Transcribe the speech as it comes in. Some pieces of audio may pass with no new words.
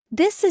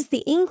This is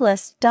the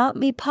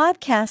Englist.me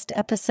podcast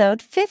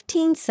episode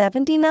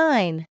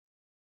 1579.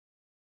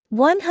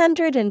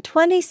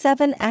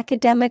 127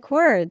 academic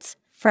words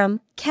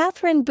from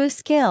Kathryn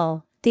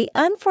Bouskill, The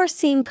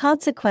Unforeseen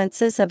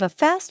Consequences of a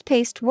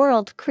Fast-Paced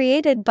World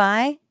Created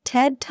by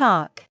TED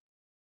Talk.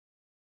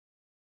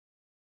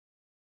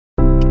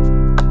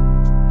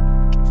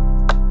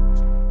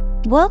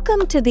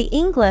 Welcome to the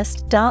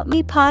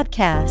Englist.me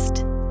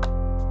podcast.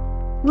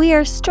 We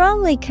are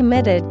strongly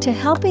committed to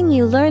helping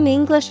you learn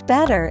English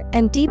better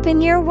and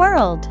deepen your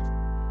world.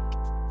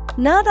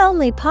 Not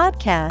only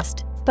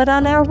podcast, but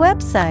on our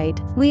website,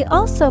 we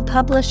also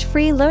publish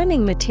free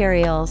learning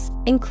materials,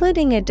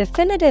 including a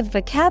definitive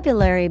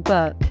vocabulary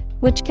book,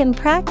 which can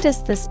practice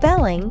the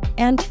spelling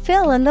and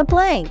fill in the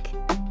blank.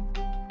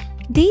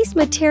 These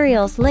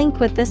materials link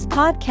with this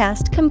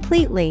podcast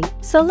completely,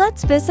 so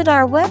let's visit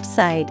our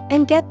website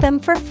and get them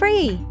for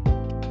free.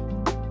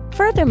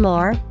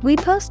 Furthermore, we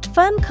post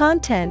fun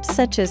content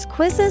such as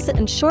quizzes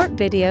and short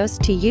videos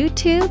to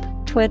YouTube,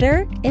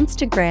 Twitter,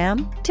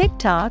 Instagram,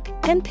 TikTok,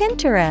 and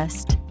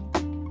Pinterest.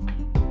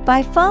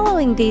 By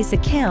following these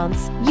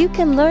accounts, you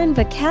can learn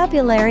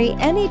vocabulary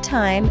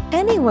anytime,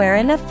 anywhere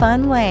in a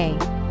fun way.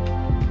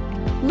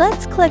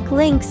 Let's click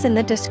links in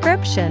the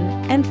description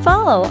and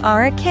follow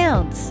our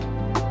accounts.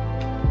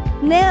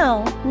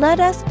 Now, let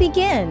us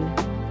begin.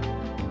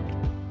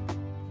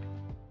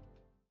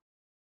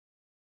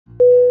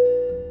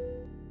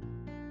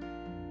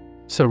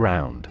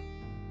 Surround.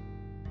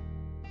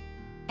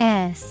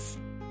 S-U-R-R-O-U-N-D.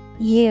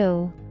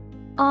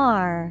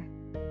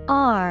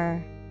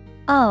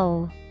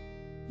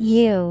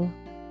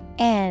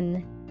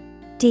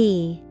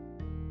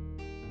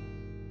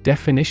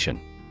 Definition: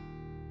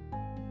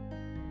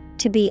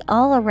 to be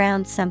all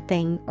around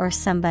something or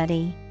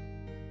somebody.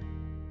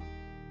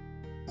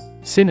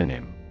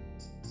 Synonym: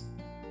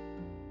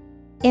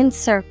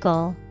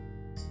 encircle,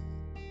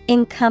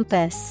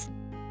 encompass,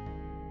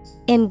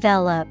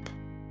 envelop.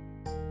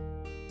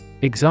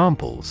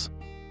 Examples: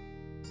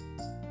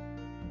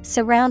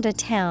 surround a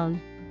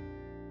town.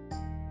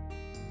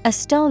 A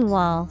stone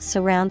wall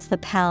surrounds the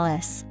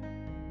palace.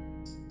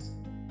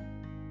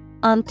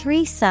 On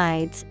 3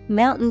 sides,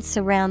 mountains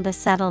surround the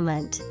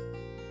settlement.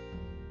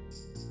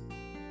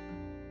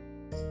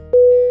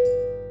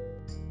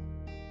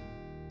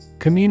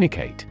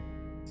 Communicate.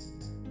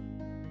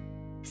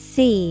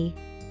 C-O-M-M-U-N-I-C-A-T-E.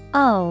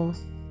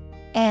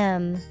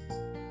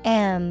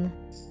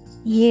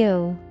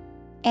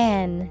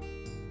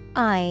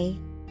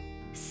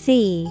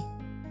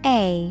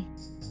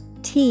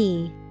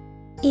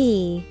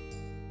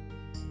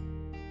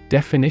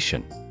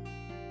 Definition: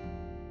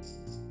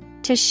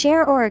 to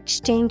share or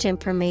exchange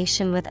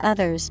information with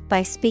others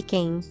by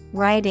speaking,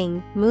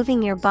 writing,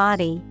 moving your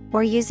body,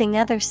 or using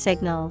other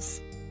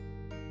signals.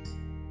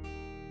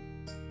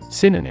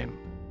 Synonym: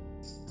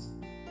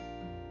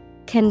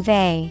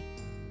 convey,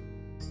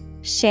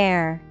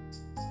 share,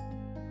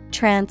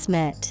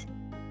 transmit.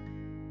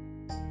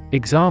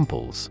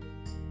 Examples: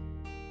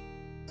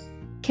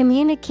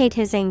 communicate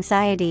his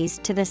anxieties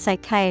to the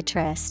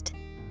psychiatrist.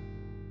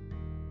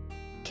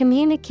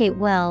 Communicate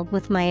well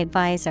with my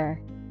advisor.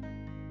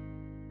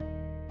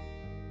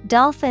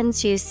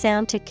 Dolphins use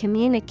sound to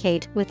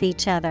communicate with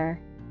each other.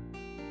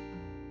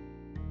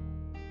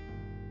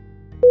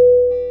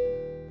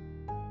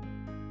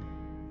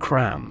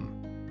 Cram.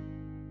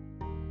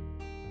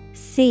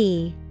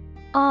 C-R-A-M.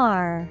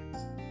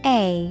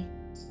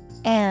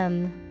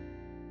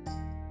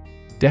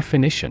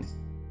 Definition: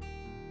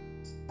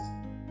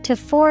 to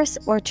force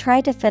or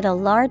try to fit a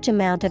large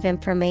amount of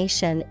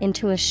information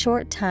into a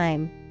short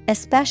time,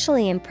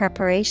 especially in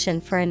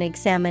preparation for an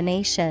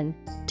examination.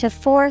 To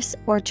force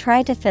or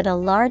try to fit a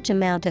large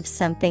amount of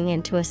something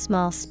into a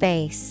small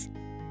space.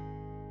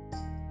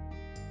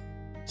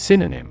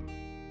 Synonym: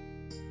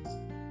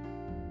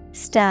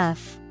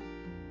 stuff,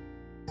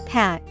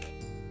 pack,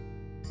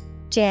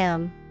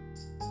 jam.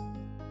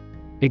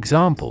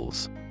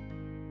 Examples: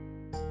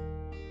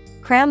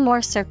 cram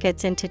more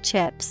circuits into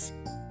chips.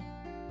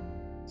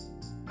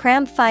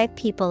 Cram 5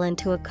 people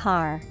into a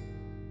car.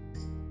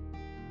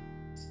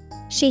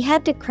 She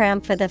had to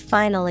cram for the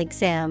final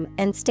exam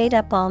and stayed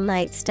up all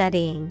night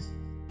studying.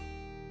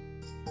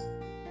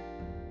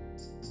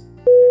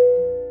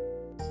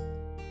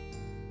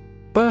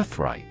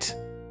 Birthright.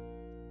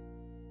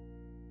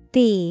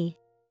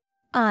 B-I-R-T-H-R-I-G-H-T.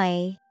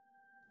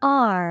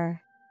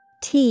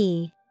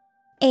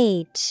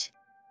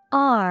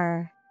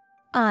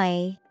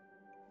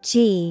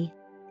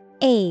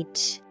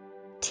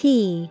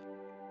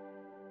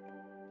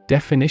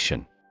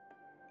 Definition: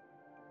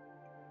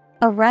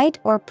 a right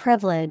or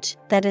privilege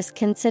that is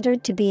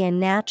considered to be a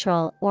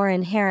natural or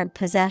inherent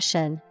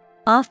possession,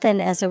 often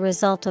as a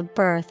result of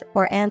birth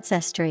or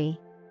ancestry.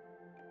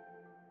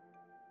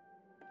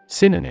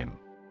 Synonym: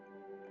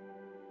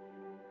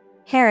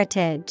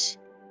 heritage,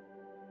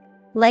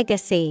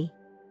 legacy,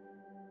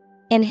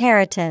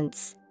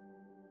 inheritance.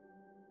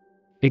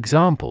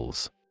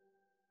 Examples: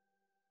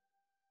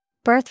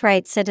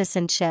 birthright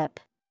citizenship.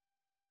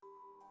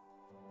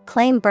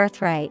 Claim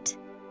birthright.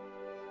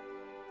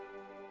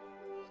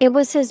 It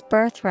was his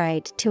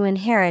birthright to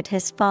inherit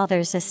his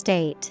father's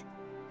estate.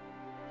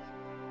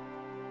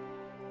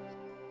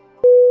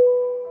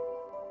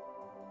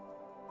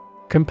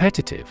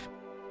 Competitive.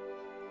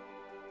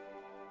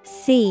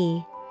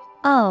 Competitive.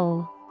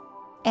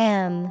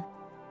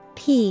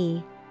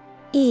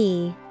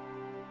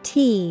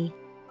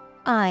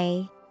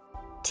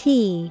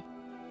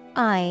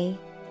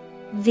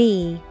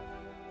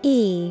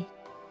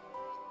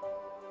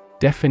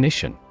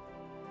 Definition.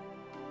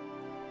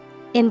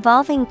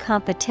 Involving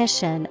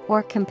competition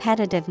or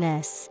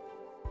competitiveness.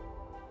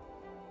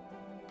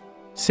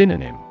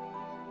 Synonym.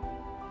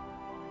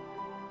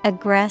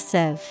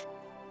 Aggressive,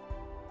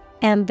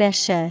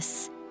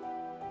 ambitious,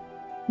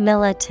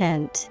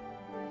 militant.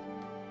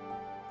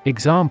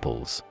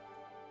 Examples.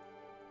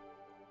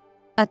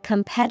 A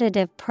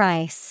competitive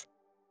price.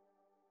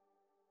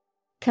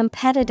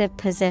 Competitive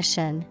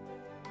position.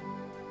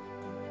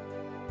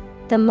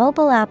 The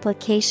mobile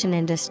application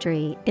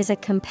industry is a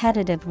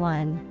competitive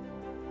one.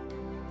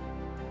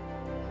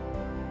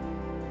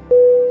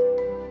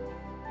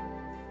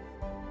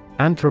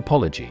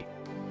 Anthropology.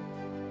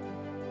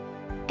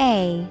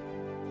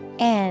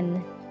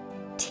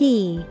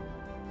 Anthropology.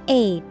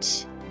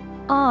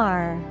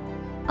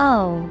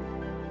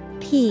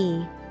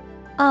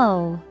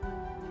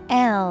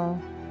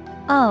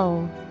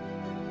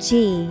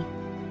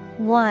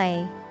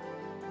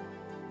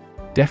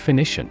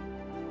 Definition.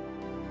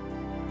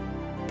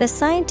 The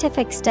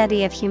scientific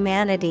study of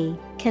humanity,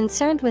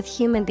 concerned with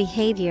human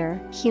behavior,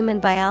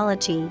 human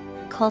biology,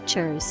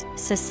 cultures,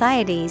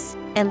 societies,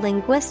 and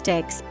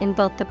linguistics in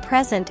both the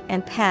present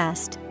and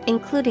past,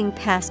 including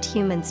past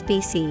human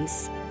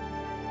species.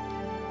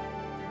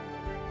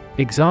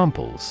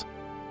 Examples.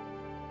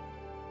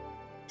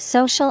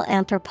 Social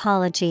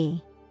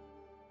anthropology.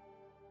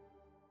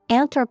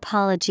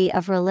 Anthropology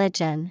of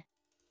religion.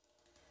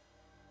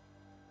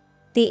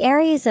 The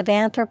areas of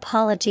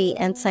anthropology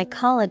and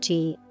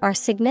psychology are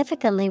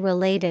significantly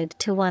related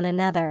to one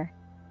another.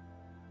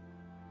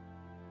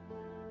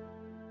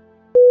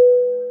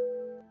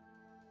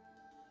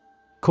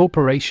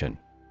 Corporation.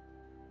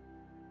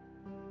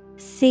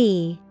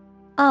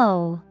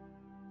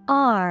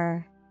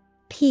 Corporation.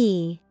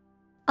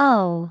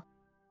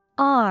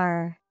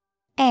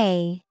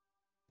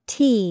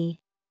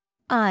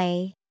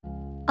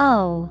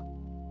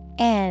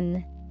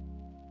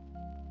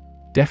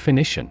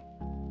 Definition.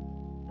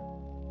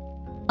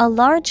 A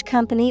large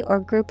company or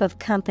group of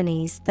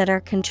companies that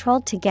are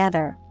controlled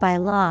together by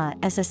law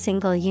as a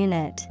single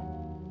unit.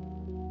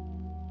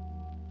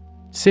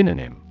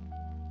 Synonym.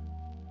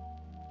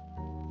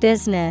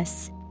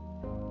 Business,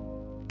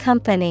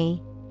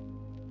 company,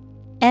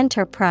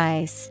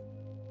 enterprise.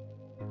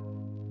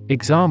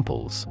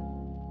 Examples.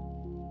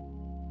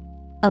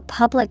 A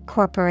public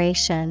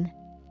corporation.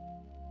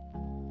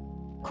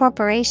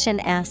 Corporation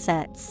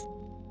assets.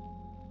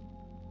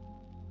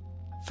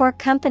 4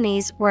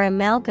 companies were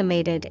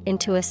amalgamated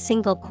into a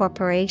single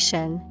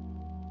corporation.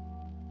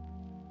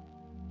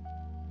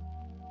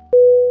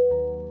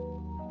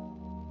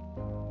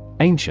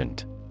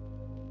 Ancient.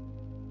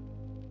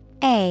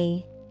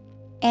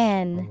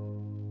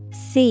 ANCIENT.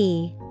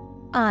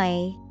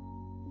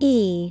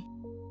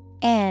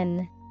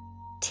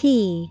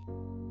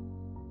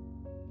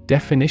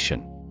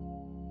 Definition.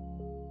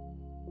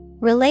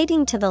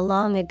 Relating to the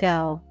long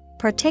ago,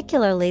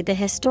 particularly the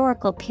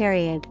historical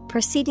period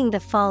preceding the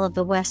fall of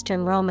the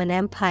Western Roman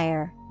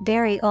Empire,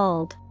 very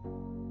old.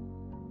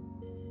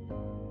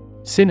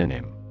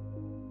 Synonym.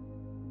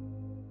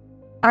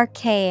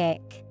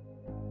 Archaic,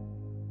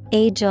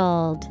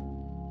 age-old,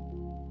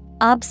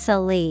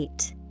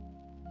 obsolete.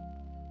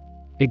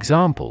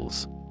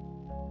 Examples.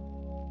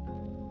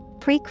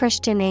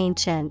 Pre-Christian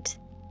ancient.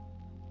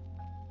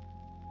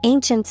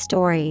 Ancient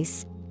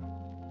stories.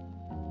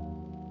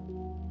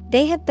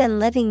 They have been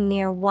living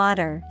near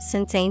water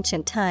since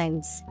ancient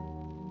times.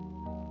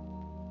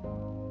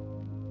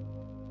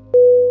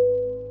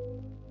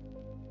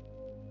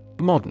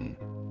 Modern.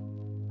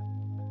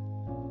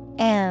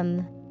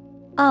 MODERN.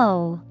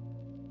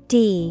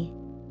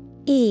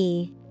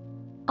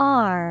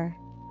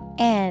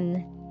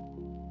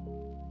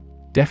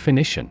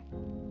 Definition.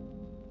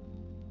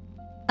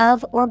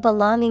 Of or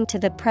belonging to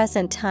the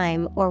present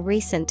time or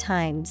recent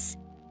times.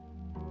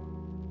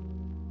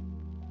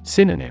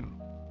 Synonym.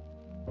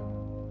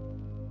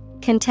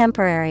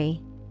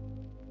 Contemporary,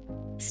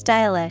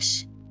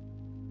 stylish,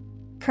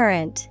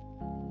 current.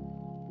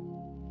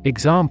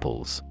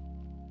 Examples.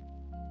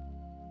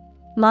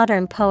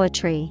 Modern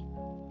poetry.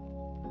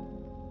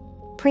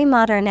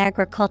 Pre-modern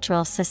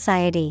agricultural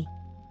society.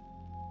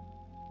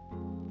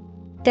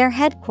 Their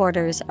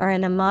headquarters are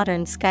in a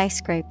modern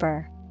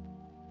skyscraper.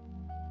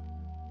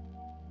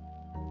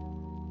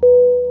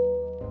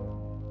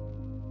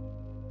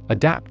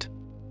 Adapt.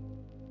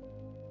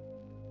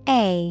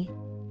 ADAPT.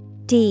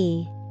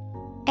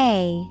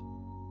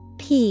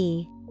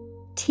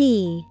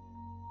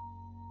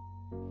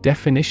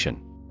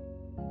 Definition.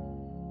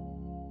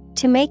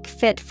 To make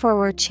fit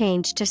for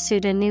change to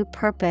suit a new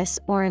purpose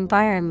or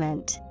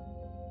environment.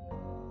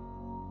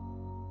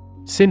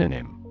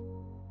 Synonym.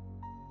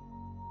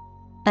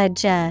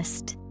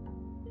 adjust,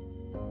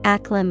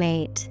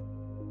 acclimate,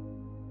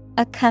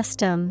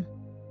 accustom.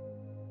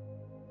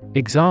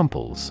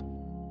 Examples: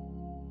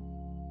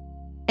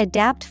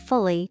 adapt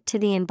fully to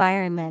the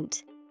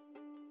environment,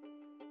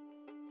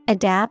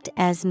 adapt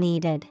as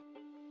needed.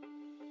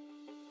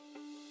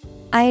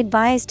 I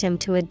advised him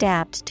to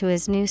adapt to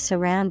his new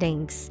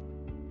surroundings.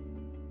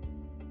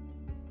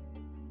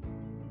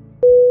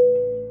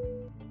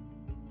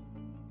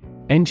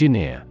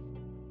 Engineer.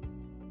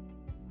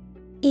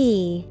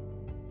 E-N-G-I-N-E-E-R.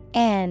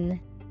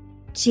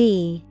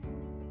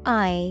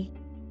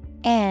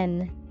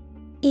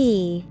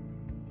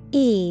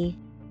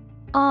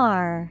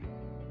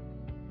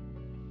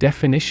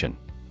 Definition: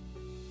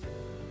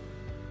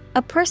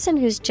 a person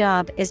whose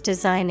job is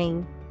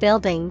designing,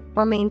 building,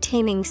 or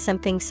maintaining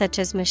something such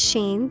as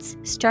machines,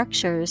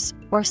 structures,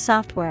 or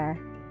software.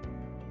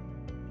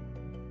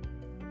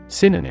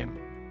 Synonym: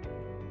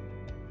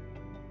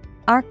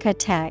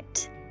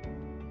 architect,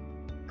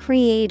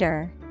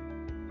 creator,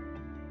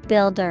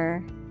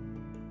 builder.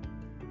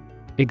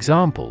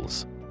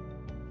 Examples: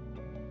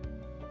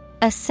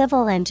 a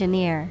civil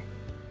engineer,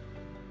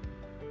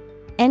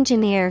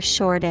 engineer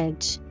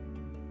shortage.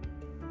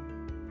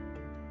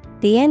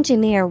 The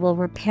engineer will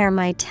repair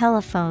my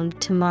telephone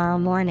tomorrow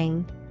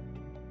morning.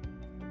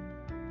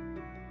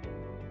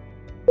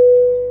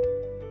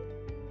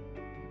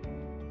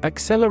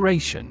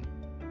 Acceleration.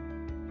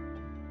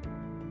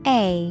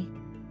 A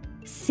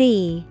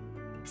C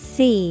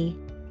C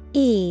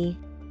E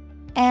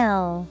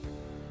L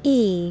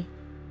E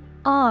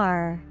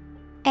R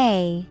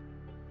A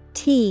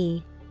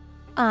T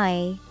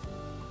I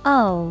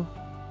O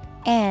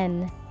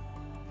N.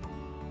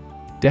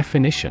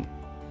 Definition: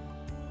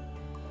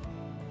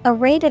 a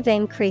rate of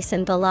increase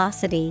in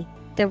velocity,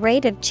 the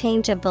rate of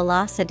change of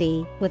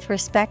velocity with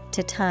respect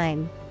to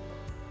time.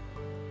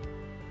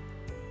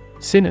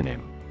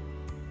 Synonym: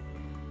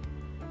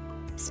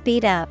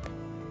 speed up,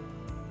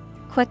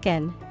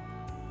 quicken,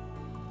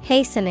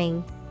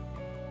 hastening.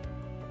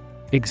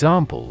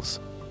 Examples: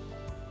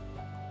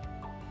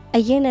 a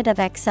unit of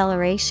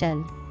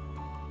acceleration,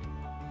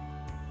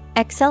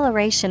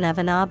 acceleration of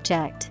an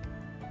object.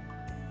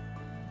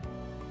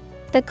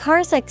 The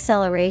car's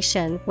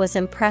acceleration was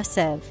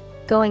impressive,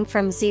 going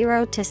from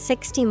 0 to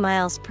 60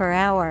 miles per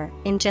hour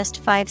in just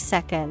 5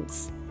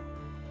 seconds.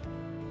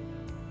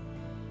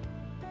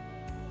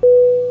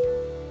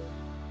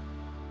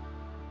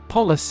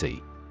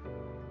 Policy.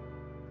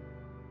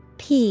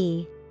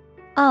 P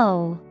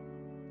O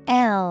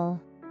L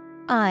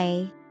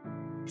I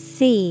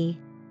C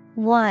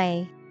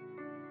Y.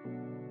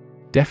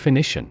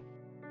 Definition: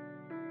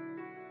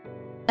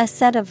 a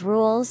set of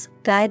rules,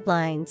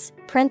 guidelines,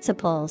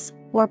 principles,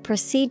 or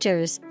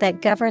procedures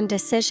that govern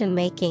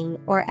decision-making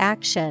or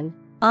action,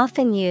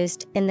 often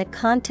used in the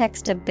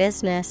context of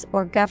business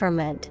or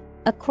government,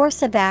 a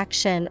course of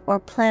action or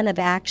plan of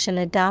action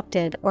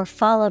adopted or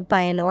followed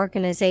by an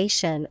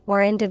organization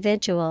or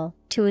individual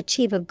to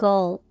achieve a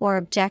goal or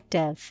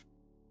objective.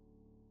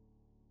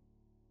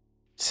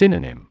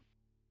 Synonym: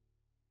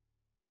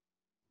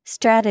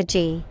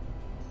 strategy,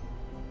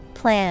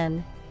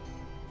 plan,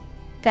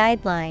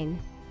 guideline.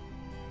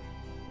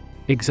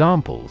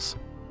 Examples: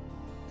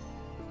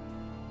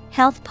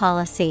 health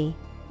policy,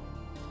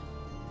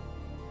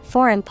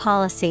 foreign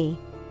policy.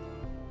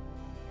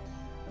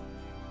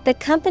 The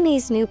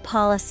company's new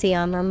policy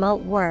on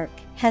remote work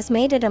has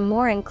made it a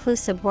more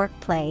inclusive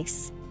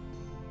workplace.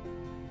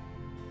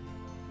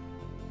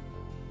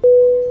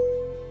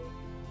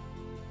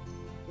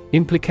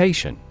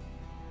 Implication.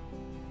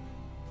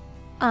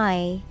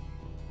 I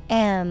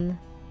M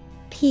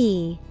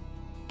P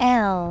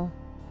L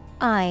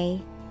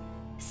I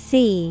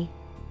C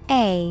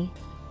A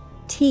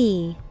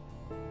T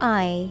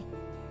I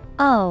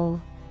O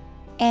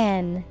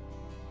N.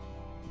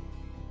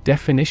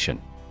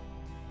 Definition: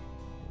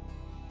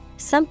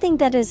 something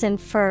that is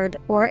inferred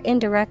or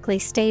indirectly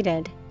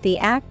stated, the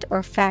act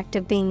or fact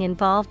of being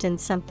involved in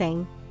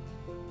something.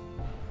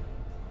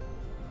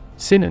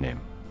 Synonym: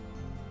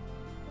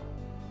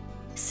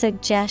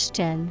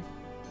 suggestion,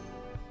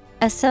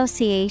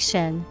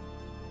 association,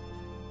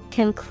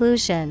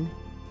 conclusion.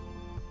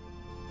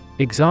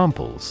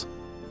 Examples: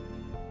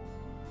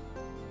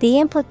 the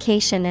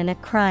implication in a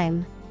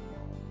crime,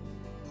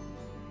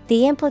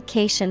 the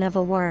implication of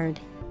a word.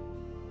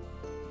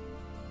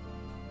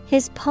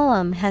 His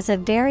poem has a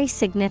very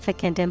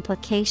significant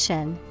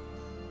implication.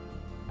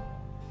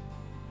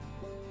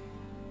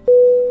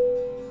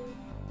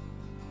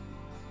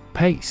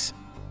 Pace.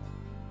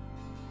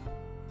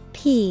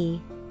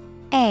 P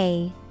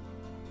A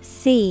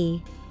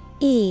C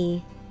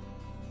E.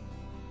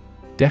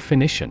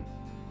 Definition: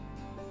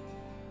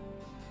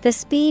 the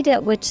speed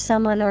at which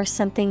someone or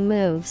something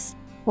moves,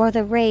 or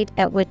the rate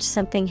at which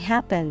something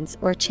happens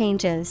or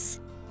changes.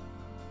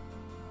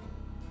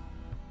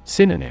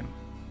 Synonym: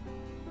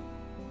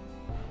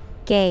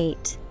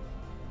 gait,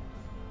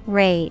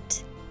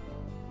 rate,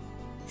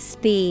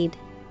 speed.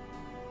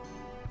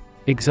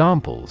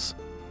 Examples: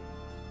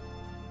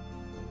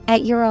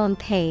 at your own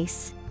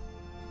pace,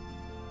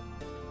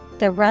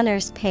 the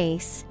runner's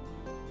pace.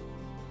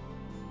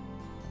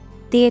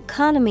 The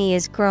economy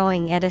is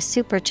growing at a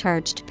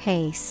supercharged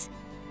pace.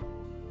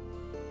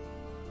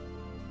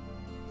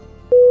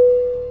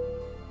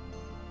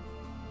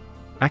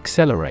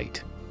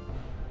 Accelerate.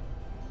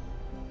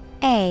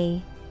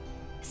 A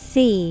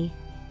C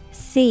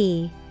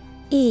C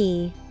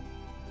E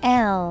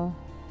L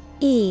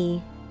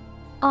E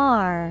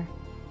R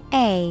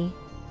A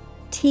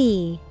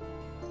T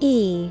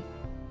E.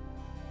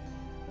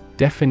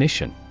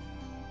 Definition: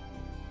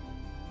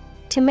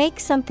 to make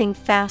something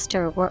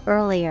faster or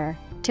earlier,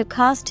 to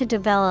cause to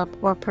develop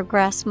or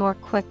progress more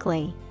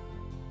quickly.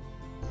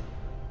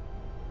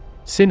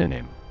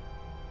 Synonym: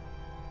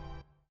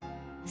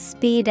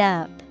 Speed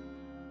up,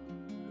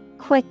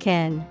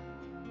 quicken,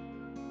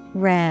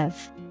 rev.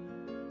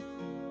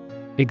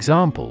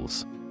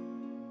 Examples: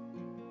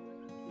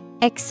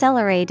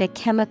 accelerate a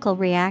chemical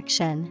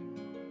reaction.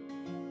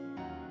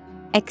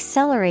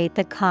 Accelerate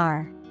the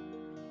car.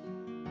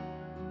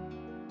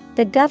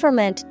 The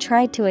government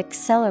tried to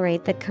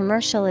accelerate the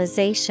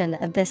commercialization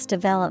of this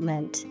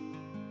development.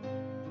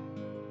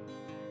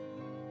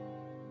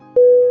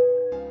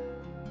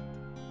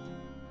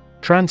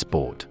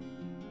 Transport.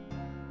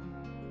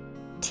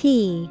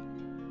 T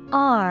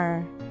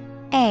R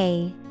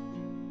A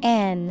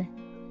N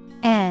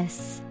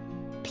S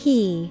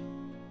P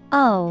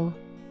O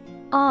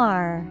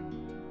R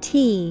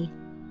T.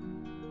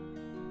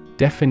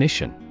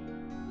 Definition: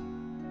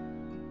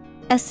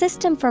 a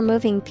system for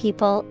moving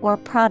people or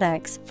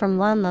products from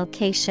one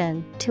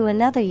location to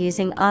another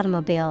using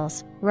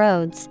automobiles,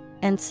 roads,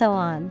 and so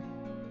on.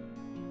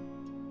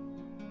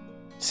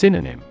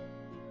 Synonym: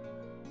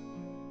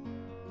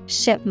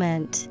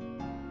 shipment,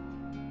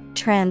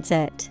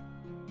 transit,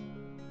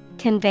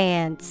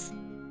 conveyance.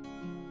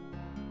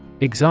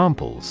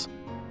 Examples: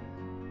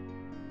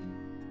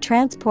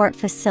 transport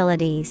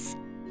facilities.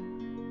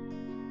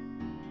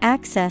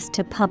 Access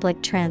to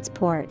public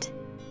transport.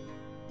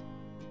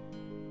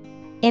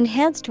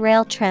 Enhanced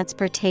rail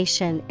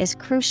transportation is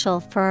crucial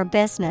for our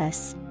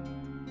business.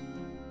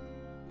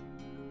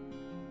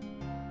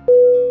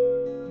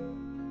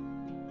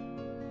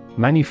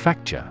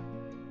 Manufacture.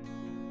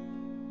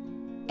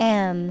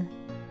 M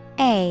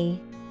A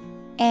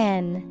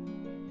N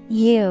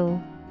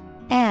U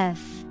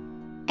F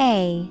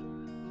A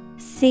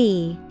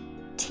C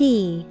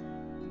T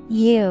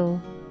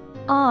U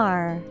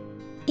R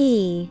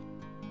E.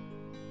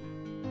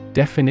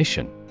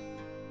 Definition: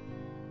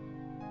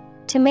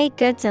 to make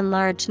goods in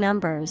large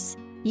numbers,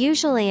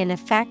 usually in a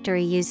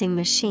factory using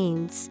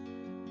machines.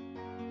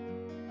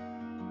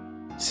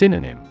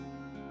 Synonym: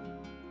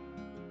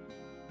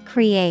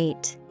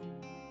 create,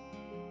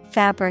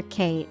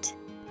 fabricate,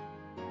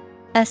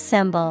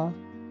 assemble.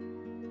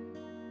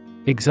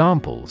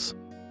 Examples: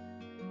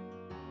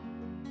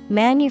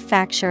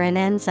 manufacture an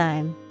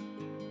enzyme.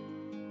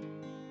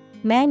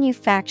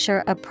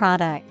 Manufacture a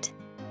product.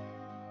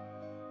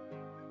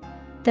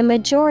 The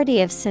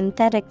majority of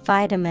synthetic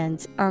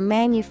vitamins are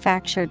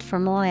manufactured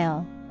from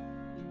oil.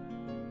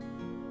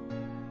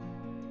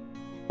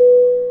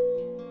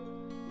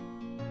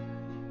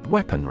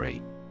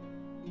 Weaponry.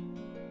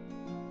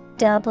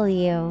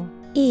 W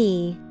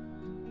E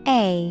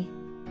A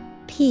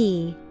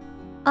P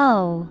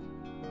O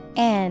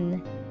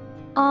N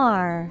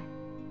R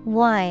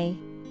Y.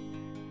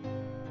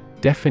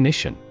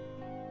 Definition: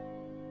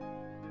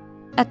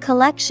 a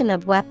collection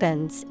of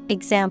weapons,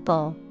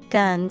 example,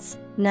 guns,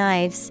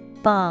 knives,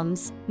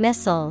 bombs,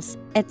 missiles,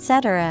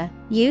 etc.,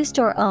 used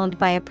or owned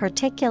by a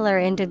particular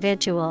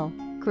individual,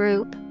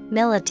 group,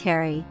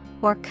 military,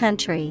 or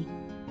country.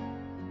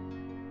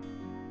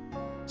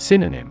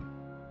 Synonym: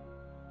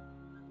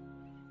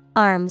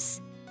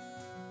 arms,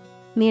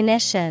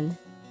 munition,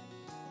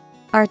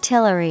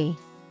 artillery.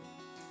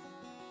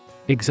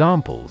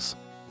 Examples: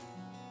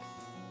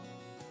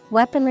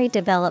 weaponry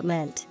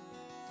development.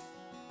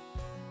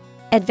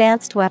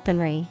 Advanced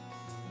weaponry.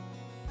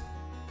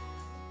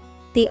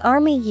 The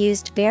army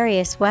used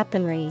various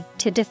weaponry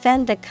to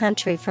defend the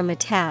country from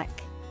attack.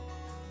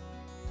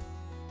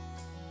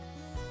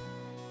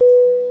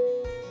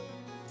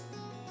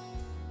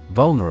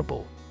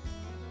 Vulnerable.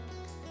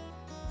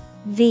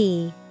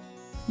 V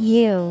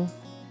U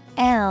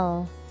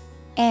L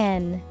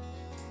N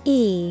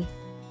E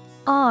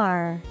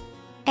R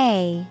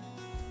A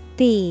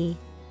B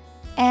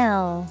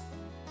L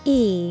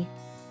E.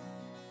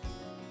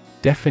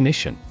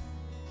 Definition: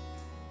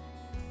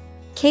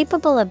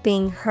 capable of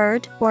being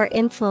hurt or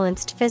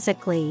influenced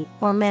physically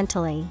or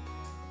mentally.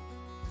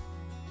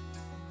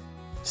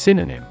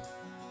 Synonym: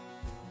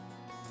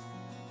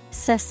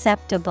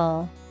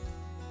 susceptible,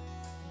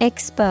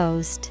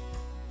 exposed,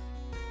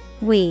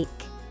 weak.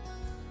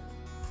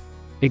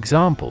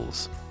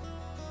 Examples: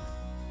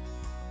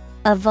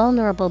 a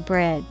vulnerable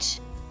bridge.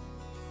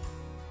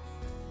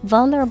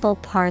 Vulnerable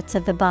parts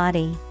of the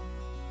body.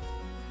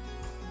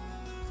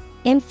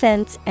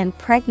 Infants and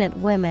pregnant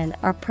women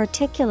are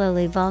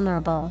particularly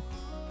vulnerable.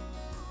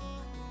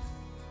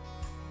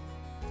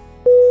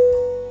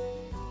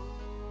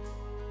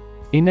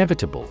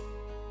 Inevitable.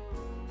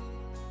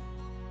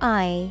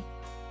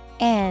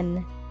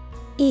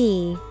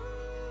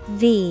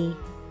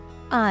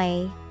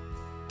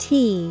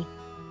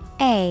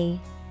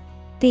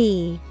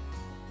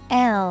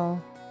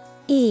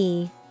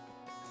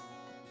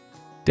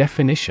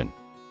 Definition: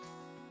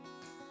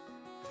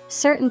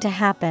 certain to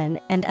happen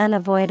and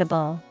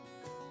unavoidable.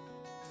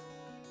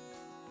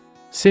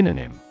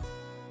 Synonym: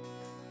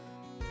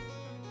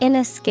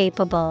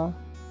 Inescapable,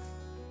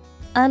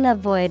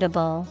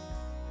 unavoidable,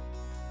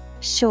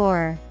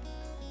 sure.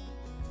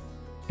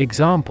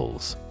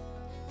 Examples: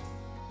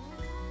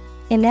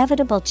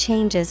 inevitable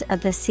changes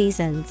of the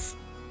seasons,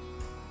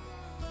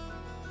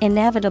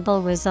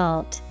 inevitable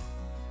result.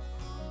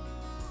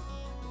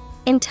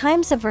 In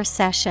times of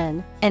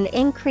recession, an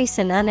increase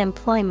in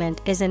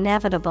unemployment is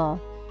inevitable.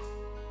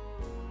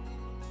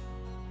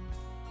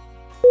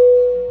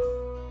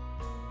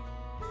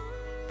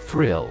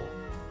 Thrill.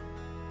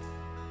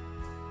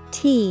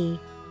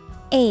 T-H-R-I-L-L.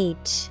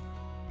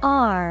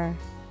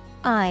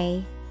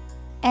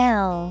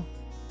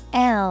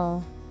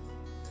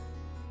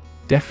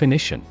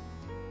 Definition: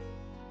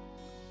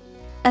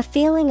 a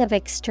feeling of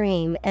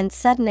extreme and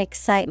sudden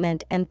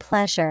excitement and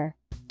pleasure,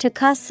 to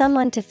cause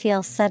someone to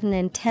feel sudden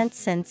intense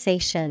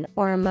sensation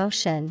or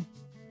emotion.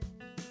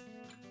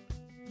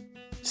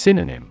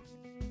 Synonym: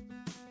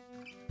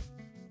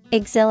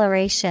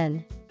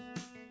 exhilaration,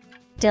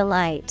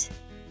 delight,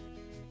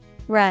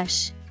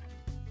 rush.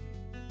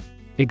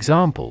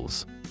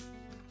 Examples: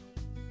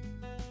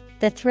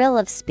 the thrill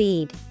of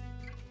speed,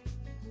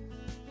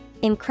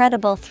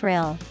 incredible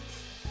thrill.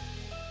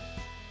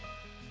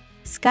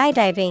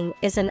 Skydiving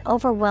is an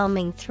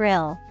overwhelming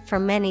thrill for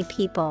many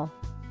people.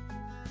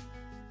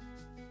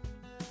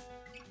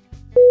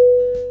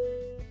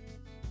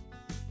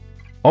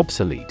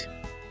 Obsolete.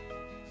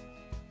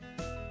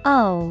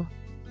 O-B-S-O-L-E-T-E.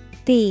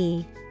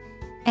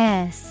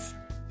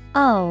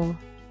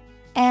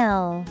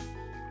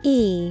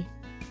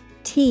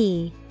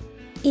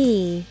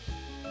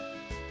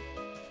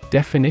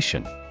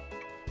 Definition: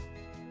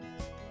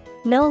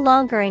 no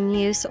longer in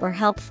use or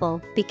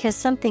helpful because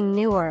something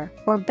newer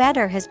or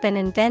better has been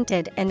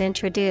invented and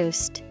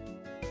introduced.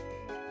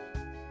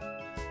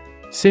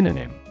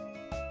 Synonym: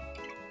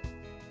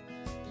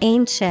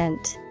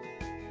 ancient,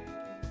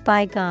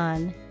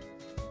 bygone,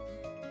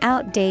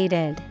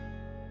 outdated.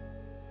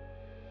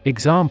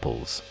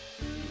 Examples: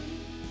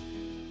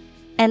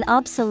 an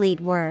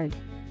obsolete word,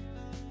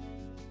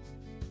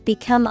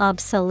 become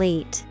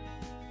obsolete.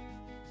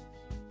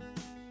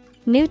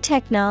 New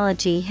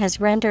technology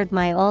has rendered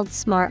my old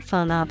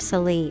smartphone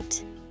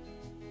obsolete.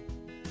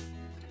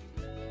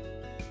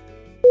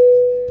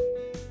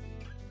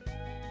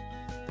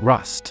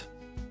 Rust.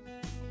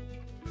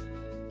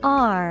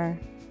 R-U-S-T.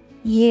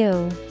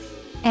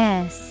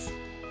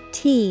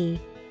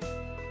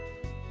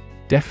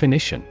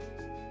 Definition: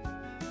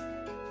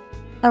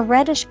 a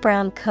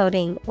reddish-brown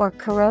coating or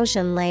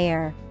corrosion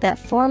layer that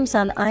forms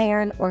on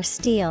iron or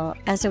steel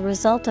as a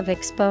result of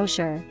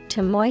exposure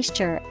to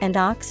moisture and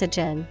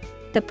oxygen,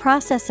 the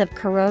process of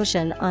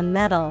corrosion on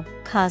metal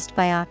caused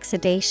by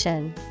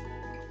oxidation.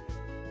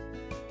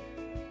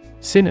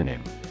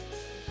 Synonym: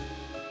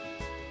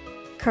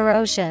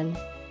 corrosion,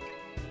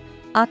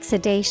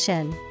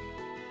 oxidation,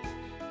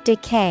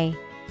 decay.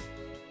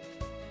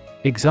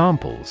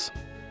 Examples: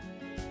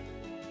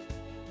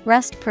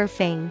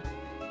 rust-proofing,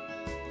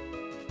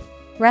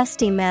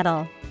 rusty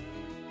metal.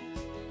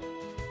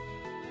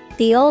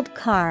 The old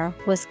car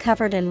was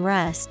covered in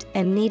rust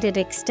and needed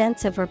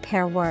extensive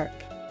repair work.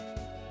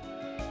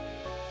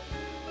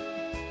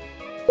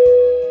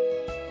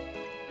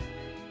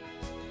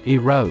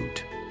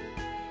 Erode.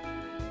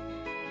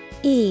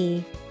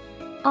 E-R-O-D-E.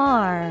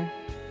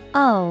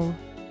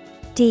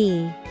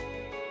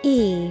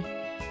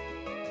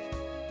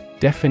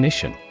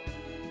 Definition: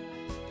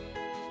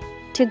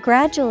 to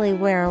gradually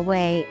wear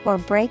away or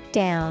break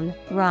down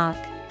rock,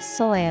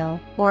 soil,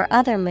 or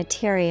other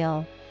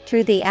material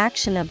through the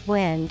action of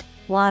wind,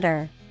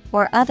 water,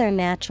 or other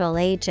natural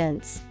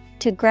agents,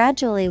 to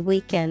gradually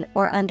weaken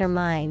or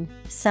undermine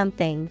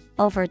something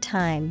over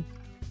time.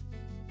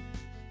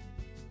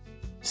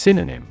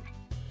 Synonym: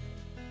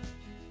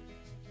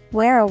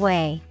 wear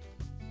away,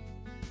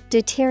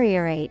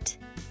 deteriorate,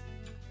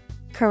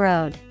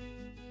 corrode.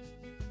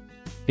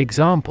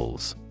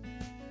 Examples: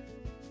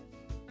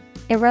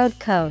 erode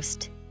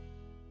coast,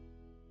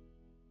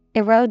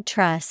 erode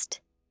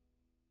trust.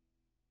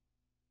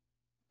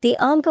 The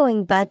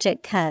ongoing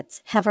budget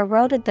cuts have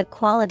eroded the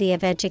quality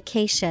of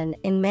education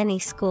in many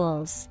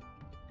schools.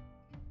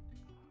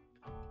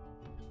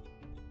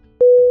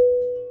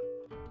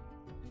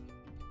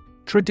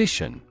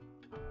 Tradition.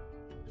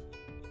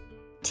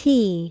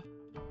 T-R-A-D-I-T-I-O-N.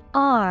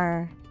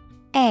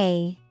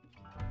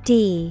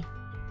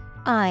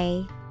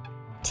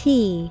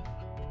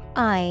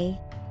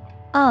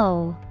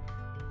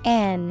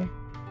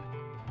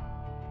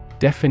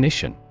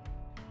 Definition: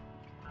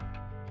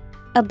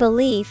 a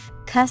belief,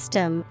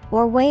 custom,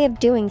 or way of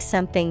doing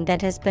something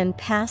that has been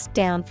passed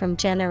down from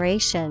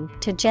generation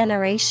to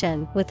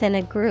generation within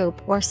a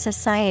group or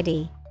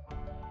society.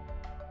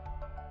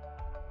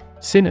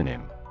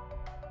 Synonym: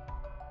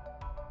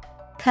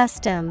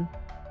 custom,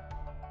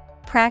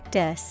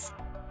 practice,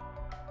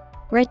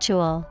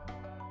 ritual.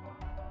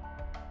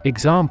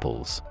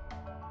 Examples: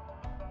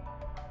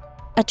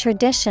 A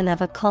tradition of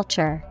a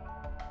culture.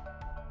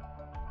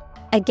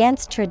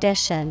 Against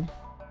tradition.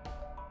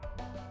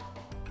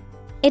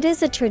 It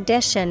is a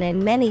tradition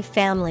in many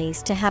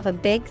families to have a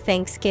big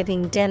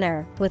Thanksgiving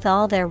dinner with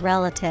all their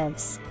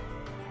relatives.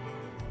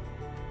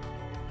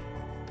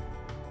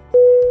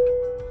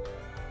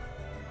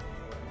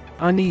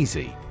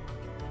 Uneasy.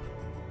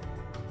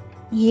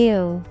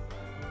 U-N-E-A-S-Y.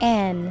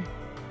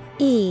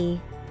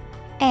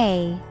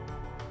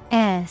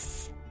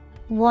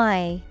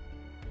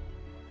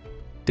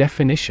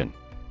 Definition: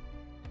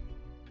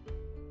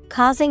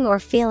 Causing or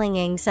feeling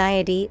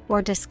anxiety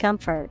or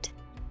discomfort.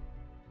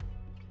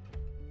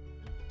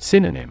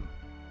 Synonym: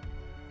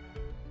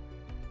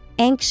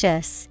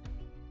 Anxious,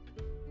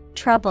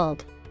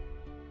 troubled,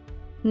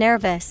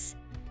 nervous.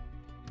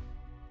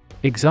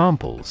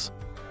 Examples: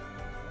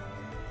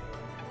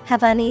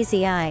 Have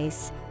uneasy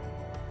eyes.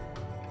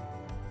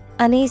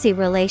 Uneasy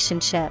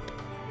relationship.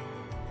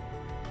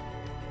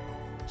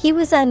 He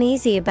was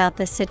uneasy about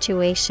the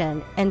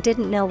situation and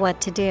didn't know what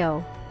to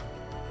do.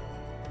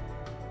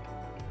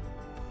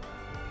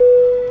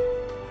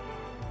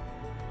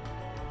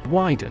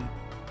 Widen.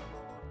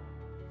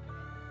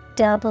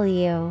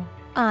 W-I-D-E-N.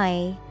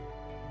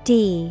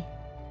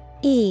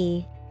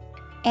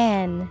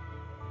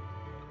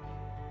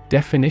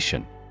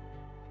 Definition: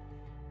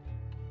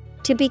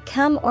 To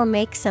become or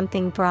make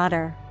something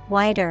broader,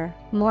 wider,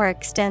 more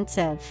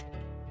extensive.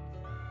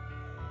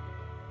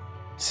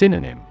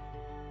 Synonym: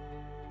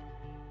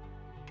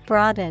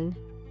 Broaden,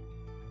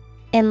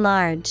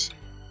 enlarge,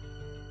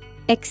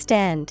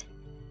 extend.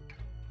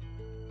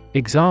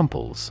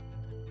 Examples: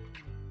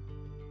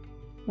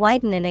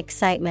 Widen in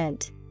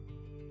excitement.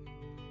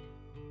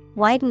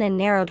 Widen a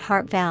narrowed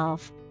heart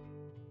valve.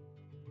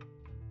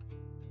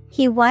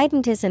 He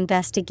widened his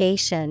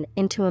investigation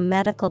into a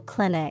medical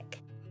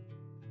clinic.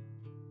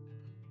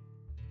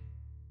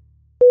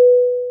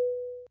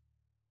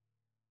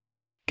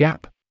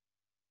 Gap.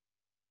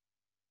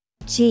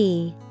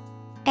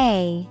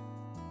 G-A-P.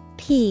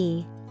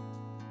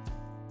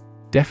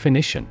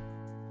 Definition: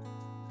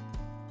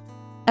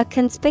 A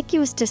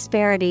conspicuous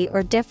disparity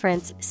or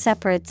difference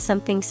separates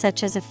something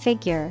such as a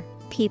figure,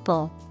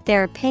 people,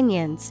 their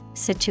opinions,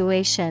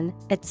 situation,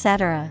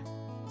 etc.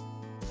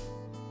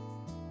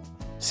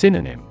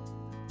 Synonym: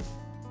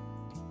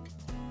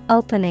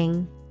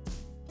 Opening,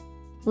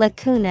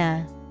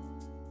 lacuna,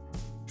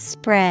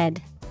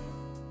 spread.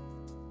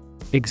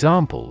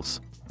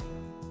 Examples: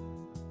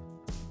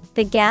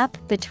 The gap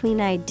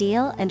between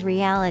ideal and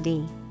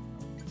reality.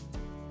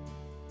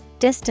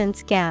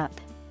 Distance gap.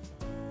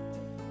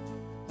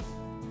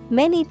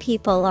 Many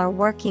people are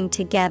working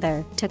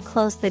together to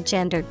close the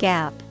gender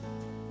gap.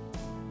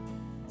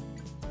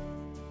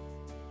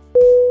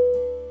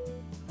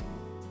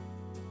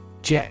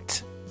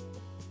 Jet.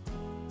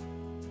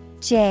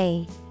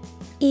 J-E-T.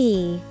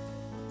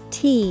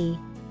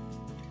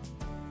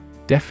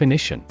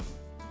 Definition: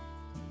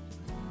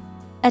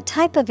 A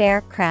type of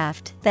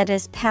aircraft that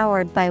is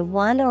powered by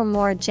one or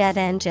more jet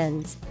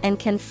engines and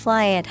can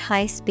fly at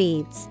high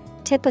speeds,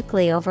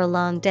 typically over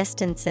long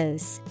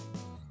distances.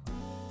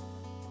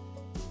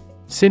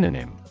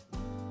 Synonym: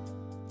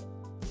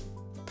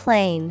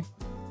 Plane,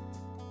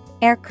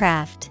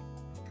 aircraft,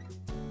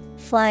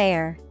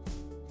 flyer.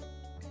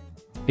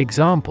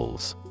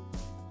 Examples: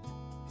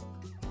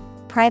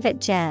 Private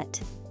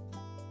jet,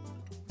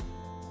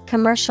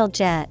 commercial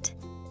jet.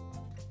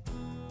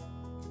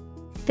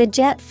 The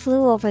jet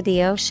flew over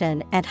the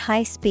ocean at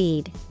high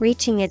speed,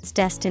 reaching its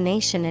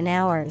destination in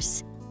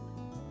hours.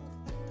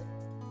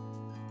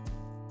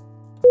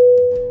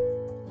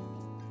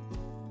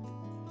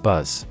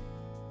 Buzz.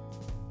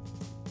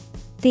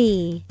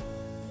 B-U-Z-Z.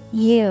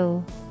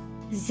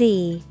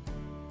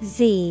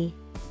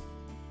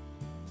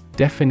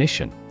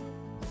 Definition: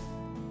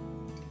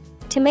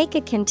 To make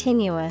a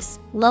continuous,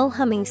 low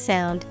humming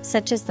sound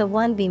such as the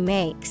one bee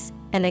makes,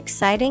 an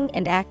exciting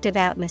and active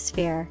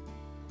atmosphere.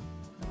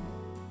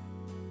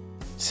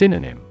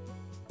 Synonym: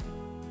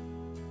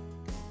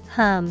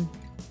 Hum,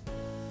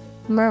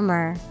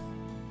 murmur,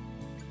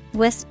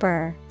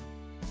 whisper.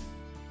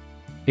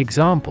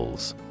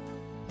 Examples: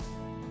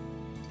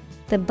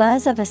 The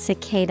buzz of a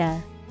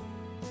cicada.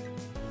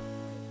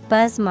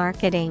 Buzz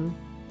marketing.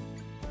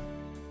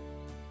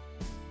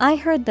 I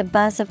heard the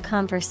buzz of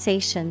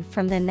conversation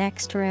from the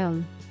next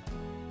room.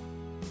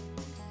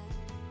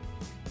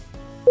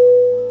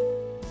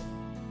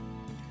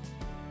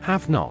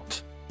 Have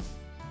not.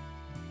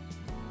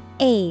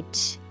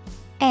 H-A-V-E-N-O-T.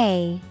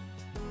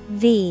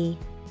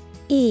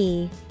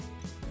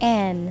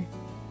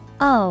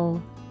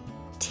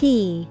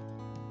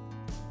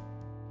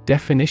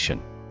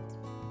 Definition: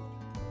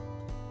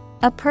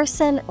 A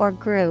person or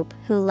group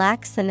who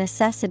lacks the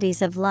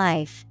necessities of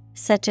life,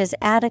 such as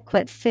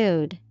adequate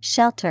food,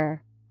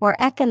 shelter, or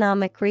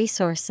economic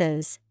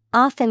resources,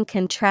 often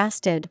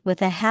contrasted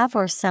with a have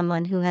or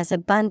someone who has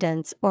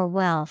abundance or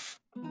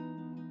wealth.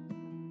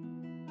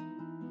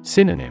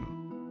 Synonym: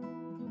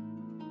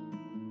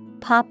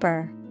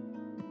 pauper,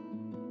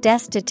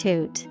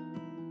 destitute,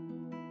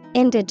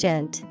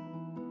 indigent.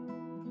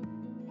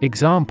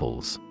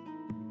 Examples: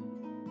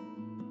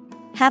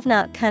 Have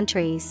not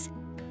countries,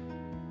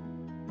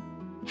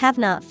 have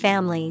not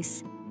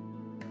families.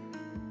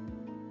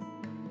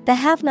 The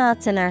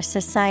have-nots in our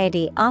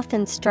society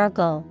often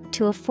struggle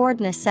to afford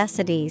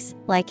necessities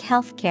like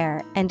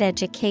healthcare and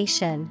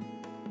education.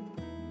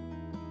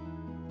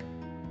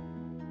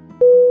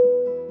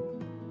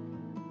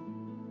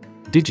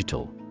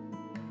 Digital.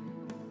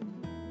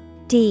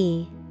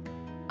 D-I-G-I-T-A-L.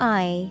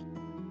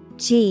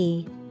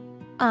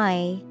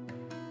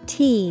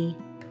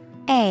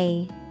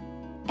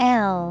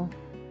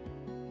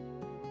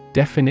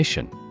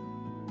 Definition: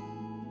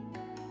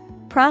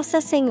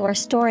 processing or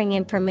storing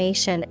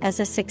information as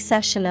a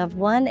succession of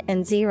 1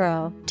 and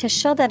 0 to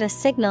show that a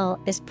signal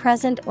is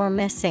present or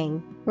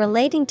missing,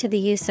 relating to the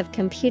use of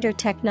computer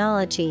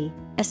technology,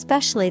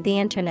 especially the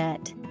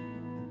Internet.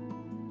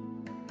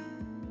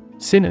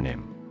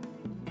 Synonym: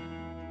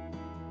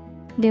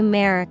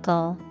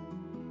 numerical,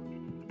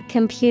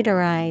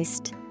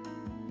 computerized,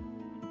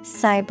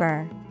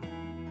 cyber.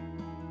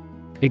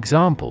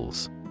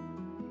 Examples: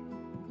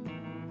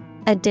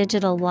 a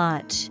digital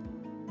watch,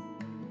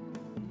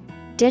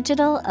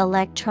 digital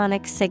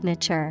electronic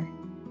signature.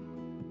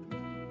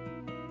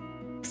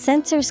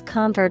 Sensors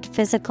convert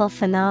physical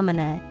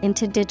phenomena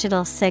into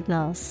digital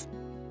signals.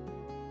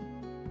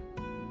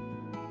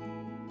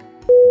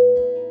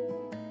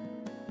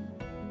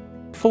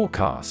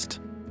 Forecast.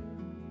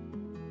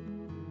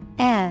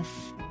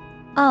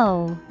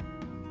 F-O-R-E-C-A-S-T.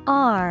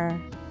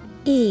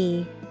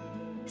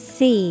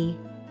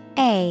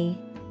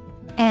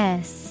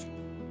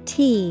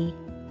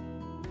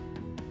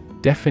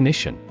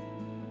 Definition: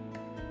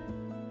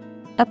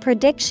 a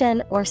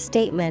prediction or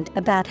statement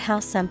about how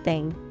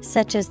something,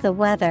 such as the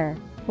weather,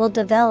 will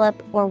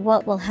develop or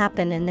what will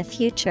happen in the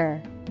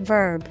future.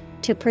 Verb,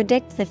 to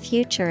predict the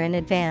future in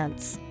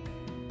advance.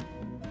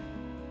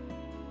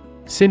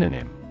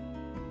 Synonym: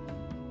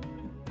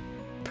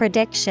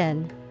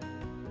 prediction,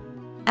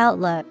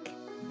 outlook.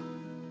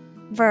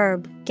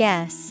 Verb,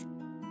 guess.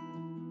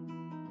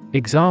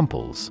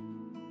 Examples: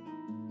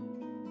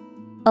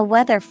 a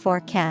weather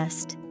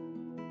forecast,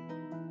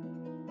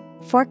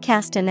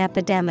 forecast an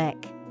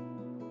epidemic.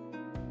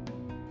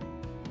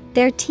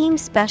 Their team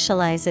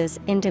specializes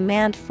in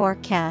demand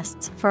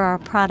forecasts for our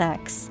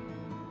products.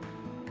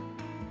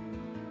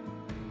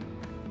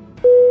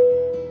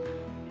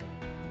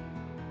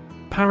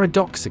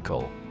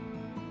 Paradoxical.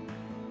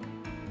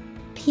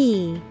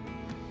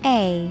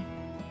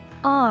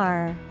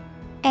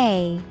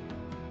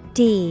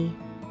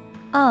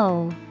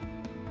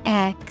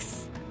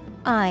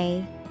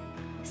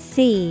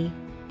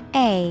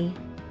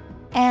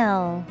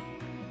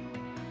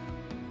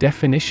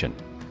 Definition: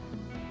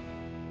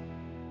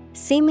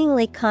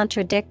 seemingly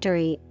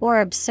contradictory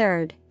or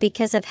absurd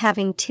because of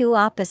having two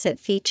opposite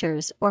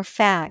features or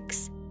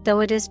facts, though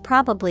it is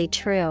probably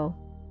true.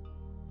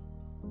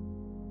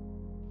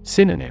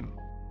 Synonym: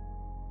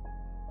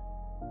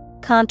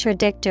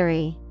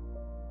 contradictory,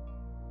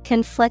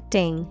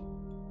 conflicting,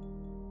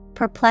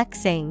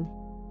 perplexing.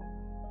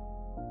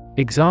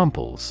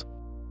 Examples: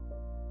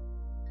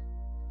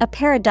 a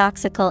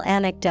paradoxical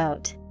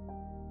anecdote,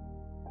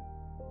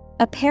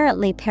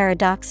 apparently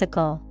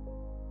paradoxical.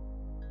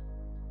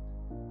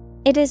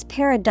 It is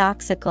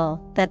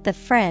paradoxical that the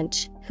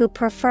French, who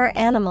prefer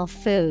animal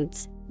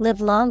foods, live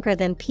longer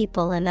than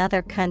people in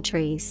other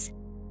countries.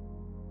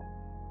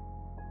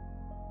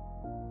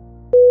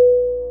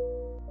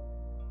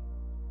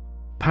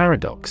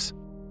 Paradox.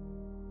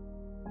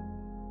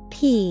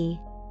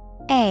 P-A-R-A-D-O-X.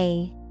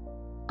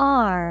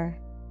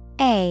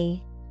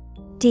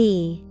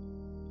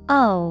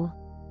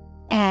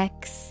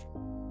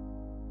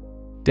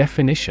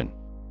 Definition: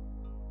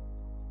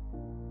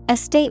 a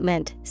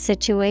statement,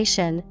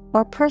 situation,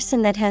 or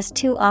person that has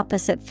two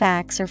opposite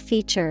facts or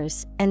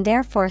features and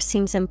therefore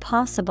seems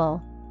impossible,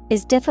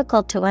 is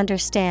difficult to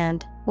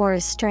understand, or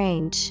is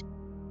strange.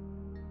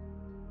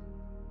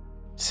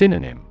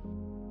 Synonym: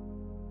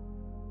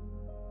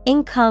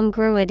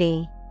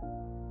 incongruity,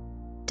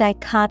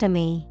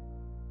 dichotomy,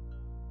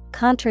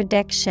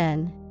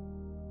 contradiction.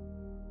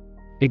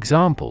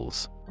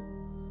 Examples: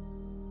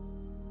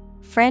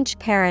 French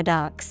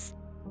paradox,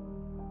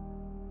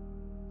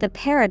 the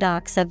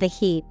paradox of the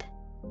heap.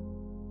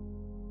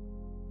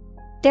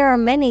 There are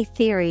many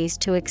theories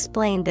to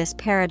explain this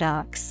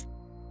paradox.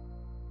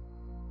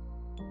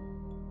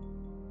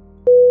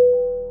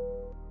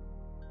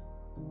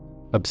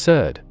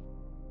 Absurd.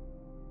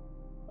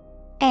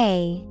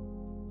 A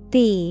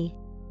B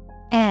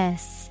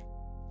S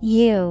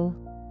U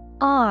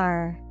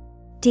R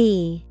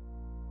D.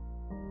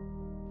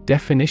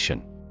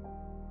 Definition: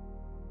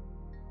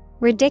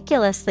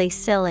 ridiculously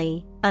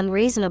silly,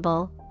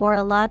 unreasonable, or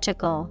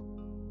illogical.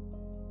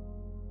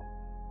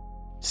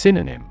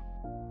 Synonym: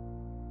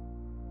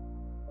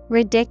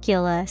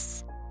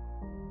 ridiculous,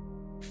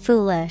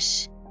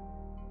 foolish,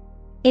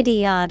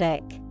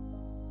 idiotic.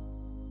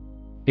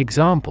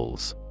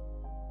 Examples: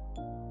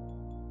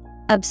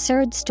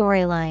 absurd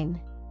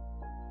storyline,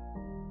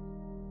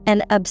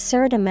 An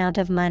absurd amount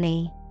of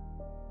money.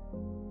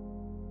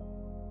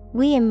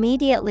 We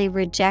immediately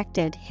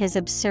rejected his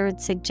absurd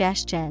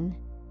suggestion.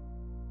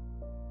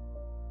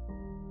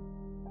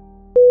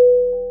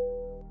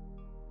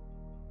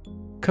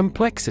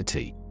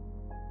 Complexity.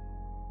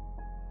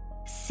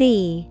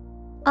 COMPLEXITY.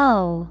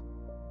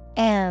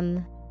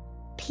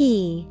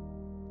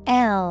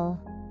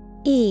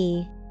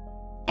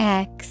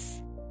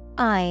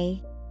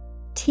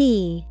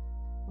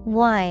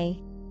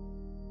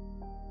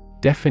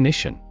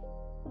 Definition.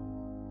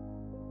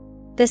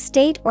 The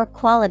state or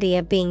quality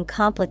of being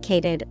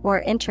complicated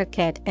or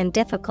intricate and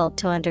difficult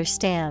to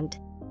understand.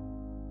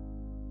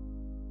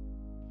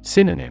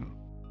 Synonym.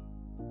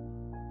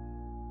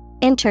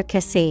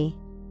 Intricacy,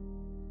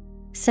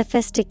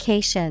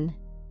 sophistication,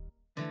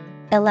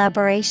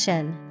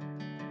 elaboration.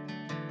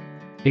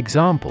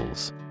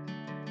 Examples.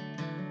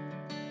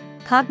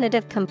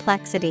 Cognitive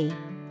complexity.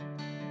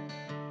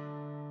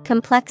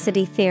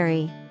 Complexity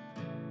theory.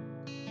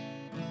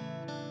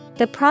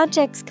 The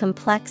project's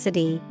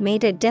complexity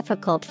made it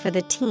difficult for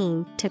the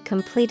team to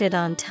complete it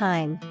on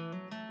time.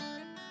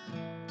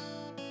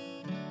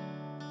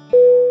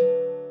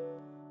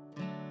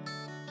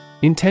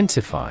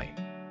 Intensify.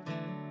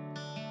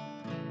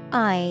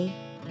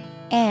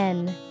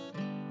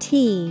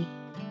 INTENSIFY.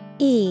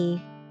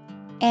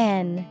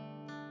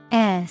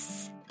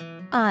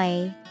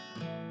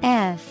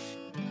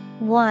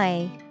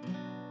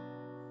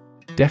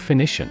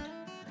 Definition.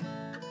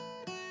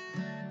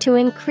 To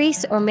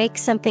increase or make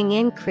something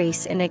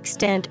increase in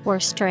extent or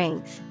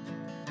strength.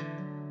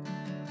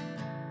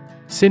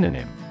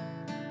 Synonym.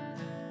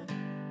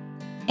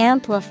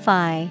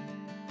 Amplify,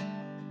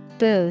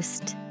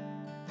 boost,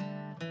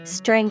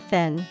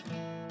 strengthen.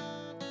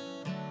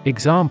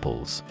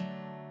 Examples.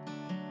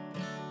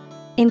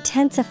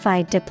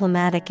 Intensify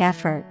diplomatic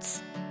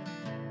efforts.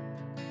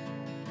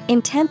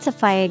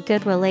 Intensify a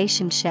good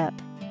relationship.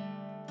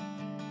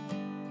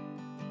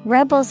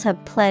 Rebels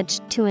have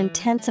pledged to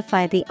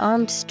intensify the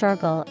armed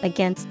struggle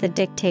against the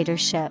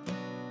dictatorship.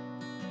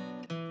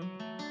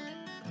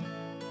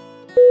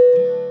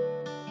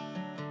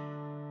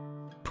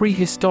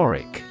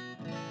 Prehistoric.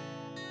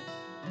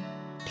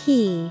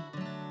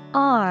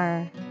 Prehistoric.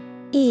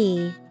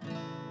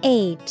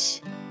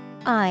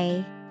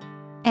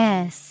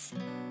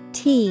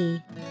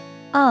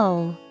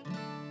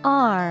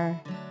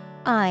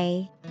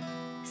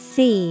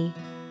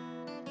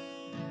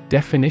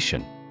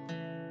 Definition.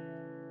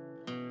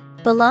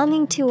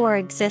 Belonging to or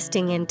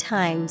existing in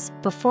times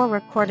before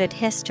recorded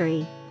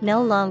history,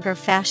 no longer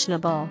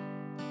fashionable.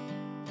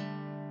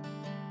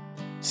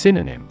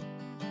 Synonym.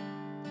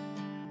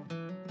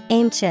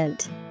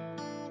 Ancient,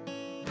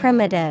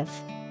 primitive,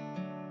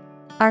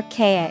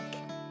 archaic.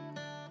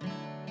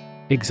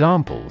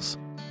 Examples.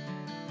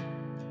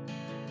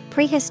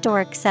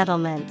 Prehistoric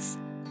settlements.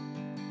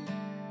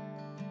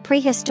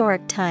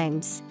 Prehistoric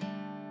times.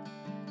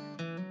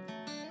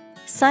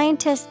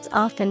 Scientists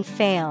often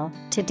fail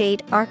to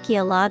date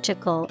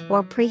archaeological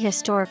or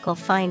prehistorical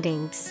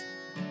findings.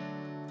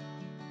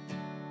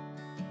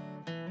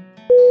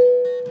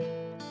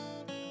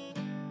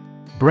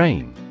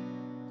 Brain.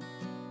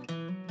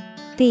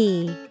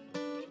 BRAIN.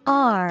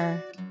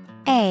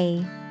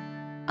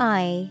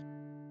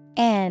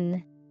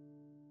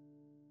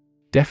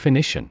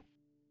 Definition.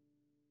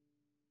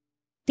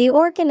 The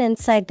organ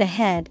inside the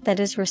head that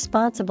is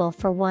responsible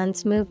for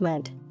one's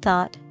movement,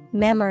 thought,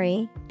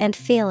 memory, and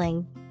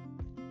feeling.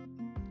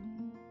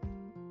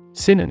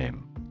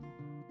 Synonym.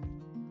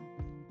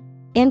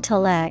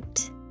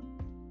 Intellect,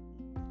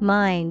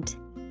 mind,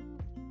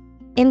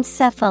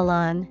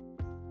 encephalon.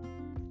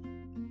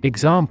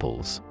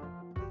 Examples.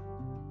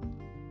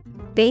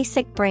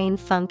 Basic brain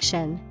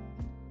function.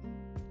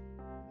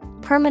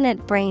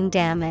 Permanent brain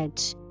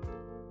damage.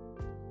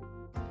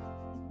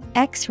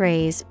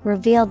 X-rays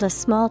revealed a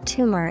small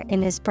tumor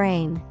in his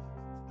brain.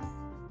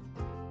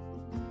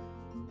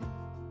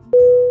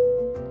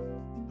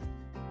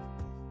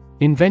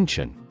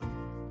 Invention.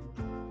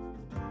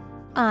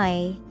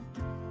 INVENTION.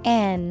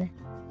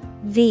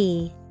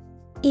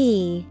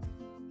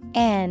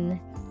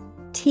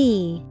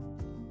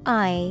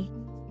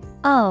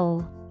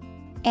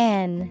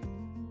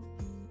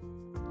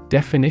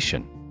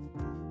 Definition.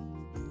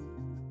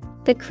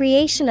 The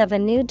creation of a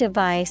new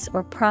device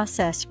or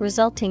process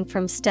resulting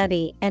from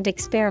study and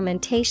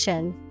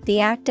experimentation, the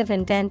act of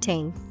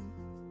inventing.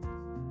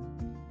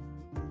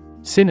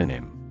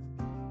 Synonym.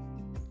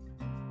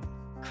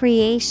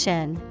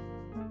 Creation,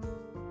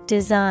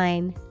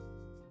 design,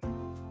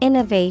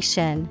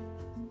 innovation.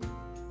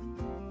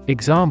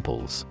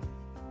 Examples.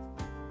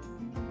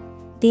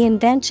 The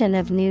invention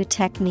of new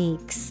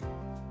techniques.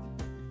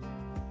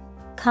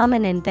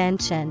 Common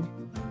invention.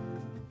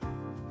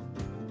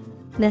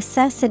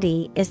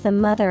 Necessity is the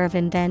mother of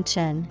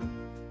invention.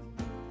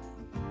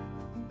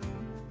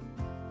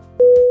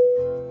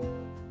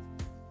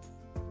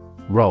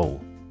 Roll.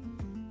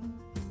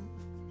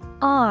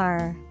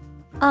 ROLL.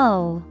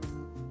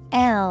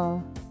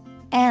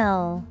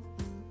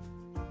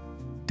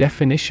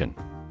 Definition.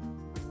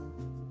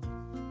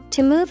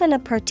 To move in a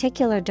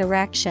particular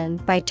direction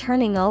by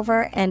turning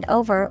over and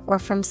over or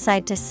from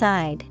side to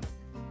side.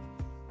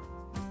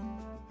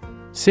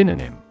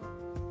 Synonym: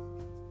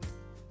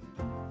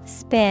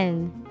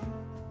 Spin,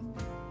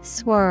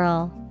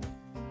 swirl,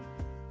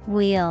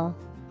 wheel.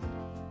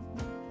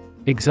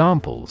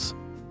 Examples: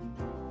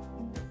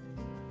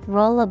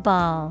 Roll a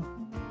ball.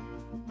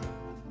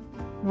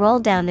 Roll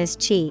down his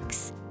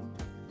cheeks.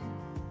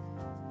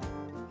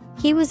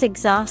 He was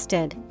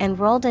exhausted and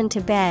rolled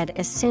into bed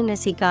as soon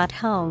as he got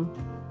home.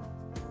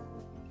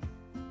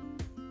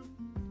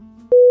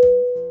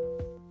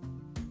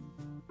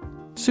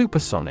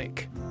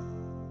 Supersonic.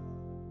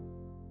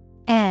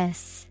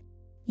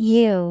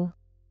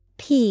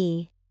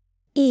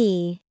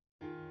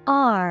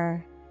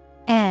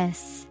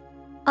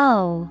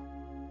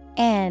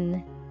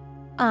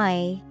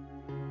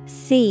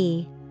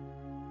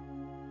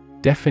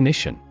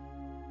 Definition: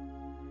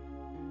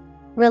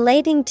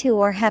 relating to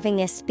or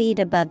having a speed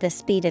above the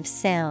speed of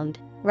sound,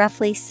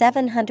 roughly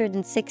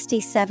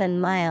 767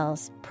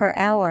 miles per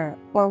hour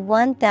or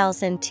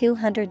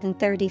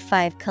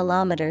 1,235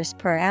 kilometers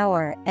per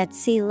hour at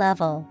sea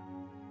level.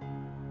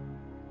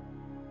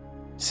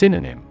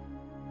 Synonym: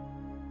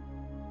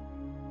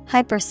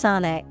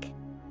 Hypersonic,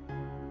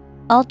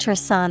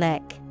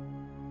 ultrasonic,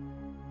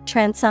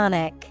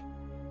 transonic.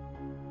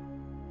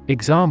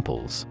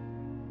 Examples: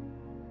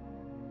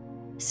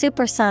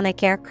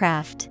 Supersonic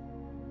aircraft.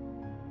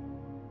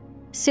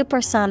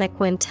 Supersonic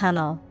wind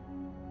tunnel.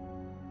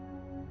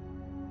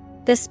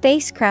 The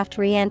spacecraft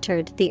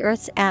re-entered the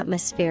Earth's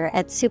atmosphere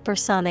at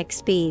supersonic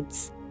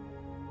speeds.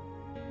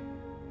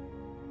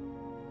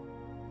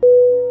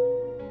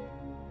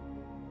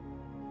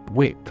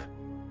 Whip.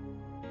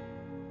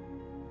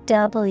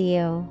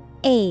 W-H-I-P.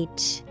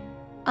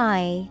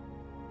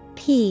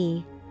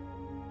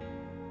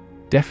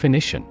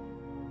 Definition: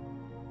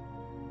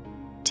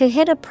 to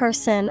hit a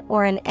person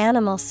or an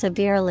animal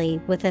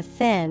severely with a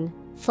thin,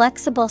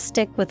 flexible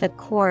stick with a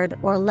cord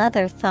or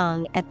leather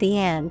thong at the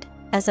end,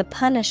 as a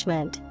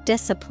punishment,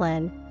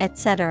 discipline,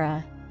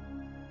 etc.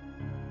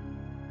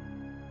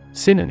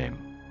 Synonym: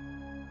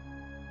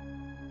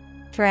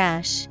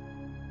 thrash,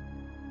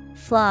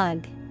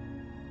 flog,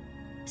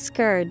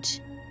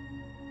 scourge.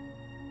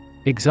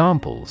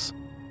 Examples: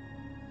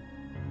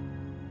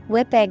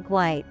 whip egg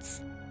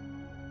whites.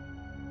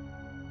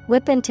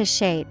 Whip into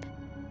shape.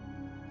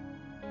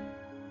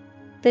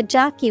 The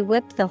jockey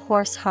whipped the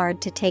horse hard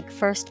to take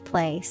first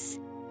place.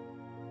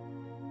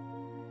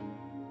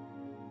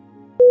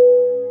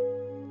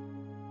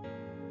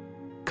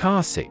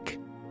 Carsick.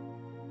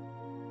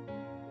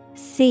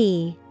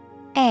 C-A-R-S-I-C-K.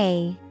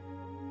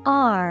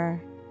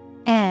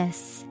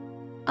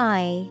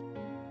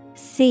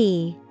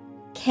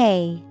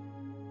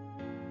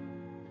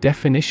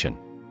 Definition: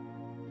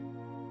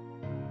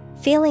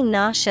 feeling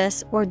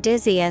nauseous or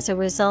dizzy as a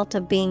result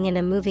of being in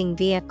a moving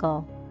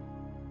vehicle.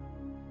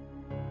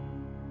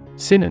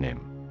 Synonym: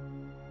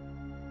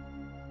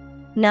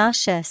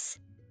 nauseous,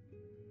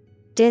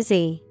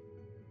 dizzy,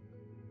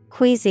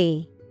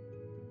 queasy.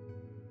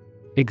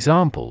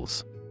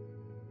 Examples: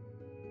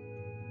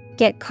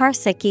 get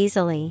carsick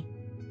easily.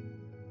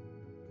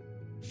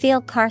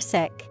 Feel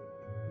carsick.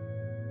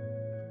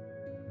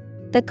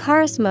 The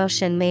car's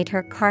motion made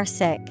her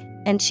carsick,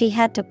 and she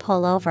had to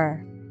pull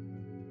over.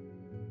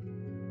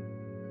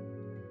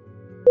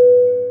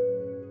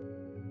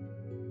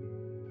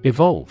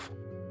 Evolve.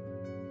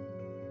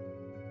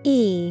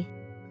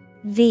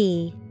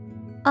 E-V-O-L-V-E.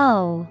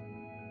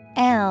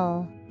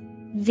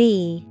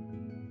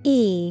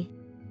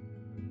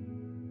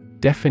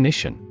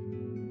 Definition: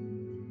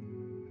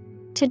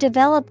 to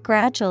develop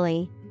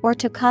gradually, or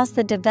to cause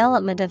the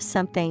development of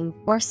something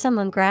or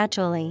someone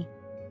gradually.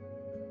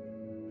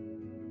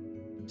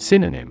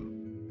 Synonym: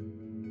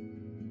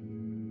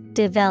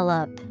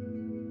 develop,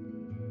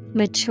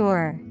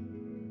 mature,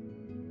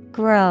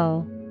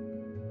 grow.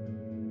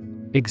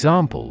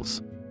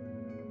 Examples: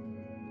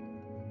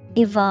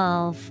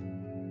 evolve.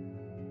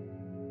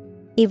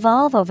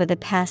 Evolve over the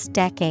past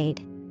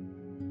decade.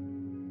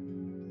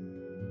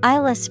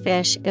 Eyeless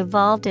fish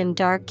evolved in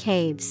dark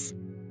caves.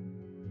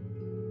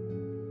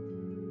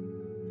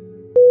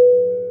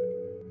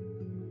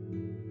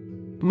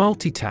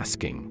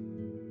 Multitasking.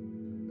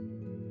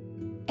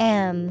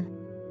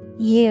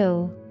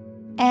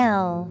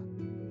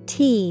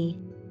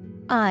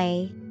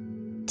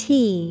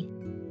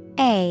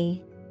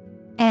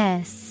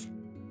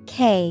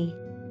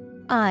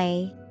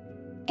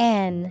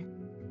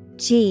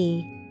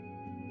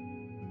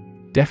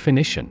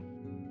 Definition: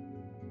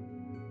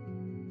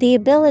 the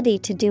ability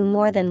to do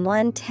more than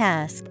one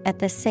task at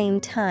the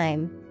same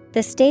time.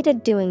 The state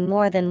of doing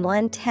more than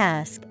one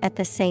task at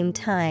the same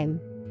time.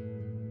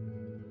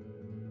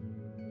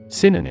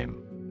 Synonym: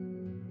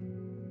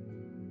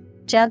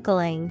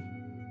 juggling,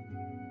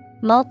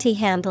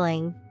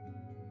 multi-handling,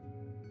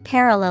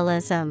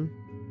 parallelism.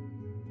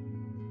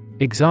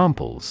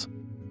 Examples: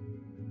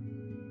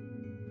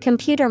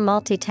 computer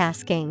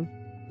multitasking.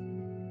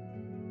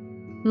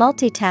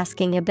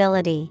 Multitasking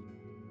ability.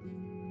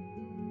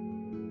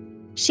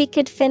 She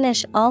could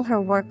finish all her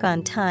work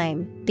on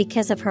time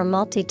because of her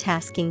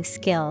multitasking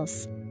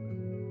skills.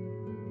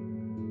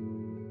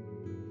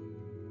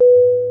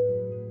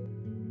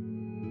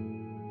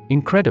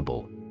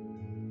 Incredible.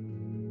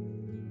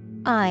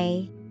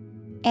 INCREDIBLE.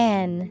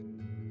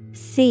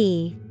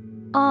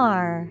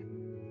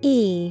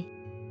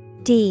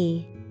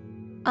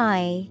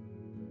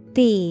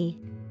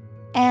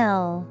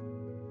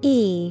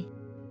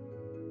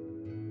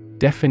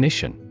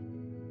 Definition.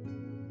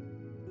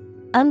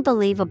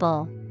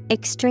 Unbelievable,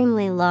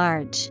 extremely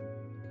large.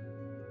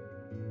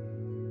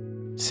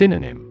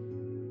 Synonym.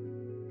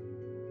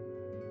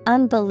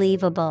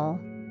 Unbelievable,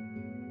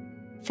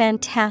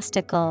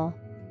 fantastical,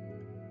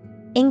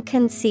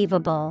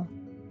 inconceivable.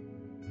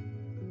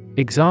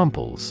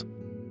 Examples.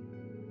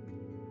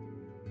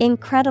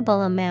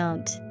 Incredible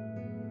amount.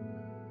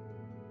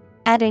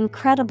 At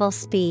incredible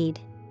speed.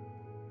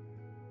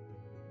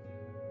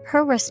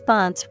 Her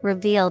response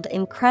revealed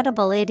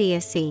incredible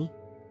idiocy.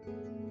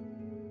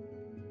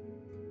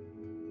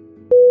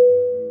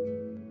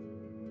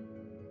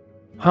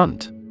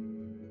 Hunt.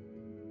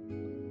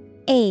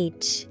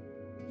 Hunt.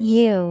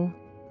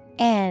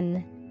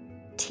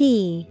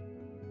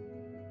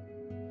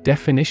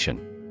 Definition.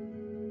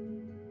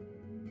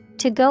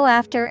 To go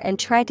after and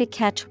try to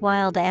catch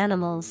wild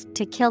animals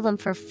to kill them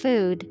for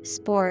food,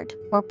 sport,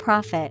 or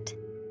profit.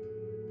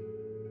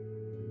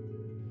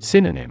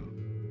 Synonym.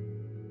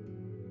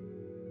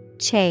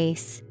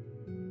 Chase,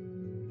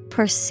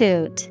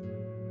 pursuit,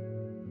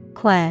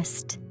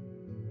 quest.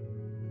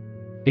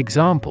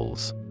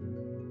 Examples.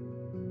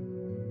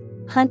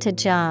 Hunt a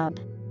job.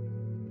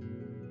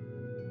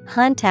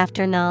 Hunt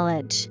after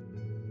knowledge.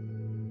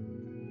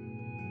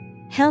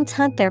 Hounds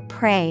hunt their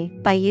prey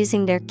by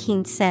using their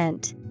keen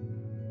scent.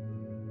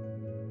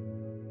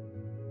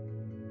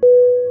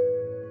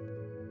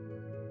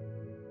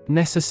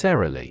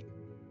 Necessarily.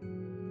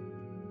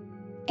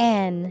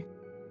 Necessarily.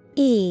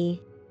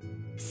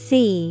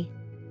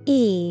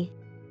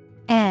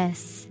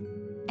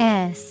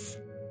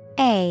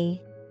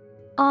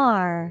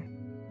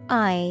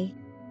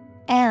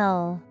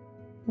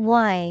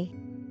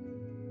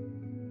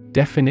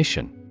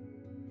 Definition.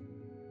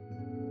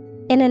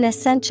 In an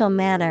essential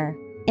manner,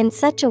 in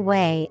such a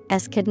way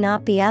as could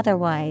not be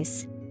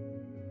otherwise.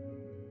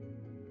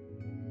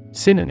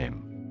 Synonym.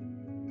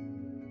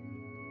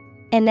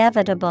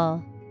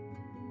 Inevitable.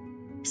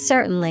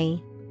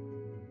 Certainly.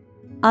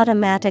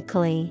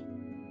 Automatically.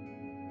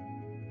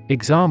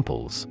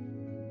 Examples.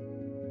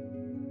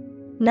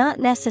 Not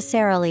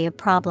necessarily a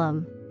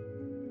problem.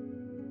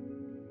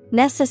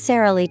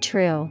 Necessarily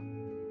true.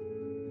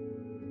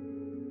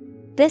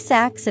 This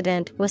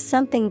accident was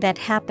something that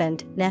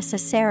happened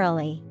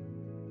necessarily.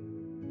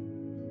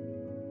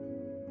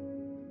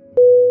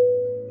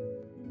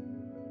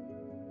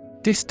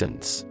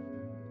 Distance.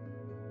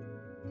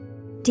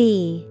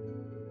 DISTANCE.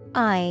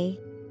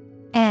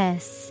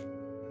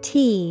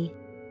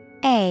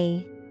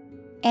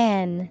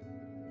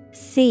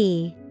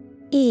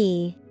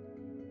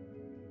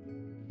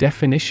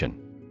 Definition.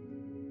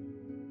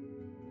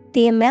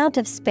 The amount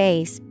of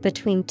space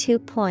between 2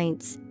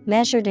 points,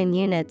 measured in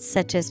units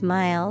such as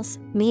miles,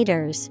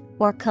 meters,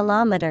 or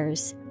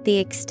kilometers, the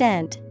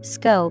extent,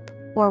 scope,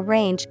 or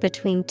range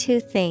between two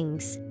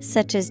things,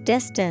 such as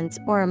distance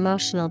or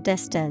emotional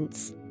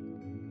distance.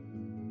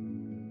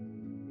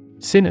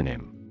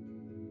 Synonym.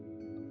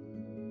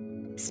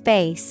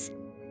 Space,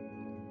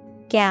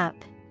 gap,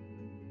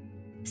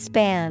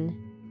 span.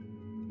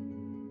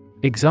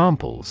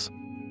 Examples.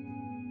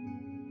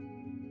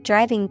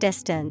 Driving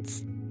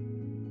distance.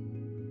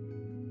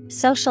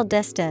 Social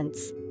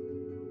distance.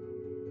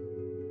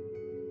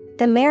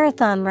 The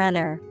marathon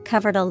runner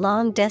covered a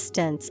long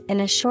distance in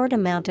a short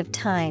amount of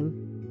time.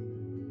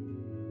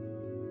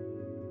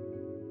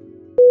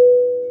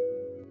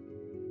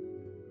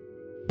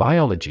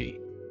 Biology.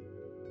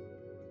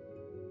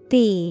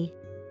 BIOLOGY.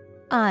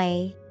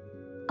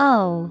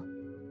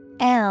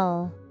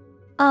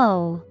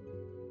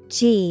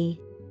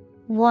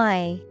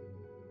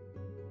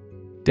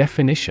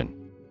 Definition.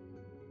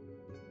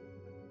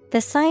 The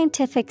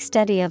scientific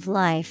study of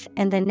life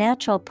and the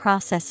natural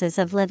processes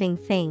of living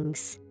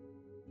things.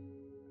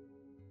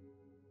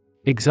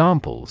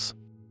 Examples.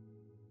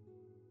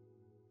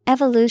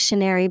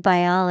 Evolutionary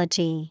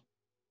biology.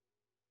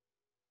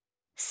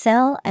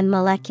 Cell and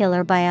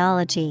molecular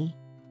biology.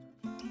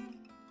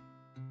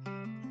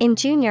 In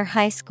junior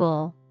high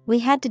school, we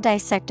had to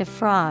dissect a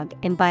frog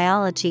in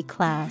biology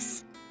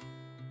class.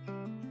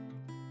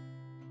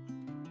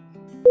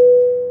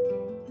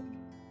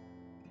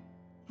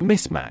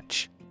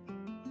 Mismatch.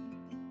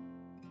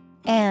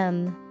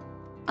 MISMATCH.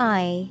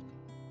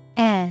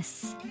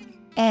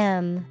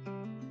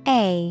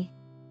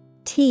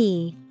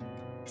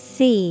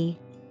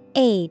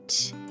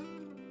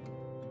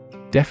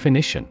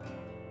 Definition.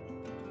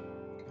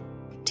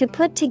 To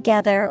put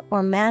together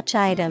or match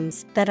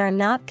items that are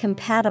not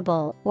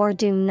compatible or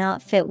do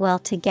not fit well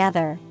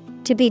together.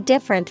 To be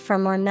different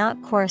from or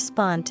not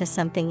correspond to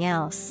something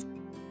else.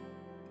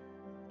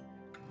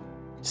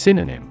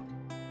 Synonym.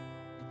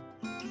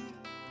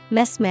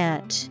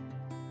 Mismatch,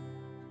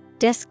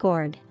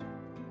 discord,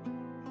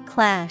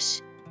 clash.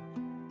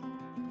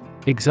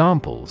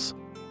 Examples: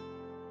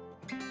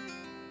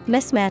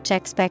 Mismatch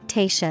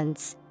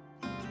expectations,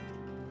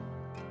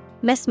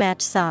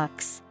 mismatch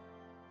socks.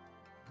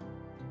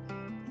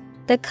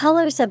 The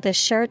colors of the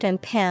shirt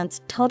and pants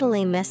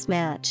totally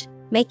mismatch,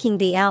 making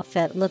the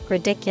outfit look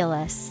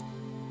ridiculous.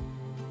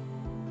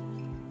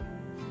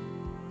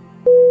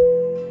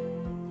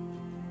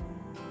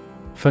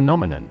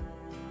 Phenomenon.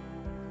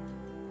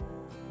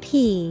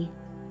 P-H-E-N-O-M-E-N.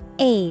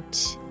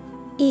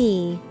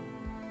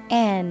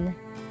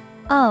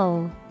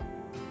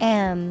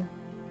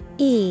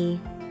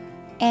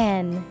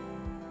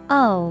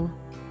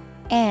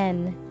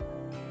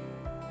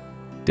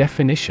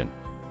 Definition: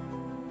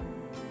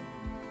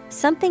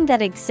 Something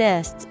that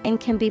exists and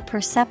can be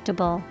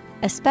perceptible,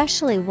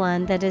 especially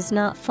one that is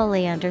not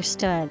fully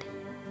understood.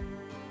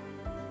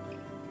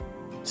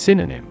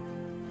 Synonym: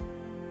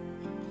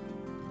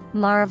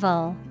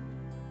 Marvel,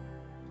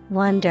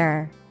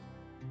 wonder,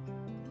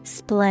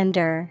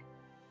 splendor.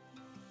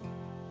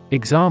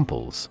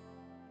 Examples: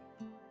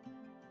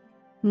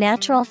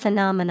 Natural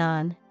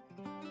phenomenon,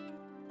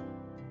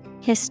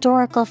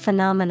 historical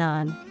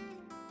phenomenon.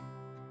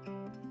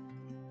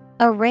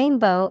 A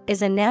rainbow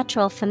is a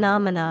natural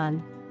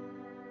phenomenon.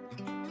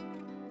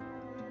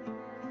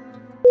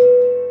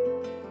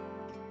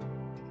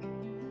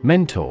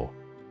 Mentor.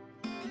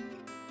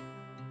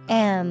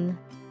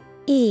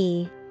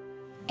 M-E-N-T-O-R.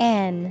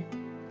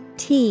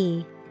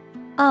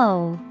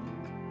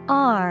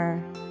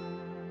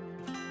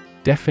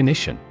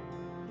 Definition: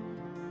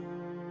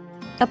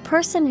 A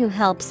person who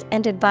helps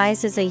and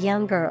advises a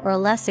younger or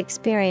less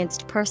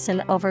experienced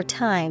person over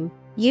time,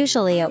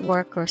 usually at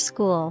work or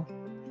school.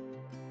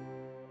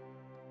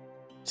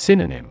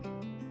 Synonym: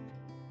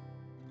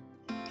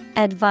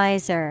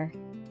 Advisor,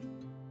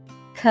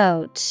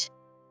 coach,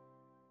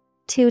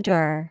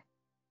 tutor.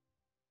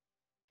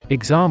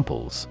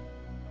 Examples: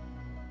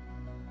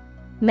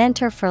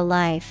 Mentor for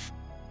life,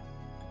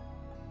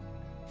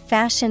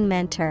 fashion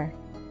mentor.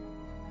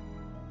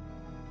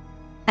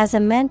 As a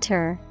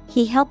mentor,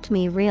 he helped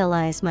me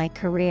realize my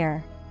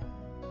career.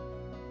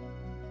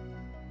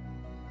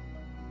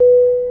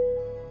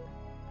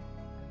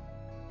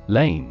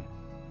 Lane.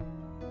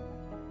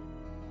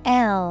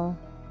 L-A-N-E.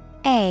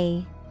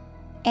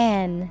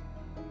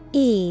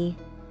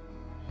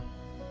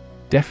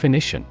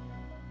 Definition: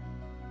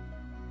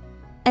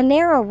 A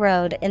narrow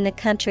road in the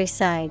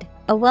countryside,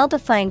 a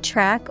well-defined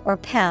track or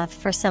path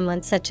for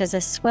someone such as a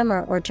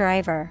swimmer or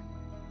driver.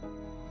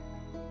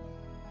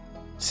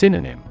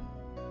 Synonym: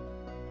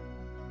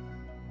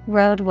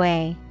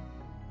 Roadway,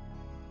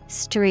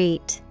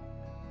 street,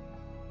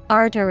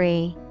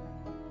 artery.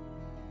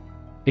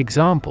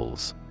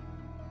 Examples: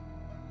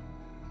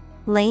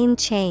 Lane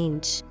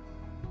change,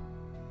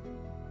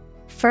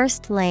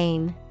 first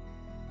lane.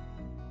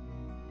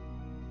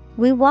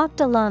 We walked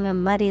along a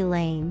muddy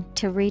lane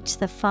to reach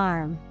the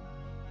farm.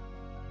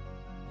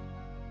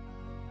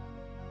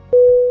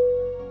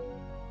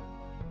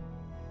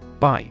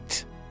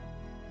 Bite.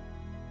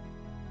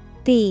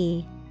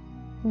 B-Y-T-E.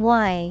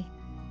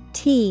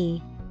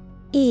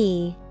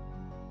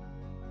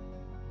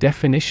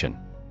 Definition: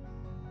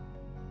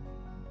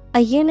 A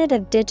unit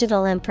of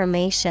digital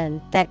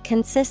information that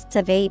consists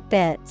of 8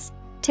 bits,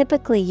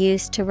 typically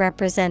used to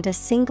represent a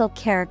single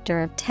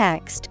character of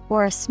text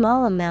or a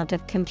small amount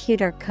of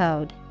computer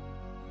code.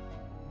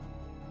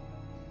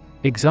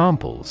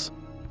 Examples: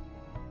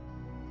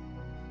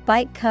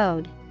 Byte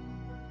code,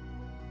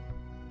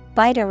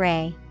 byte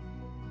array.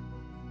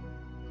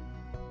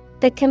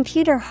 The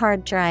computer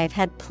hard drive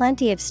had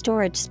plenty of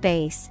storage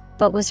space,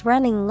 but was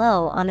running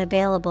low on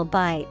available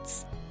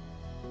bytes.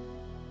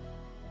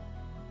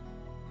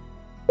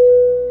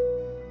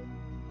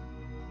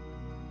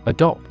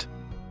 Adopt.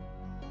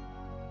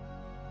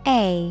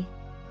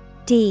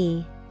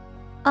 A-D-O-P-T.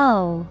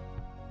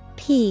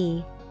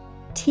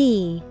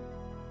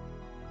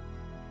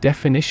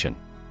 Definition: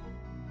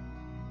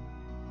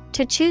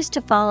 To choose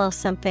to follow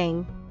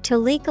something, to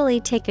legally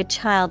take a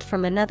child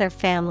from another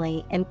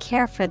family and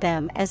care for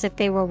them as if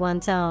they were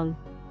one's own.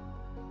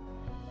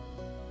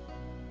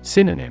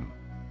 Synonym: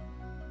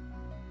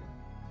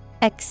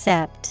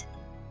 Accept,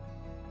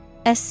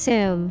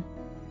 assume,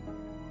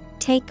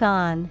 take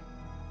on.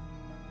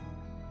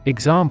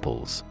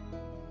 Examples: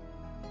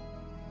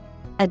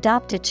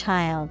 Adopt a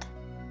child,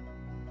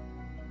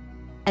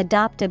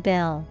 adopt a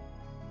bill.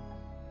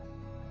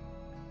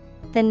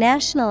 The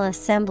National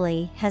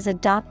Assembly has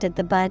adopted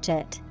the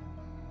budget.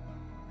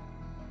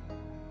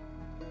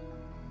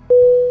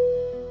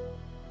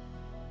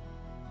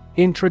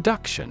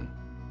 Introduction.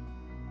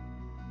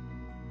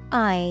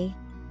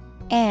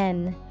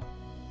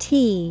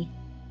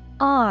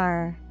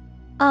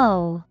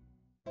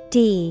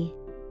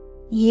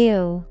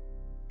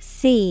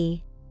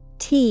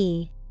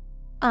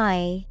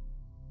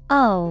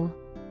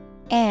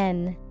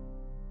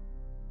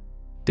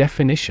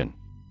 Definition: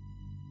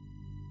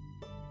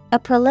 A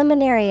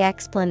preliminary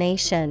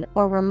explanation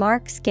or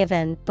remarks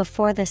given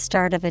before the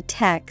start of a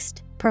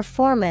text,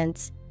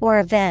 performance, or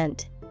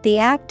event, the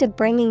act of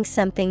bringing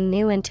something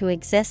new into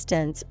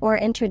existence or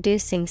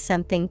introducing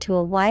something to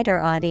a wider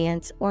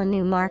audience or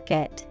new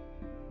market.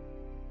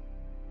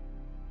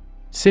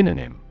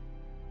 Synonym: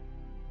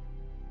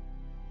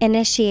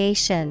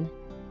 Initiation,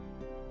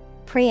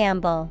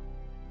 preamble,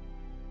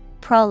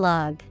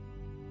 prologue.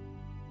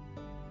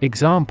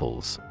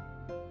 Examples: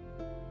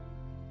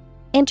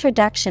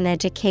 Introduction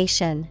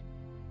education,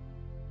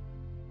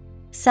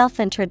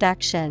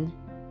 self-introduction.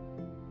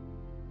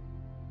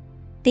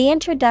 The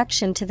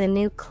introduction to the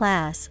new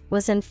class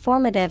was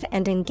informative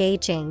and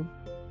engaging.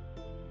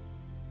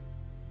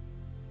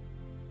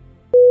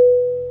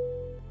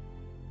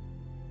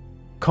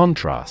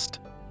 Contrast.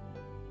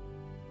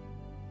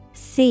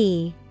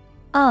 C-O-N-T-R-A-S-T.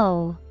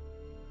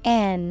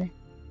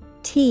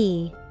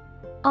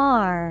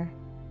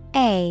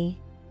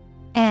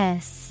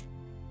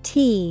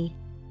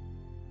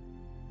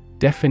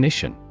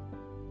 Definition: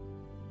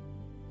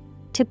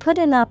 To put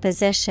in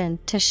opposition,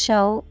 to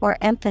show or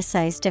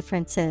emphasize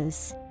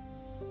differences.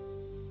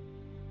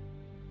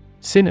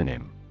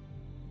 Synonym: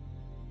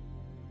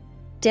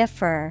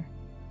 Differ,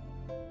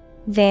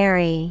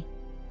 vary,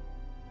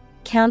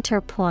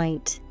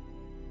 counterpoint.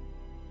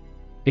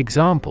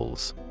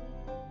 Examples: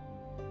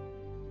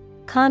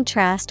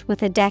 Contrast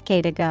with a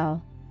decade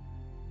ago.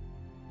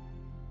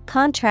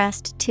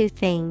 Contrast two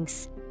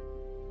things.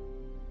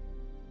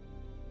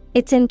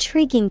 It's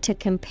intriguing to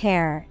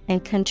compare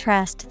and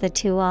contrast the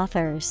two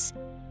authors.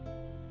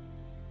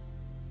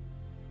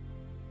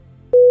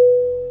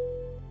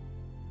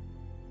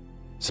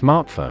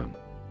 Smartphone.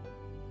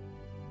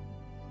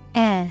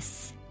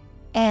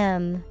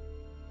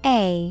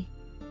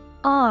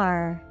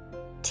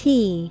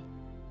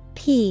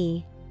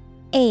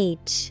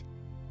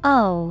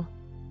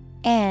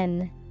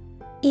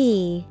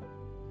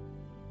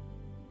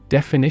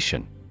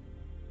 Definition: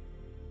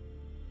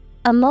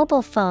 A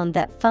mobile phone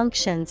that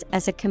functions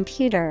as a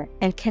computer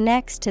and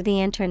connects to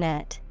the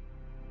internet.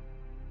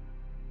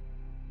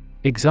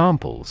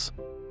 Examples: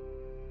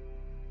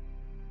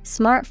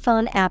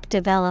 Smartphone app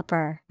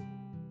developer.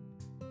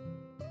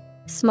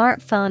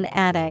 Smartphone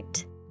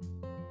addict.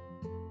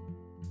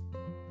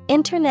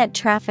 Internet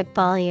traffic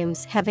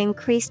volumes have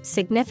increased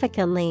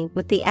significantly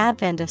with the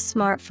advent of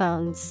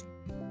smartphones.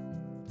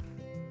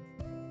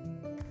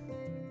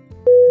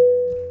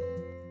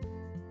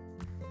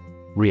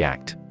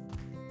 React.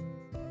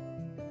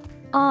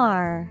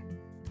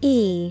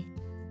 R-E-A-C-T.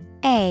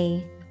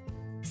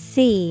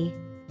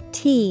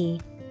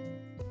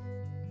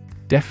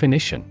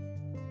 Definition: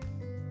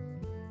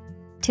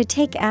 To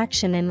take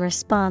action in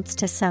response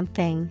to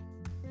something.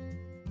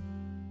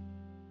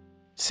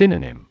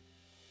 Synonym: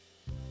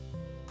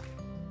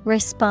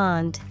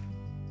 Respond,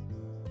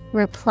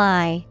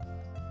 reply,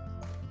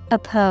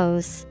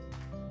 oppose.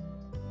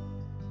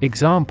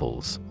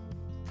 Examples: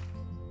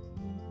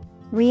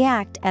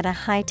 React at a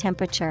high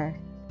temperature.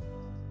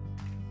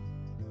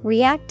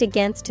 React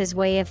against his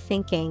way of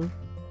thinking.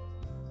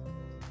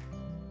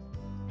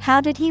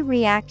 How did he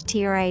react to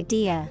your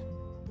idea?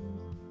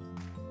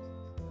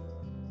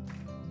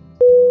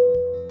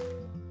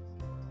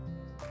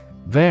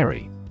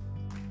 Vary.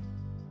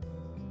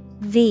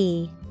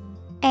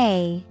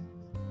 V-A-R-Y.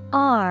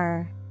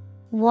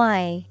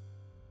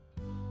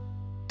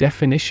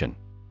 Definition: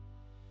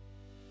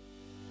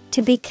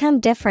 To become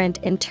different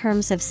in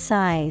terms of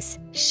size,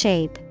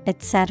 shape,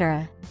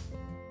 etc.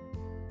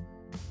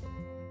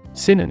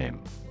 Synonym: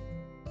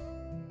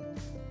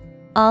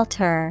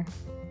 Alter,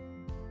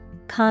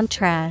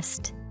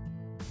 contrast,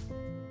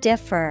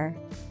 differ.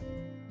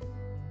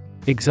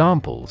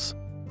 Examples: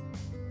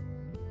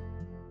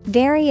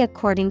 Vary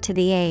according to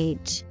the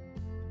age.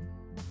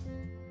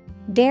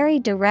 Vary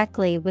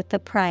directly with the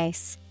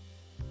price.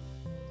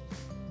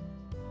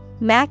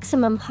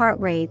 Maximum heart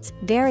rates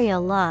vary a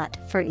lot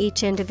for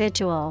each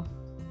individual.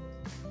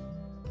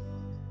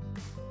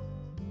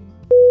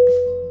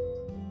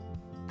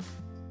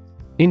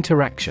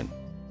 Interaction.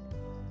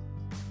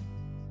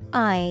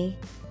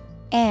 I-N-T-E-R-A-C-T-I-O-N.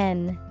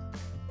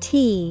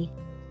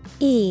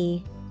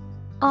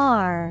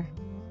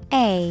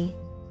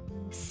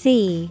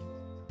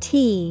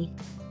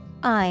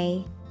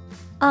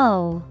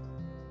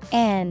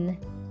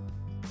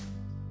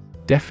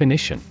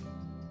 Definition: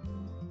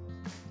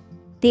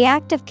 The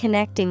act of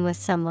connecting with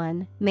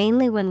someone,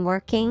 mainly when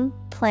working,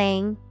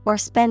 playing, or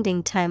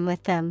spending time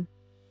with them.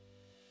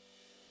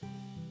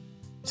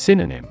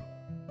 Synonym: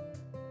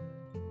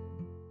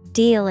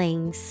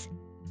 Dealings,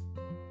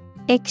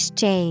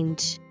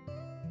 exchange,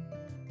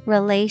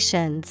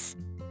 relations.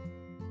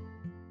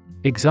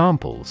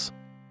 Examples: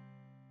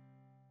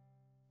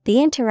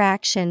 The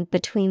interaction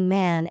between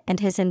man and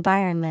his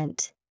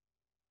environment.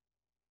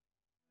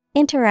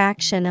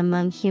 Interaction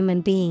among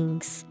human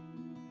beings.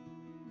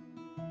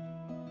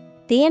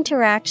 The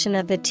interaction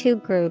of the two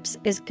groups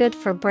is good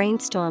for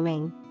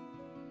brainstorming.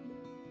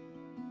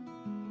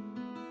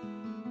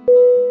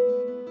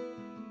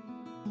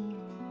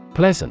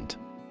 Pleasant.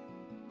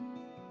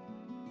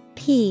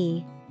 P-L-E-A-S-A-N-T.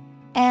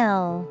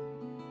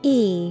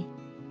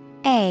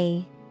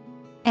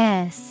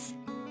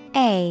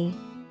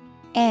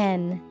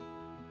 N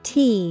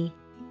T.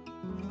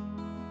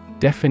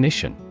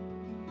 Definition: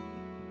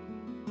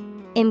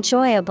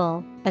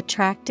 Enjoyable,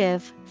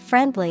 attractive,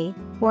 friendly,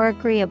 or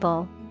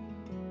agreeable.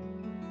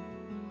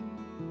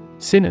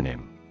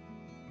 Synonym: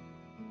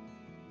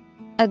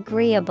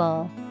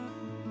 Agreeable,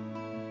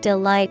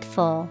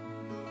 delightful,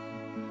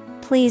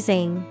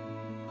 pleasing.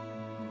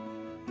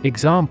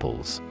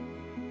 Examples: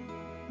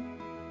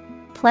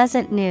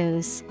 Pleasant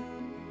news,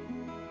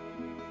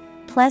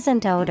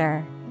 pleasant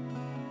odor.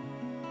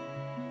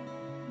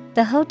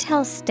 The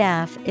hotel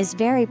staff is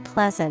very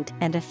pleasant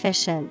and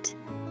efficient.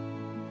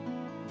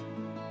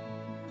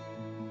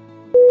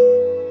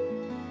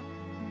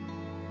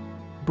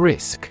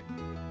 Brisk.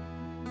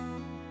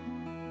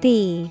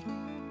 B-R-I-S-K.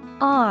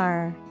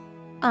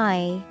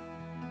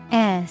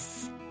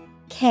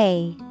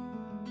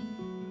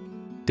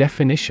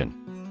 Definition: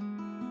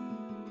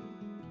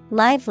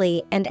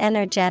 Lively and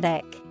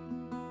energetic.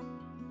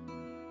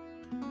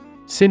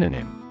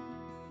 Synonym: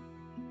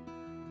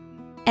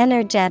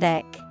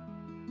 Energetic,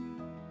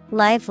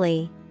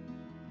 lively,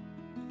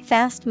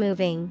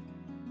 fast-moving.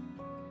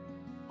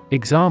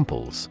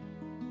 Examples: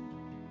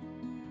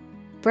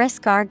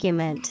 Brisk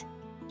argument,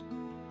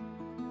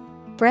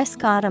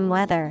 brisk autumn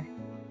weather.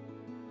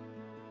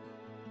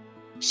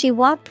 She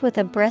walked with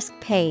a brisk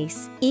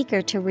pace,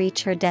 eager to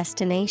reach her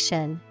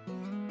destination.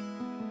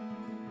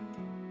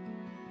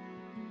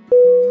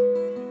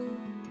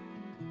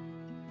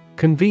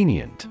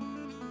 Convenient.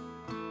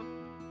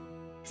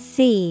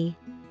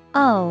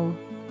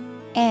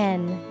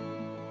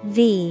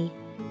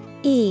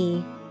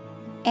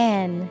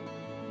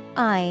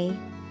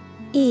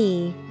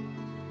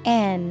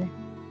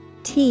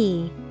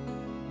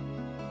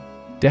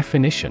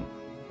 Definition: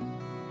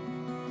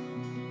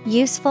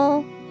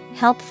 Useful,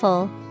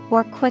 helpful,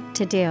 or quick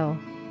to do.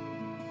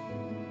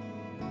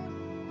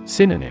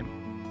 Synonym: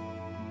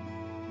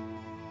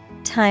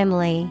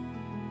 Timely,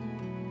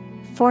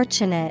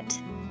 fortunate,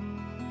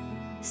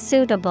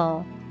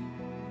 suitable.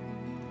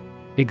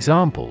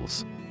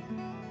 Examples: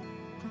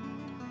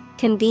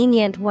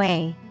 Convenient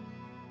way,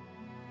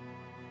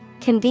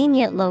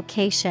 convenient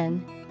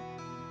location.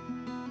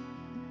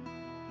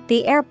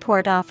 The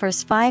airport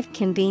offers 5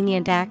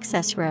 convenient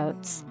access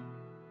routes.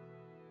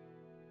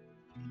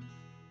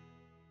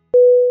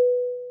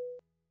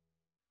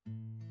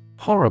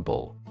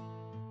 Horrible.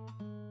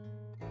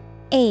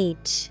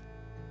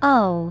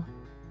 Horrible.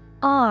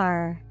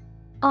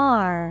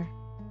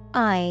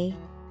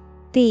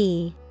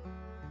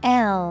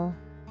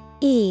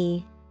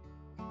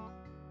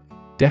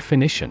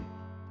 Definition: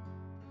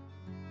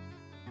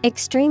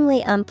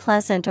 Extremely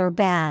unpleasant or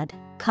bad,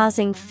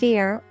 causing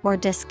fear or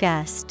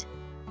disgust.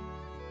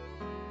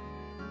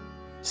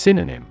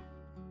 Synonym: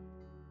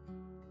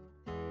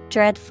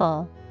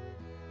 Dreadful,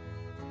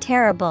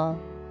 terrible,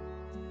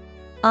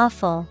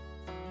 awful.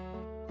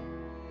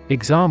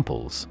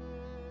 Examples: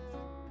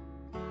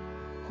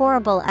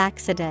 Horrible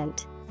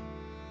accident,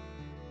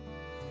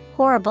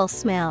 horrible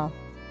smell.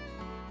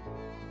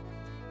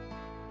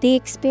 The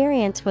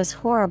experience was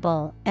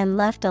horrible and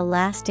left a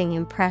lasting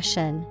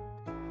impression.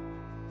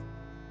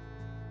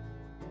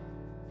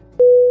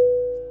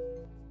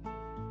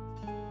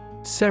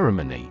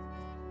 Ceremony.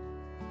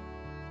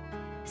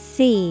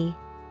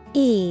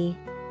 C-E-R-E-M-O-N-Y.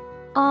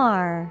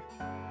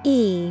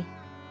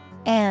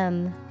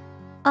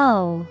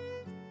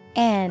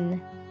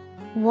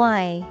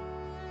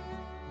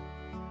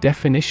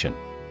 Definition: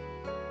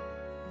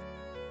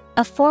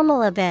 A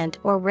formal event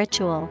or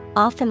ritual,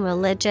 often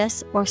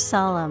religious or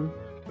solemn.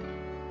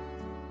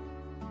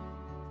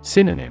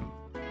 Synonym: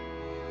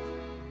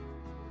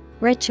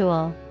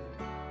 Ritual,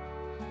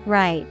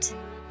 rite,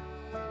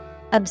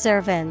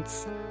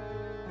 observance.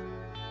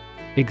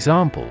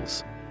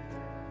 Examples: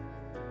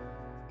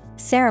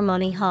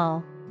 Ceremony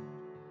hall,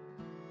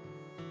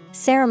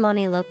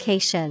 ceremony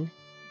location.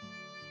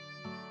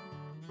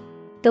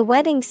 The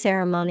wedding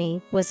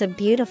ceremony was a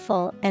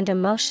beautiful and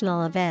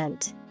emotional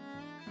event.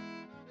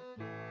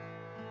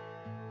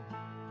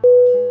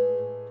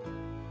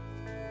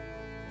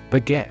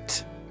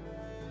 Baguette.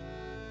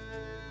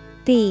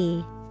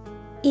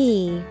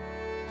 B-E-G-E-T.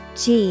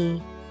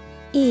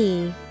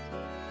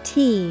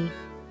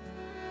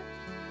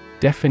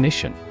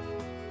 Definition: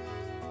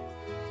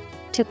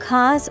 To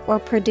cause or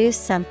produce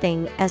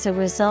something as a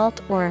result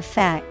or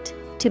effect,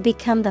 to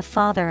become the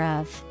father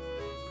of.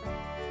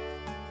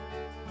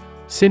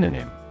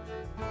 Synonym: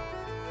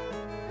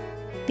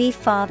 Be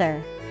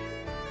father,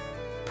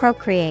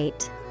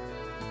 procreate,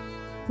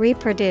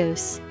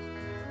 reproduce.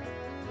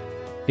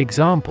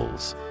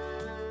 Examples: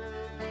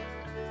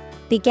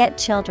 Beget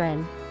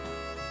children,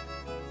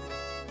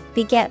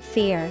 beget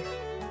fear.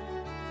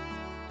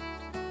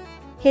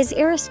 His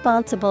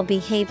irresponsible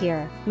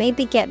behavior may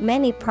beget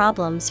many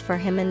problems for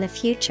him in the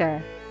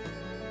future.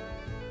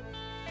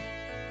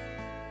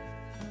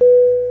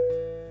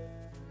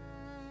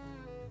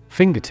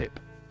 Fingertip.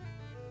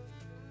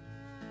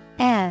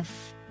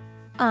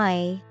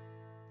 F-I-N-G-E-R-T-I-P.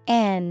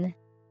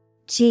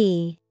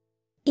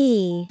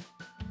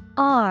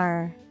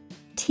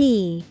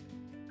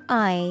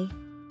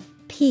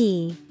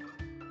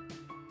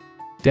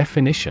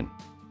 Definition.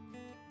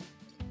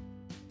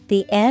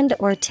 The end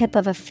or tip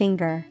of a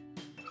finger.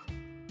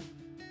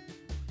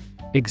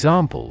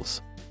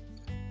 Examples.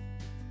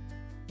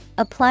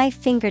 Apply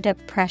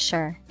fingertip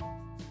pressure.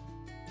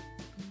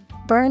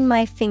 Burn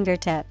my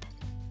fingertip.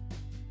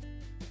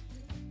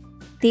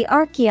 The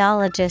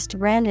archaeologist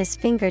ran his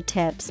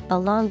fingertips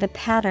along the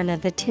pattern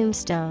of the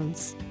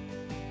tombstones.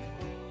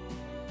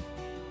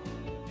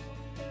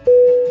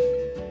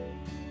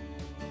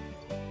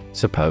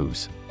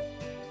 Suppose.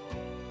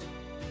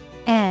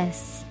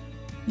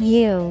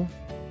 S-U-P-P-O-S-E.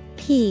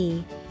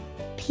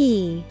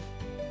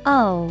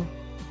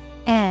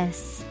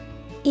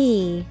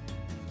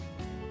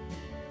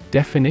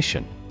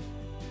 Definition.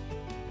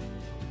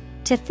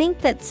 To think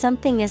that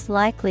something is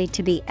likely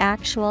to be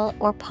actual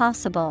or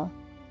possible.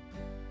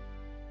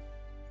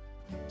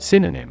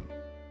 Synonym.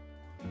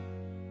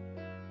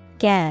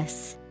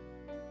 Guess,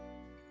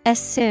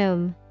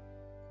 assume,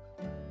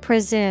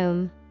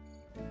 presume.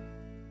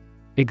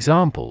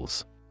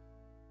 Examples.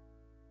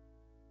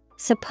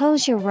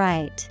 Suppose you're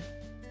right.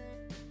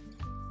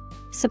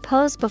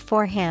 Suppose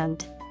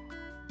beforehand.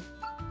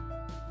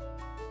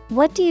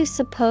 What do you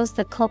suppose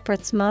the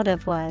culprit's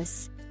motive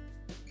was?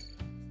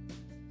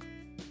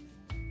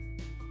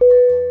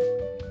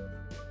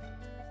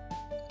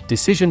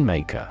 Decision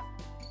maker.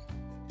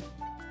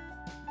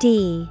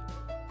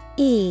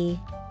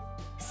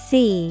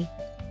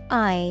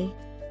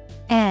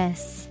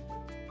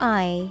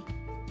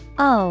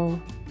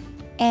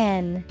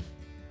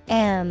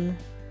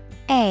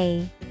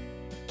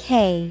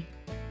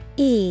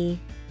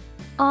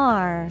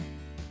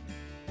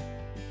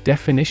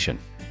 Definition.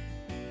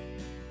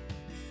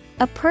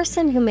 A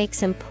person who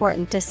makes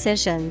important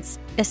decisions,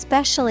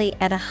 especially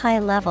at a high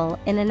level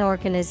in an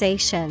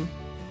organization.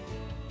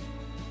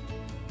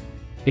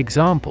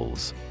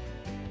 Examples.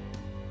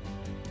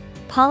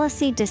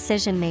 Policy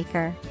decision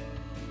maker.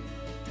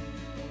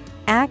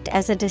 Act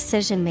as a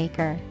decision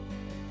maker.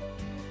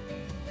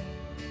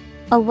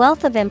 A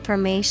wealth of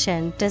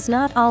information does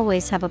not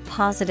always have a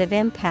positive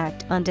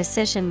impact on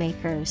decision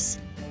makers.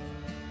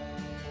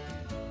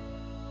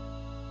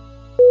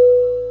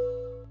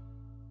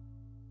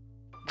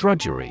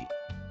 Drudgery.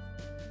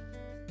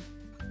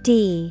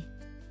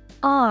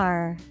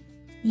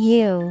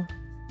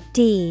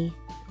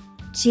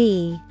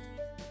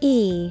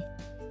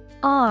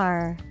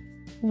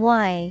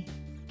 D-R-U-D-G-E-R-Y.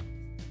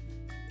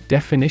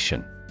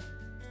 Definition.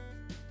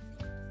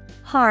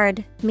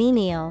 Hard,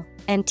 menial,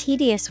 and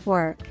tedious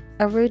work,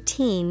 a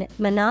routine,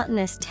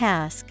 monotonous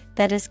task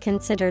that is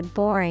considered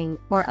boring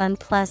or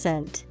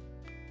unpleasant.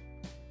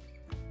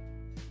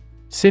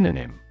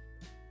 Synonym.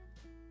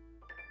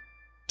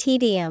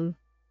 Tedium,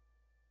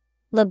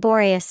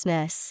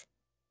 laboriousness,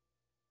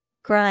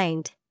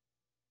 grind.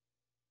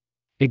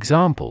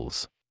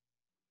 Examples.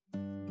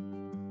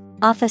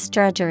 Office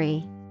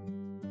drudgery.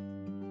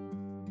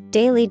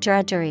 Daily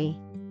drudgery.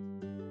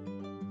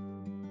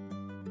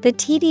 The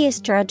tedious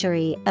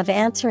drudgery of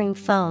answering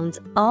phones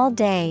all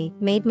day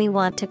made me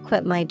want to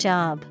quit my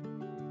job.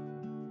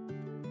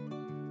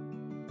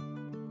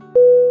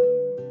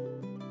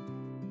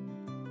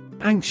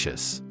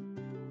 Anxious.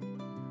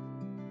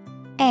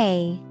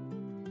 A-N-X-I-O-U-S.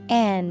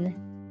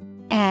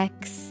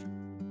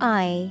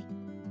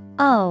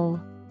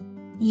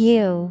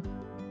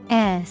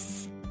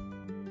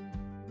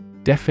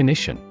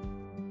 Definition.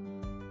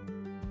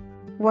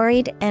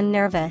 Worried and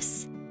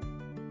nervous.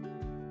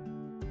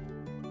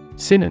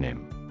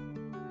 Synonym.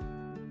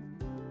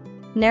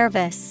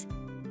 Nervous,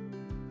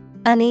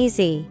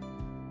 uneasy,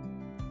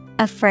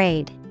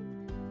 afraid.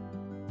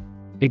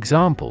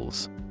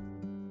 Examples.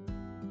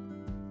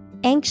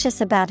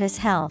 Anxious about his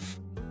health.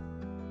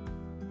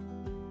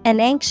 An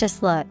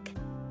anxious look.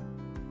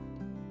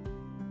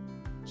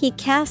 He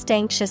cast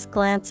anxious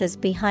glances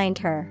behind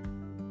her.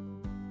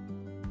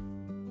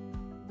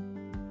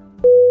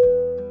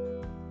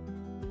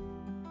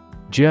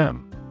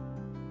 Germ.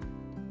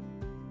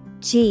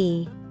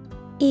 G-E-R-M.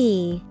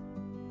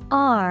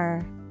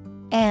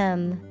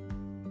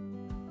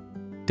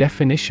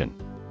 Definition.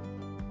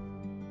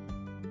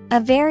 A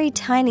very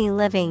tiny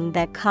living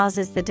that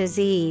causes the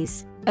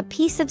disease, a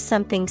piece of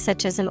something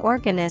such as an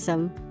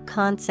organism,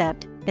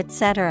 concept,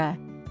 etc.,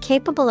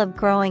 capable of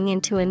growing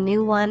into a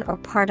new one or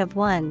part of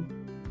one.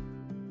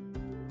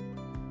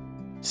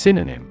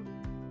 Synonym.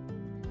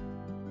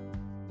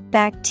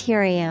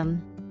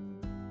 Bacterium,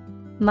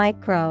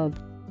 microbe,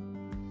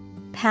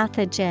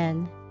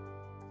 pathogen.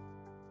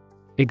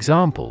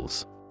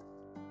 Examples.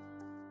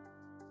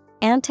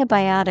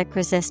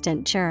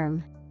 Antibiotic-resistant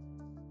germ.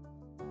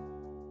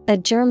 A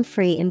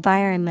germ-free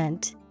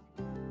environment.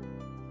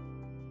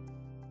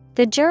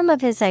 The germ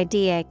of his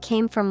idea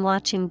came from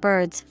watching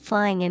birds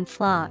flying in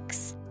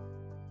flocks.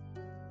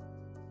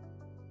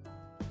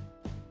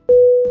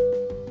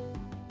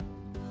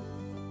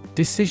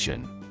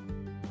 Decision.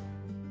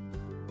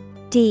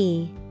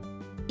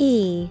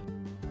 D-E-C-I-S-I-O-N.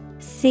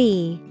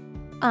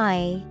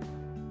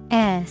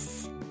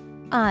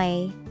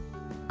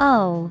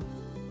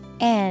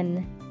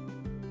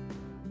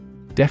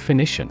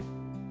 Definition.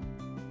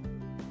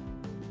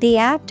 The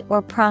act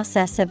or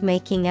process of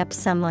making up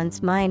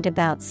someone's mind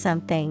about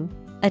something,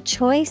 a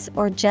choice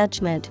or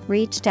judgment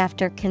reached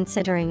after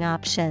considering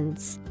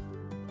options.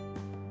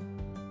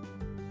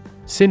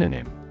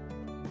 Synonym: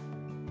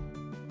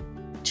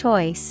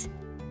 Choice,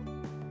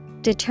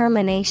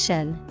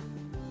 determination,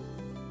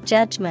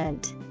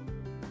 judgment.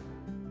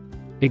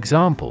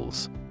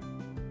 Examples: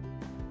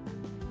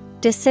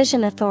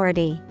 Decision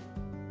authority.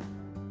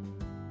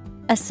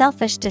 A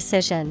selfish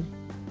decision.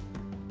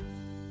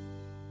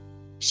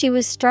 She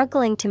was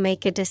struggling to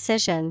make a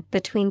decision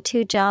between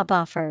two job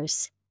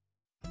offers.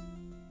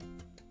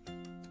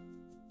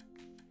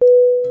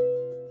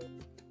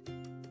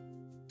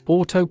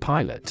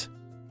 Autopilot.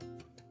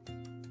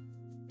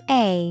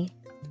 A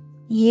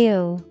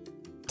U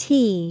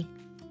T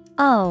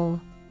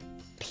O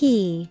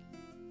P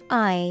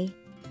I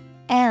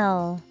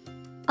L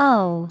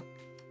O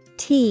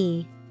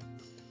T.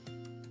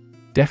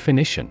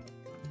 Definition: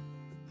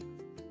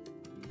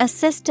 A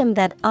system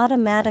that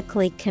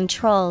automatically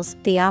controls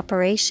the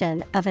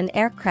operation of an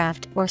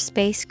aircraft or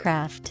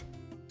spacecraft.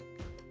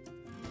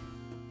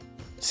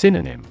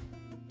 Synonym: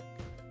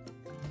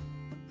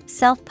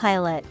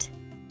 Self-pilot,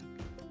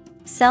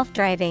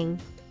 self-driving,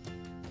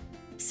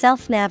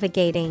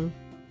 self-navigating.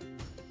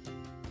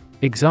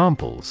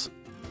 Examples: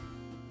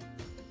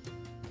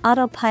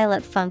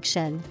 Autopilot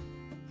function.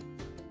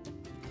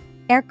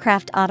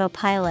 Aircraft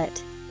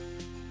autopilot.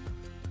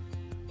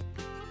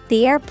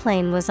 The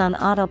airplane was on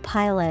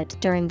autopilot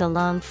during the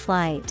long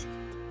flight.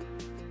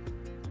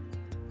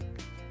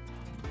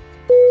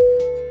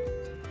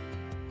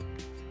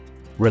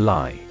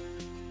 Rely.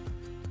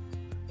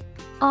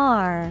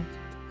 R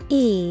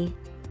E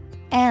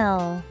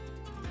L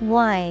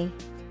Y.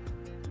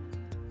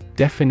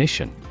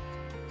 Definition: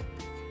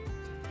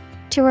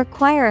 To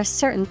require a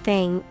certain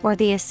thing or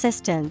the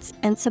assistance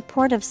and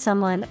support of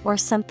someone or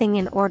something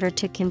in order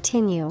to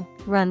continue,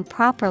 run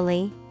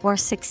properly, or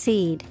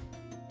succeed.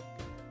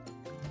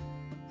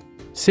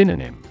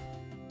 Synonym: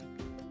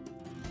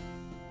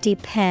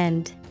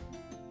 Depend,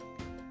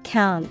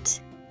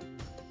 count,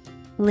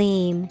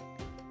 lean.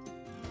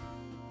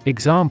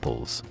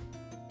 Examples: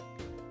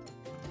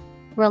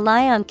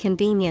 Rely on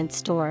convenience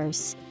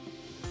stores.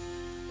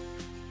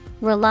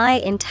 Rely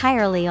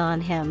entirely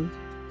on him.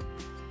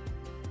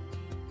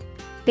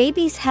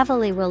 Babies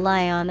heavily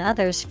rely on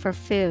others for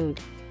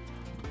food.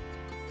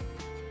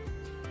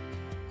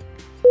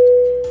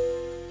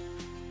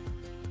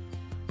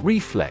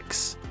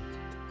 Reflex.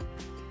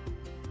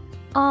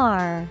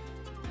 R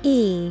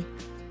E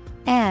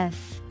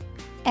F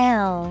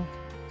L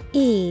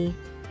E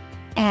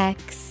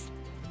X.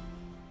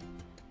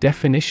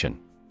 Definition: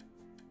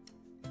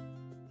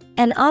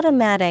 An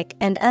automatic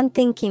and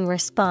unthinking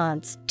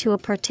response to a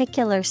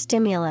particular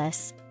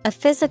stimulus, a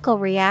physical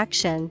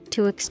reaction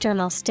to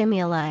external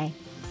stimuli.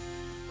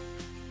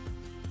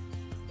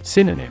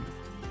 Synonym: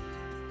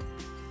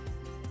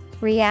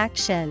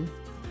 Reaction,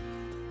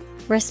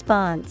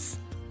 response,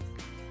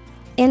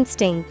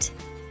 instinct.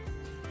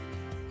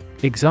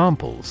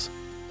 Examples: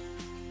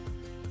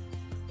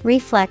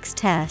 Reflex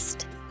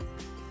test.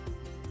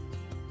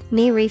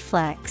 Knee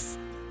reflex.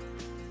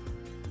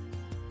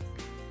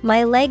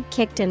 My leg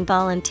kicked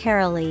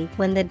involuntarily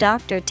when the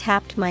doctor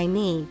tapped my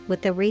knee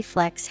with the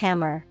reflex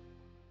hammer.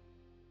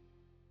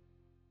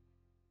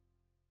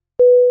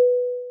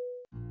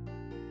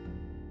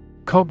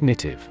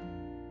 Cognitive.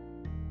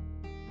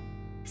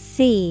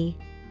 C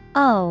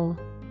O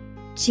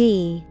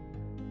G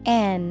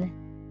N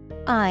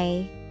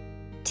I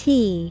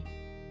T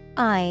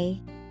I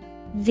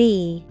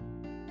V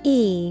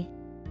E.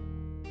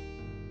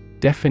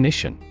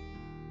 Definition: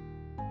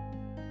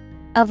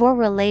 Of or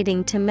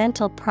relating to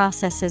mental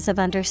processes of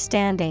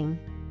understanding.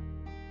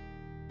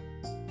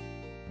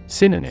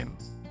 Synonym: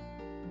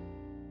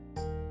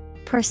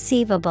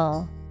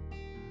 Perceivable,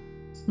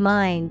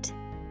 mind,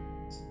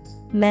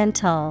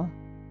 mental.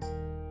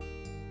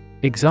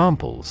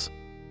 Examples: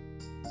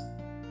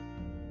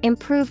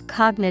 Improve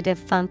cognitive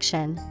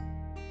function.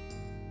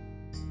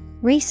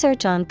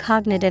 Research on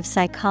cognitive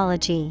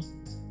psychology.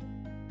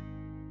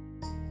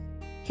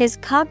 His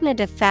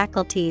cognitive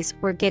faculties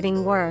were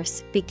getting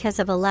worse because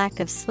of a lack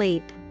of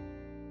sleep.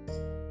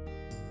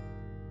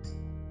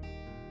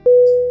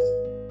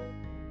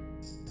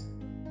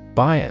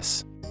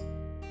 Bias.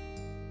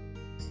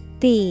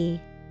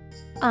 B-I-A-S.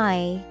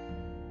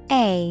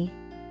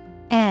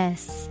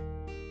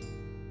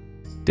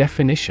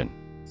 Definition: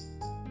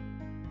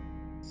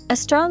 A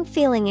strong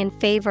feeling in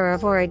favor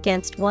of or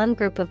against one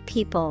group of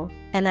people,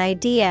 an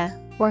idea,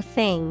 or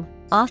thing,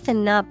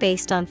 often not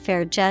based on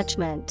fair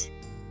judgment.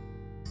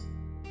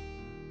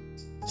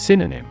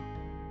 Synonym: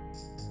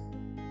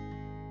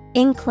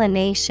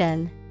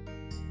 Inclination,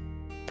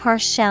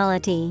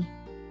 partiality,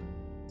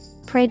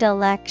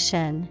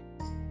 predilection.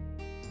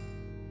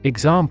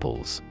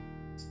 Examples: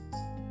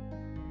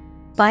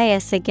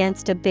 Bias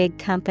against a big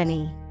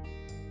company.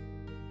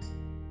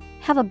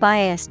 Have a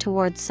bias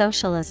towards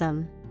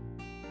socialism.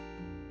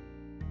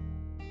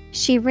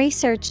 She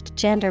researched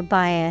gender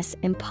bias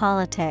in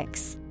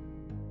politics.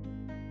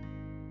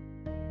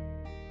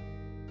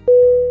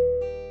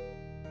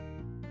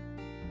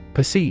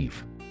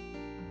 Perceive.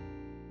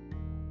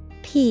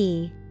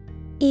 Perceive.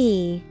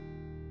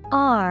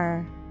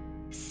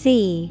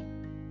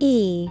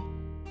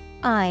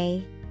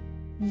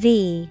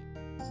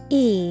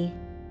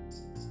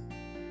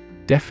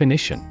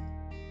 Definition.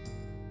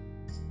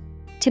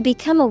 To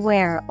become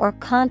aware or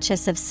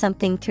conscious of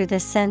something through the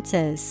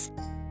senses.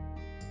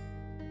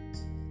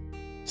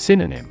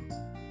 Synonym.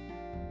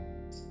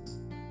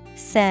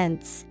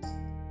 Sense,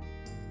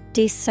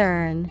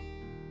 discern,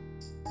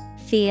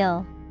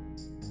 feel.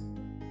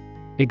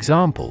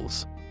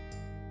 Examples.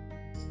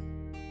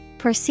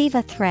 Perceive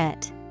a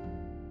threat.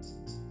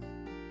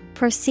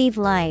 Perceive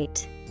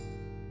light.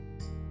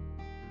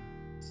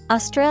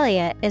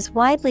 Australia is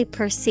widely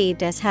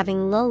perceived as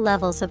having low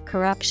levels of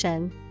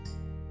corruption.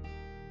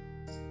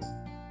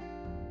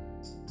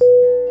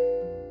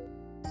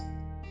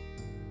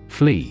 Flee.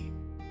 Flee.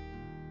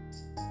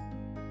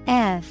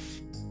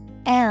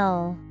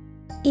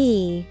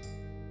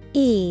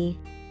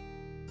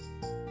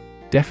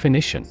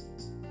 Definition.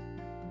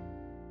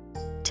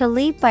 To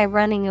leave by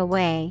running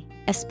away,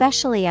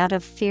 especially out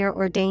of fear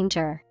or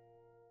danger.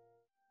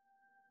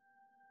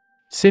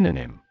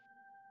 Synonym.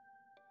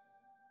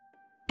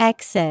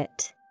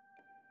 Exit,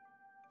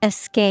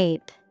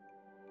 escape,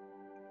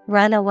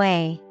 run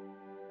away.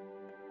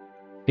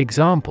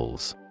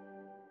 Examples.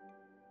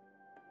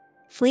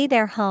 Flee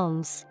their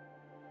homes.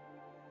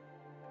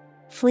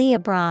 Flee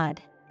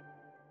abroad.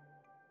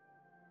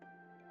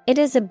 It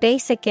is a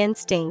basic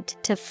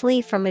instinct to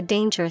flee from a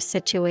dangerous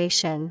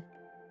situation.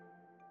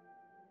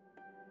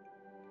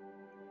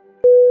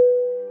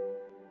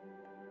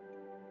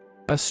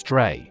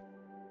 Astray.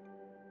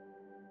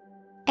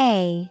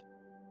 A-S-T-R-A-Y.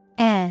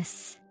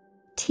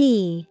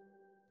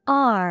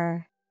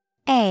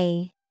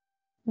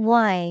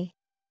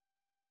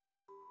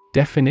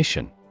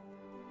 Definition.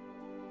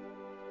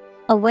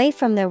 Away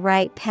from the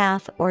right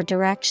path or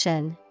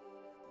direction.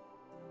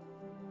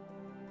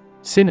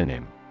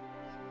 Synonym.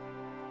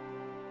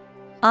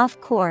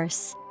 Off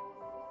course.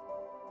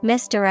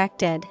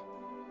 Misdirected.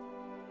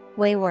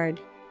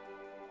 Wayward.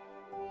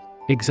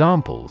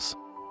 Examples.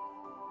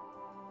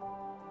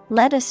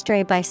 Led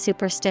astray by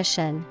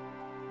superstition.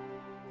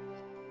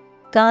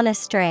 Gone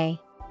astray.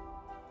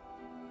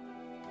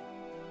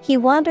 He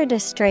wandered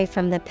astray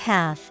from the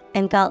path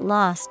and got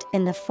lost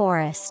in the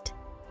forest.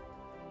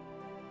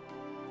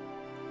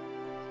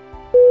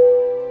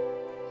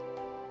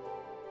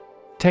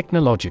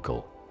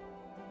 Technological.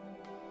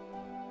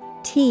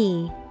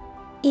 Technological.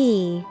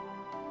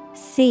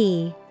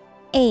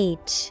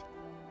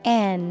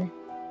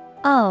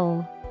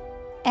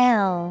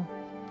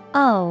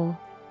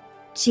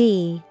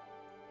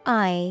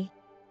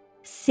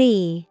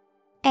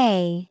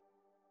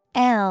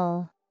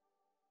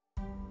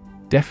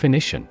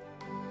 Definition.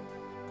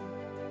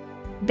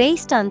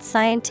 Based on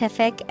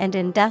scientific and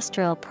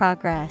industrial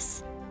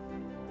progress.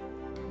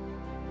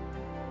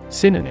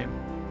 Synonym.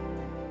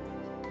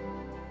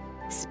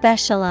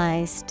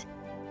 Specialized.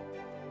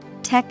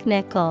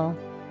 Technical.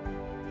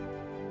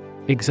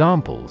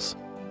 Examples.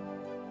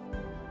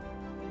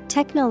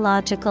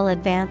 Technological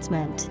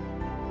advancement.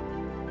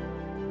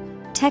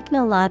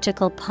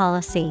 Technological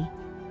policy.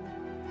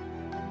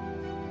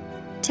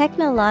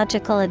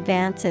 Technological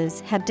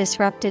advances have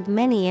disrupted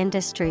many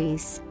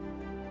industries.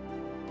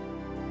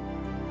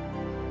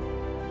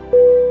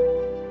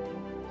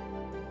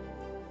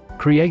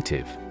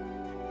 Creative.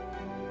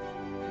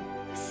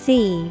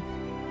 C-R-E-A-T-I-V-E.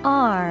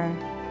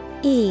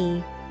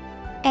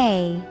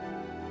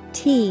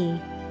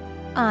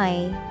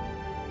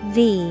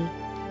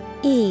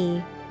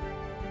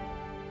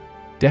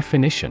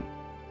 Definition.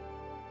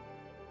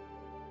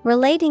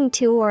 Relating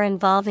to or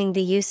involving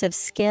the use of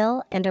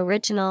skill and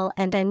original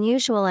and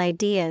unusual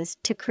ideas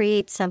to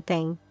create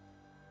something.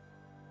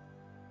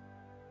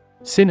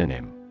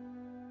 Synonym.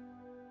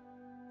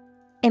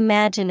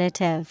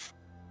 Imaginative.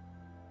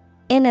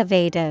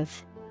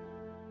 Innovative.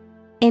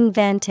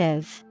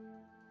 Inventive.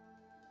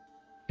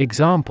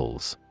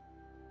 Examples.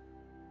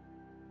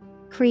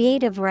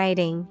 Creative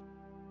writing.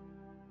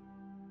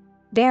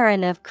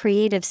 Barren of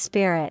creative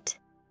spirit.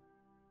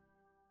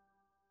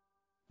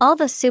 All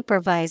the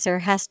supervisor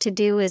has to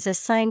do is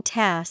assign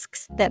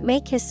tasks that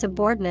make his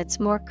subordinates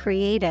more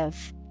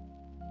creative.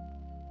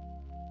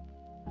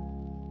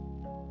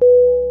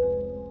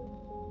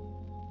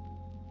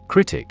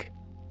 Critic.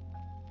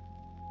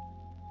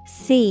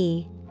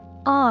 C-R-I-T-I-C.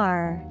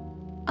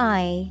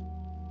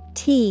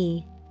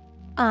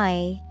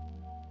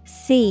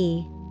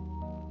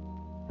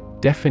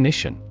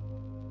 Definition.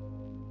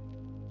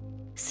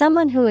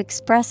 Someone who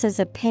expresses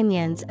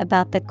opinions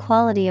about the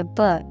quality of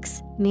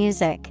books,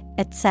 music,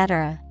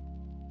 etc.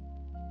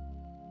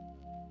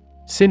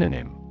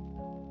 Synonym.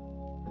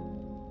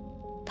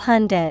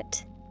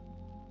 Pundit.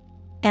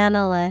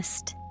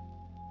 Analyst.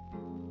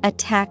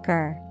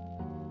 Attacker.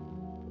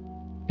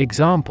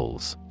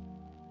 Examples.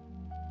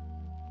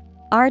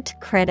 Art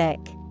critic.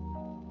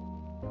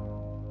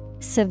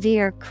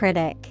 Severe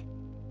critic.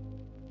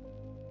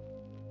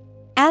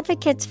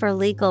 Advocates for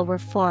legal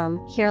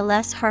reform hear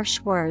less harsh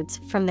words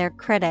from their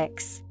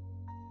critics.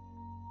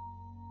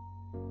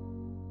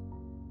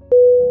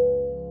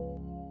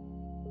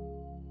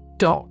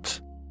 Dot.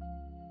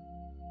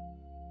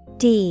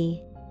 D-O-T.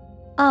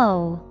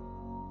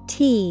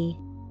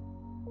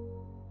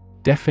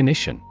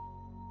 Definition: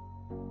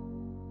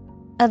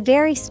 A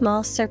very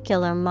small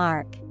circular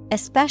mark,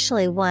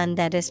 especially one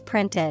that is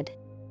printed.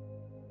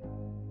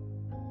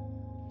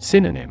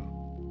 Synonym: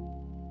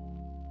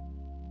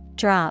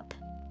 Drop,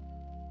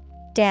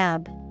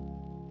 dab,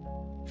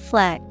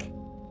 fleck.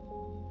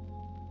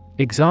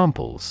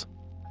 Examples: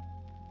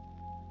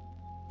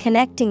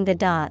 Connecting the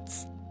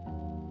dots.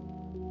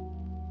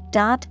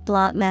 Dot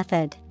blot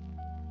method.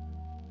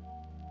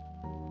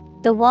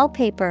 The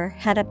wallpaper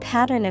had a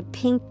pattern of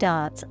pink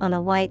dots on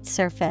a white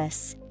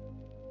surface.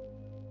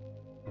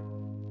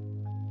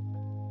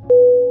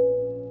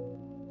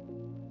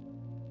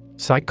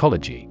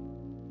 Psychology.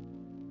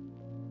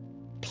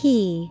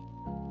 P-S-Y-C-H-O-L-O-G-Y.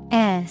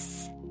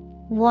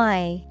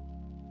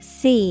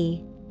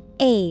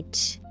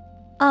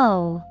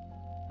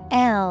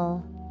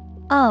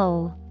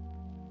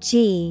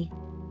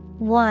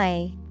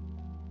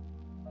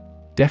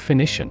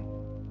 Definition: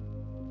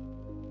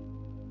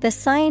 The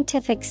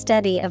scientific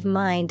study of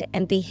mind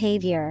and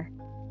behavior.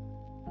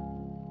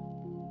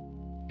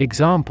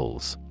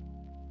 Examples: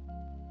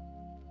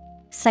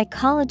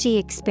 Psychology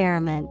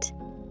experiment.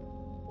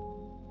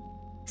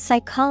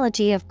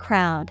 Psychology of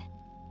crowd.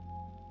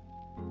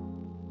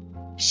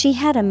 She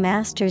had a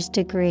master's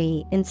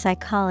degree in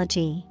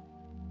psychology.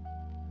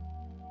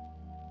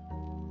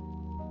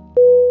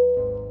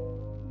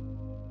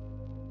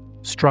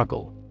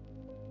 Struggle.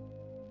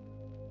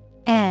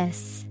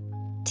 S-T-R-U-G-G-L-E.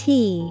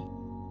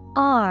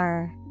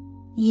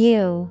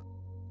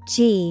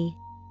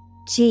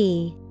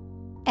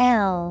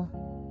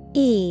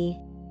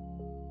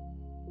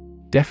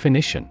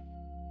 Definition: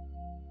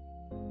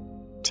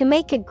 To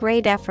make a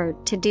great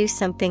effort to do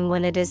something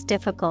when it is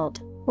difficult,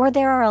 or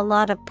there are a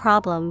lot of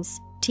problems,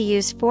 to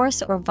use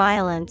force or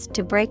violence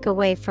to break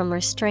away from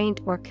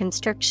restraint or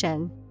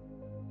constriction.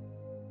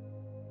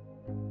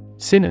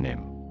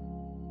 Synonym: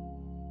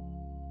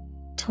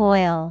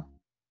 Toil,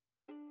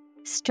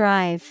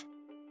 strive,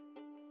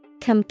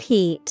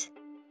 compete.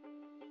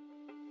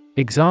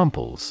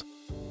 Examples: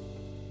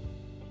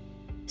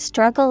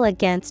 Struggle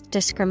against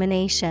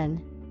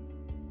discrimination.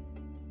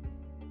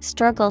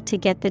 Struggle to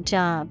get the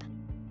job.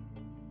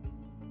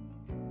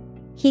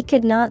 He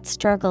could not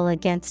struggle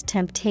against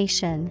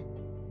temptation.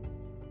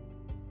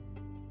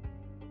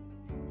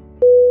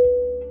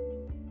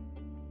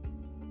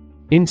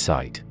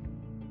 Insight.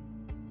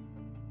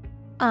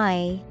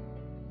 I-N-S-I-G-H-T.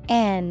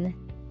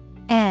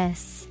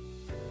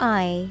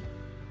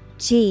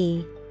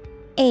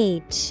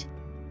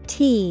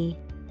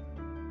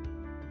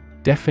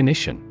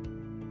 Definition: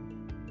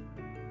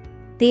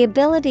 The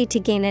ability to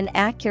gain an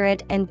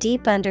accurate and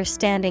deep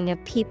understanding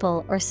of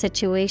people or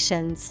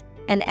situations,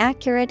 an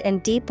accurate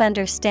and deep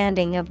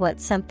understanding of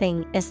what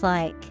something is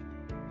like.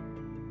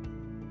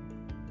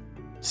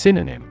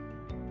 Synonym: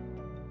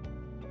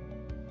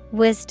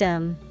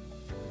 Wisdom,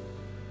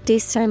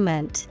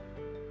 discernment,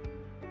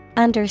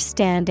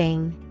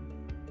 understanding.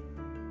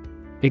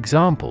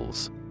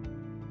 Examples: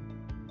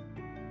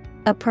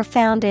 A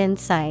profound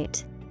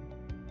insight.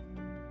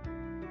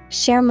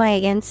 Share my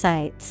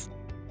insights.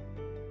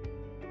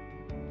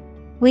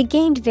 We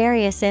gained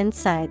various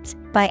insights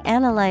by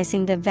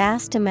analyzing the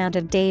vast amount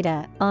of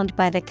data owned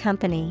by the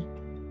company.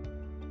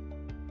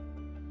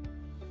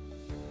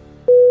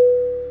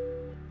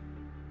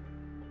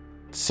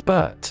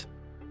 Spurt.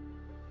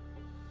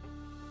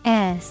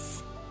 S-P-U-R-T.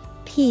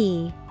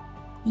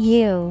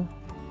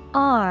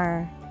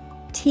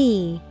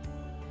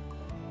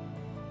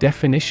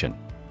 Definition: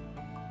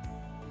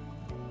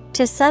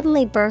 To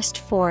suddenly burst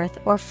forth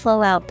or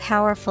flow out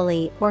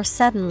powerfully or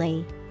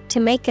suddenly, to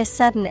make a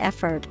sudden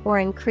effort or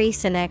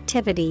increase in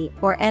activity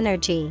or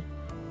energy.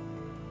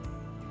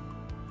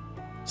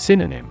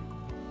 Synonym: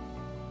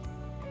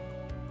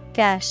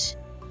 Gush,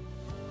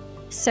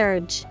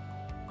 surge,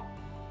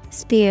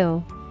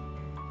 spew.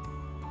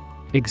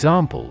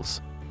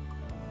 Examples: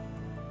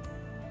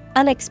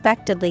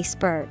 Unexpectedly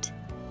spurt.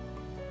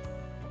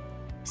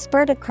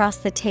 Spurt across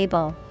the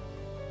table.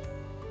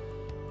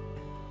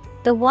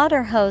 The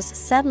water hose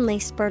suddenly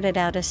spurted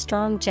out a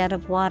strong jet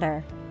of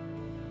water.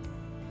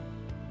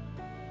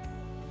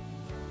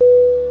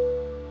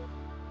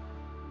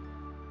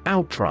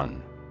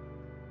 Outrun.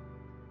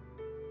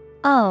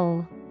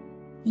 O-U-T-R-U-N.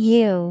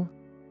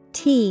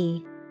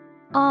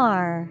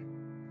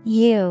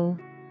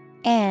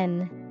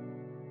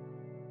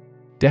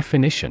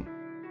 Definition: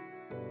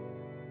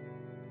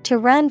 To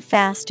run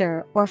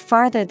faster or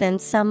farther than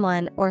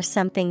someone or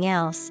something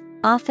else,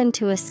 often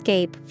to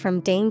escape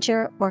from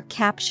danger or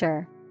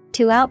capture.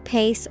 To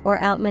outpace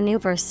or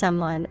outmaneuver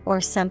someone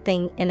or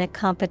something in a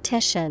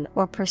competition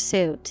or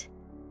pursuit.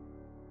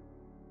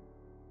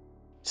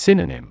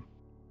 Synonym: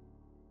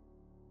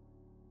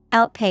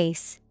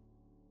 Outpace,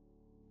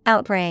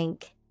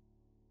 outrank,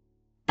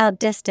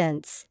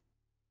 outdistance.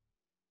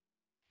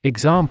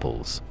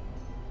 Examples: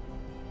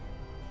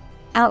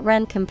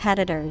 Outrun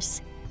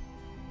competitors.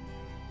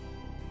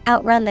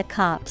 Outrun the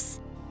cops.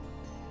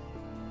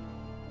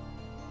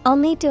 I'll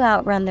need to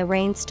outrun the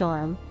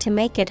rainstorm to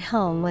make it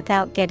home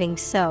without getting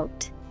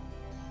soaked.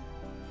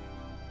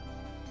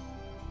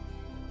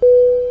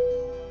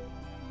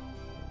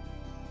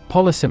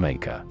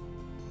 Policymaker.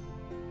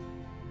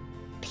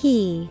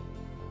 Policymaker.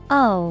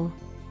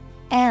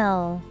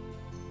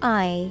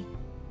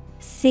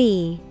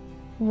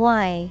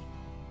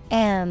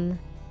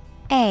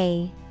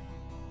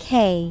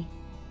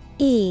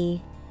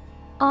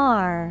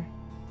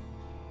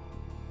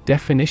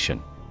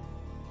 Definition: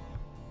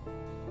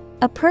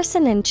 a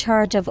person in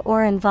charge of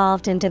or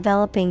involved in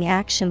developing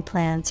action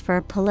plans for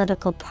a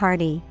political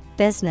party,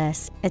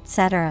 business,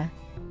 etc.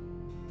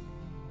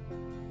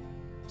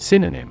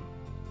 Synonym: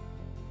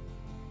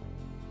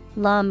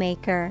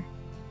 lawmaker,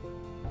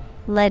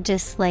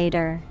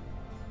 legislator.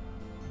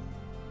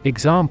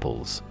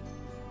 Examples: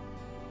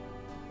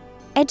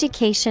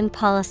 education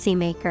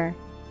policymaker,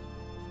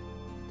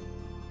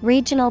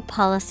 regional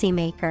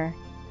policymaker.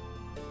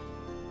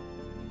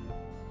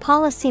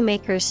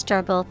 Policymakers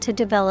struggle to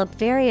develop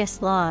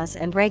various laws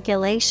and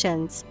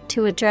regulations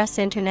to address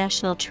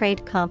international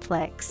trade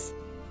conflicts.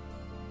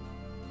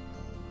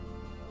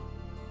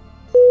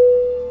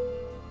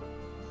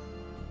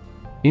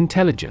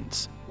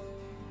 Intelligence.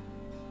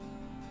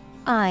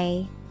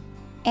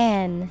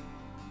 INTELLIGence.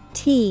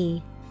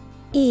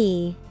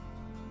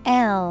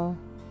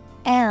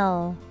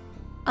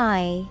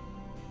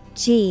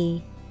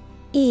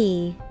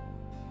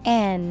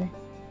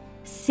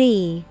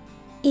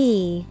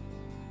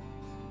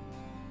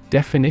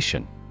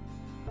 Definition: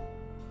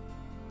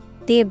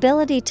 the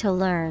ability to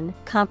learn,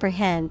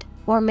 comprehend,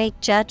 or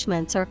make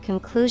judgments or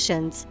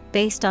conclusions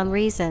based on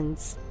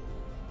reasons.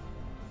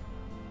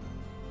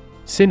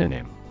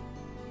 Synonym: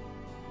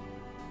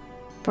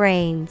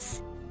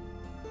 brains,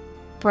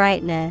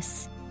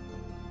 brightness,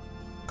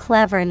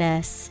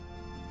 cleverness.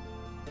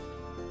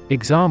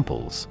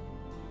 Examples: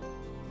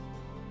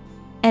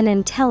 an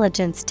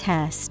intelligence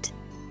test,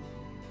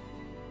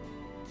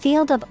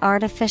 field of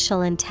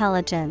artificial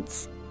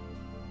intelligence.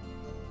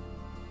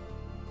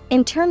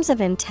 In terms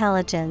of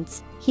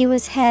intelligence, he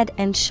was head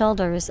and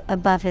shoulders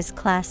above his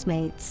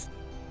classmates.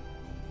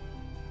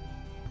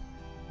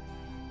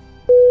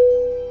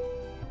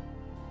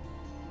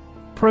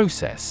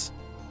 Process.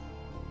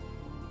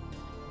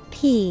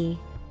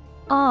 Process.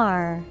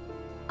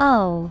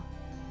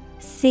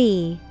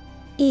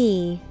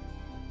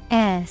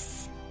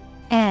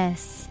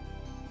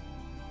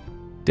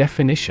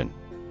 Definition: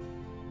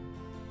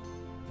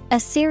 a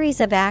series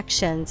of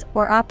actions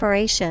or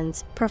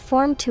operations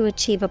performed to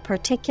achieve a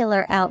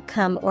particular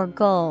outcome or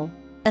goal,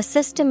 a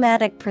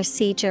systematic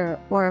procedure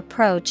or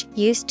approach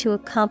used to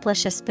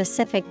accomplish a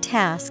specific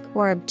task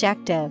or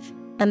objective,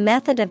 a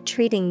method of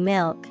treating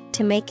milk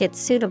to make it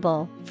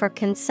suitable for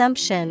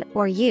consumption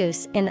or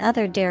use in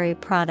other dairy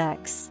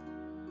products.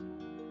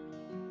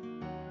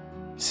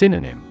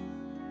 Synonym: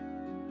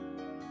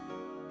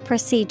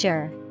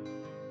 procedure,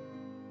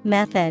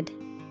 method,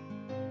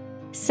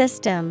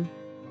 system.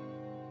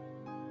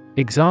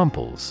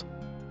 Examples: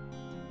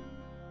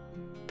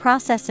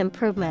 process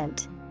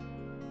improvement,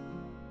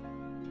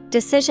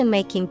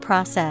 decision-making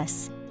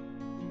process.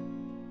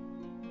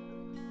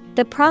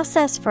 The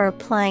process for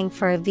applying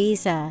for a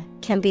visa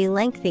can be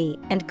lengthy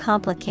and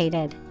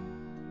complicated.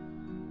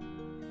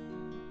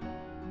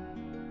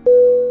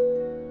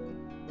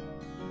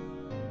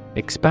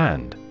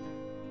 Expand.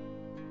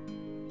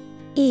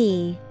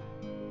 EXPAND.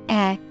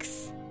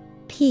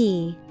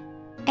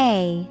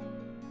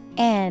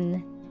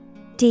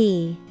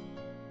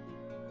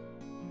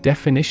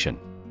 Definition: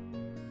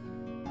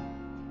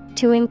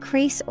 to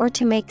increase or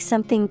to make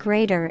something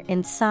greater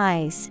in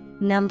size,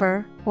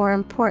 number, or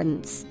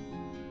importance.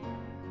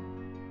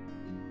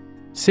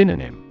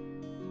 Synonym: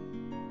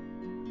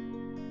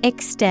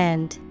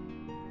 extend,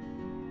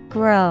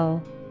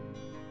 grow,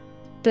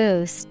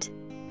 boost.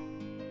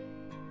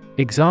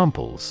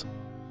 Examples: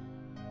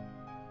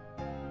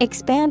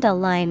 expand a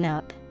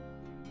lineup,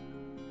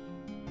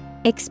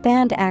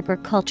 expand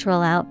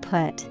agricultural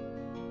output.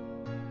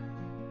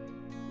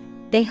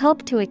 They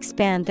hope to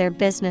expand their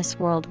business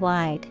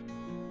worldwide.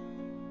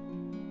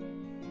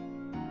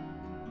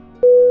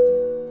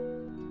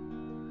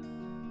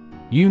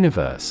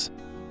 Universe.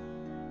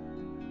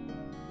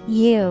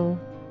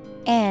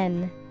 UNIVERSE.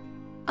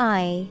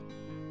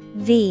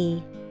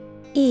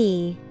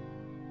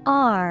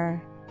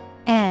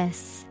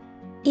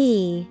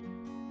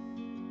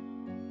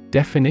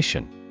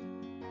 Definition: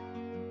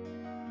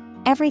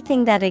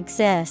 everything that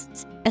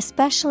exists,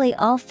 especially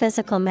all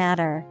physical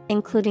matter,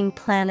 including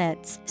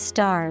planets,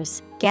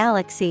 stars,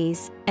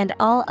 galaxies, and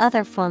all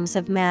other forms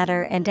of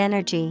matter and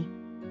energy.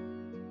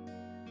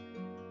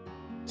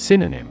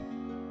 Synonym: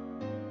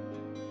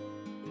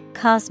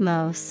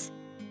 cosmos,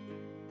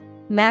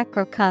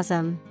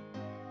 macrocosm.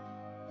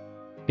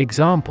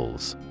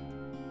 Examples: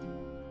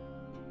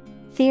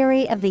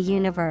 theory of the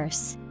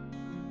universe,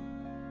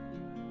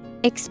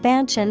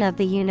 expansion of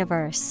the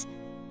universe.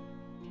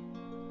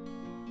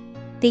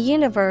 The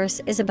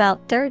universe is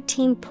about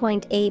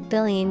 13.8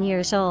 billion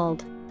years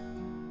old.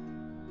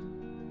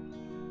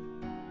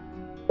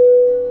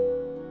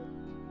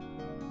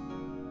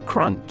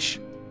 Crunch.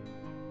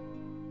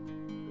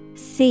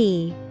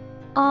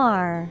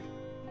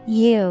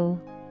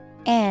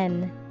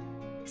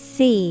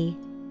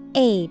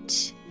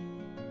 CRUNCH.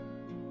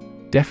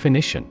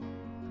 Definition: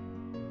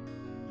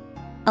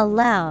 a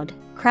loud,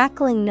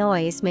 crackling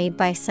noise made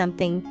by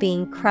something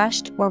being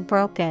crushed or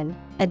broken,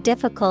 a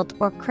difficult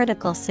or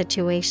critical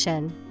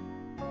situation.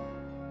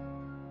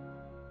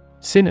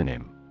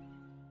 Synonym: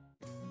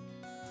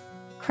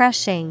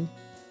 Crushing,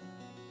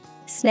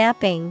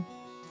 snapping,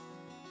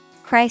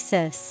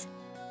 crisis.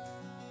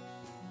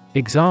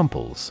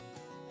 Examples: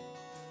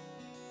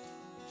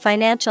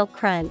 Financial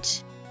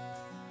crunch,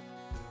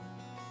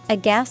 a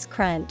gas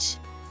crunch.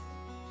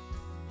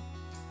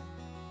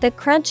 The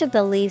crunch of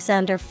the leaves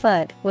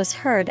underfoot was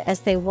heard as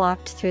they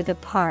walked through the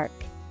park.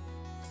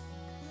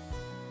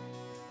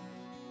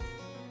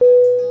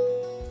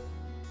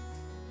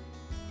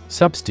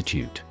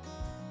 Substitute.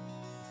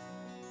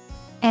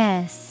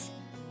 SUBSTITUTE.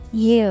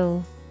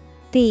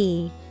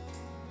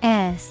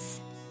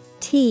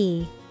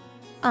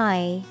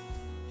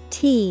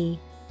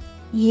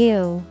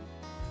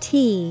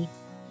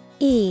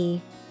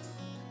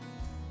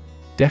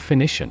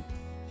 Definition: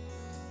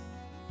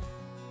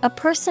 a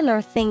person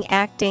or thing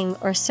acting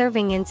or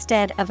serving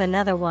instead of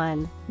another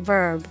one.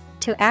 Verb,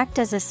 to act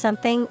as a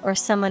something or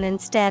someone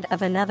instead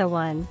of another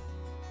one.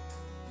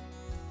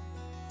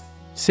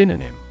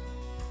 Synonym: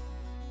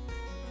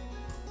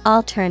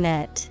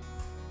 Alternate,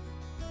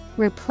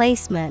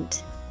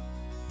 replacement,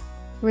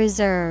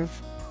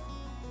 reserve.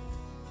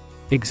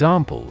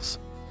 Examples: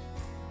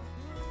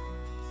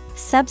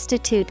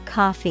 Substitute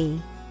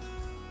coffee,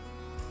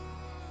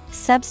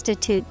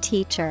 substitute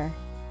teacher.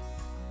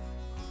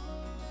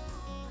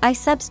 I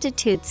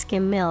substitute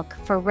skim milk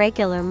for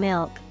regular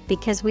milk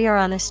because we are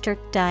on a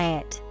strict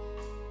diet.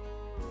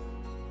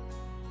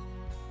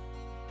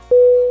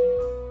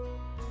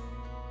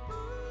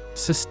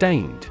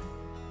 Sustained.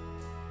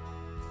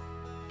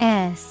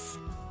 SUSTAINED.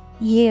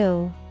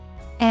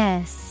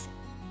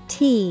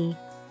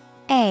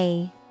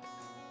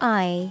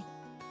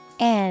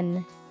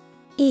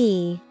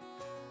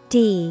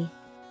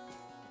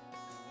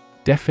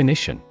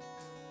 Definition: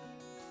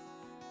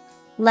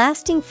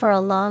 lasting for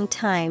a long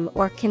time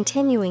or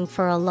continuing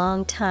for a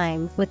long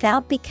time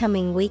without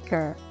becoming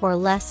weaker or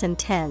less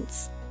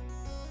intense.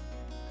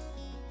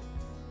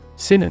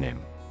 Synonym: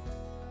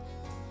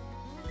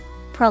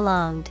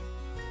 Prolonged,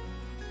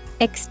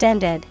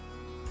 extended,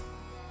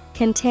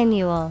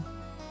 continual.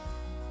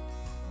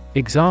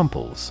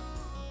 Examples: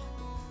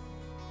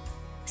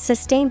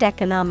 sustained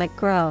economic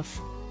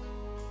growth,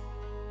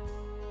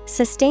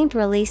 sustained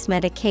release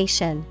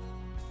medication.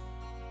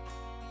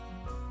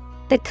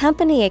 The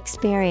company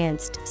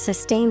experienced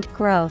sustained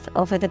growth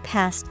over the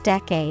past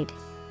decade.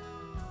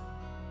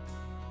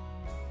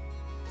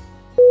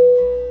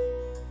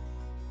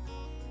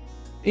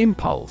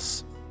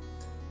 Impulse.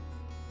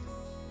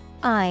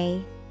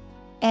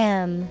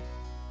 IMPULSE.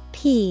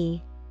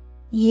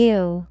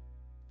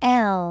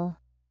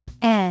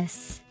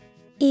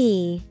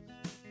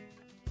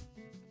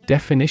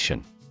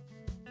 Definition: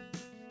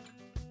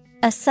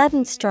 a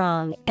sudden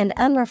strong and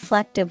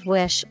unreflective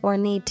wish or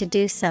need to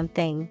do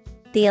something.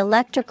 The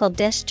electrical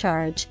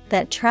discharge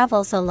that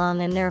travels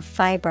along a nerve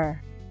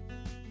fiber.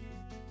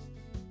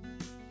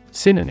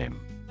 Synonym: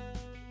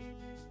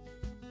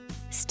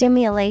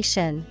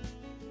 stimulation,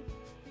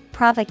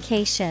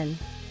 provocation,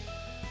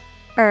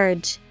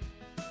 urge.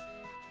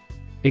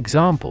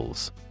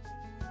 Examples: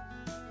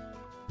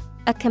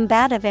 a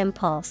combative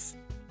impulse,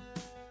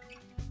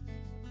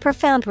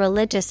 profound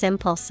religious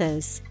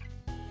impulses.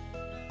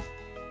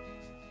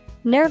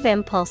 Nerve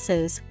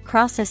impulses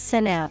cross a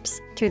synapse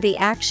through the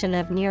action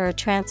of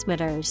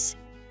neurotransmitters.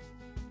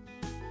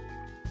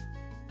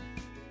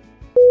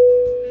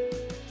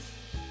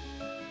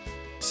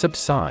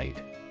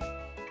 Subside.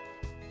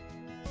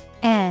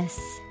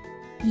 SUBSIDE.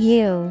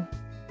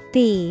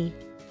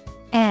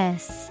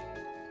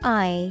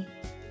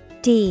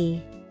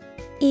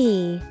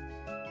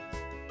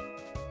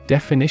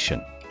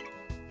 Definition: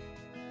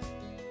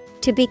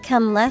 to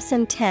become less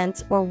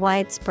intense or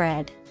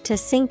widespread, to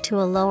sink to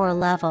a lower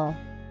level.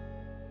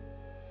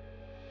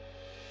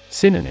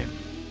 Synonym: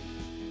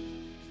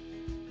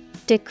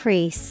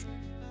 decrease,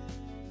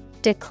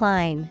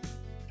 decline,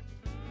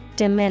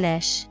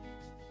 diminish.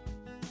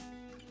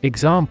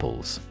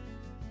 Examples: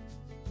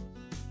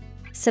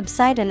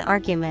 subside an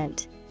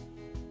argument,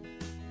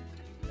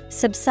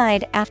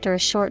 subside after a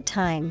short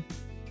time.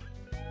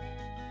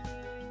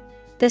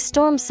 The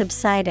storm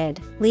subsided,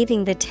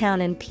 leaving the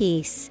town in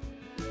peace.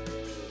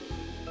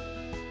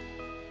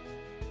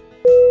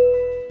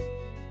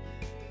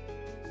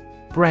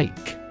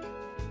 Break.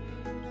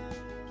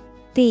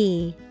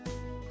 BRAKE.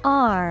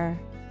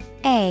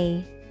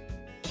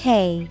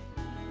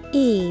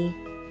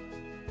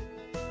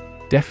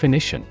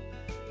 Definition: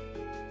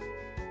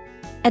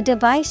 a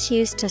device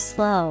used to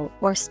slow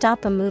or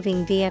stop a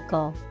moving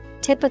vehicle,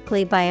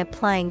 typically by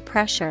applying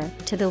pressure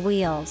to the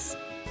wheels.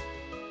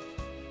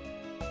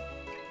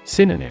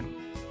 Synonym: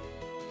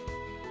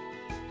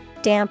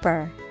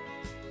 damper,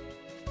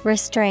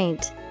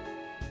 restraint,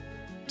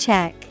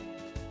 Check.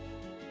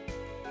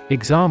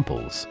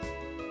 Examples: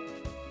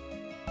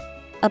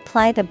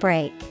 Apply the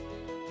brake.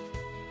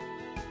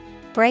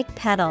 Brake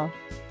pedal.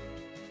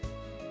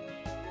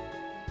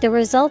 The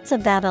results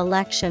of that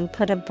election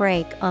put a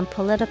brake on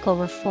political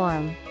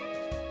reform.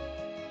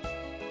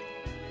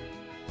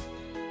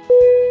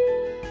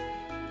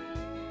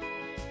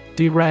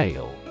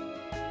 Derail.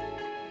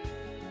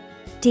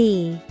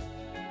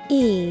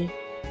 D-E-R-A-I-L.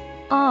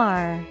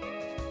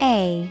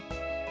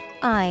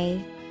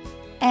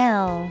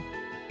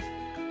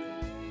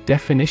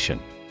 Definition: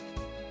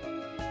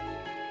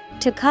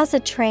 To cause a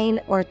train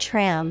or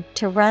tram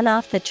to run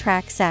off the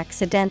tracks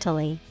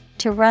accidentally,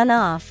 to run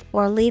off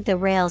or leave the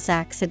rails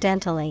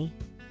accidentally.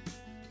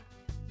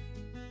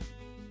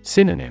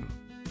 Synonym: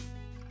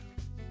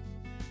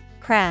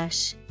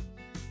 Crash,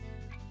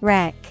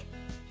 wreck,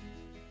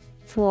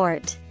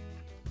 thwart.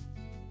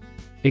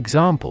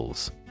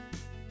 Examples: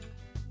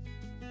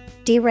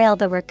 Derail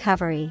the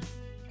recovery.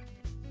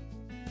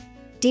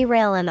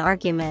 Derail an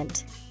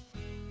argument.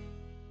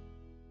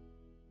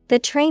 The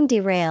train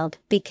derailed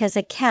because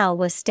a cow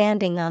was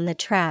standing on the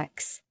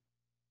tracks.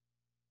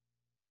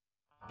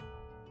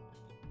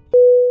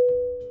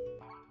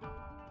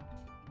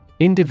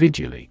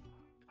 Individually.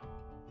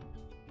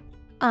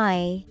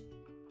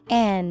 Individually.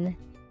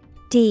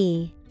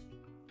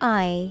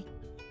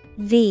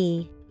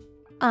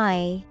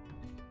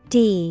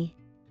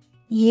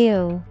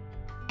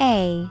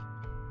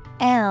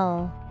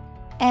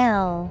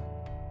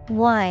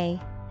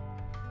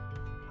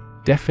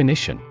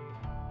 Definition: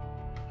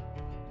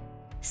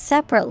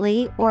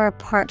 Separately or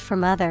apart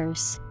from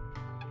others.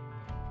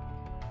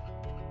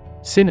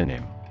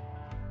 Synonym: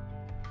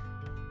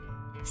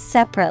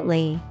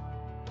 Separately.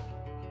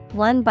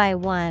 One by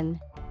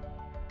one.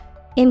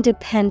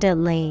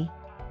 Independently.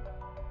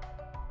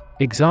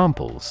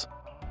 Examples: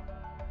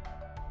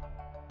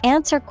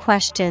 Answer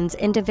questions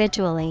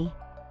individually.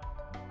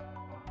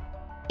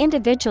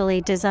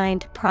 Individually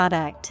designed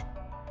product.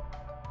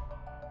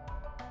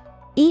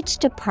 Each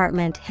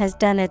department has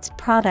done its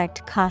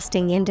product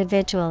costing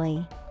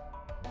individually.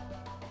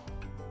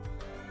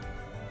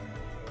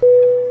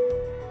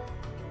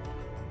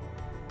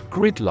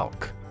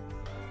 Gridlock.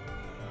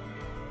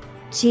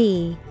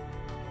 Gridlock.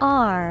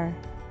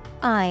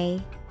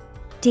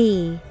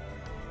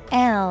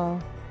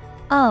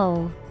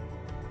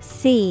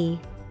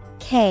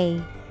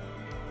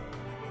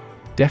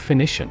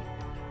 Definition: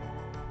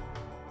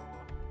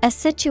 A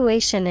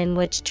situation in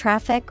which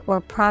traffic or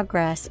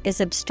progress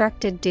is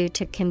obstructed due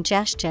to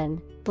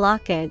congestion,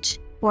 blockage,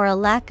 or a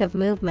lack of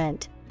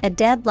movement, a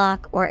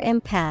deadlock or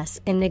impasse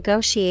in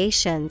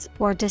negotiations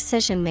or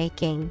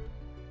decision-making.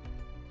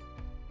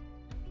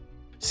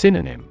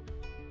 Synonym: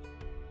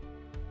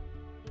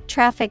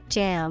 Traffic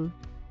jam,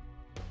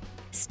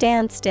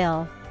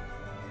 standstill,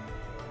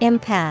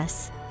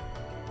 impasse.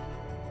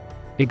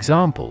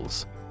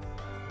 Examples: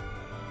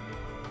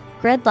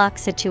 Gridlock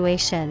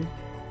situation.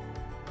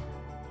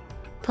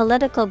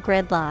 Political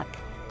gridlock.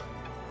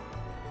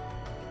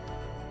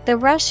 The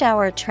rush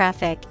hour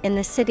traffic in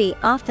the city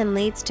often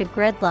leads to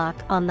gridlock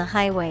on the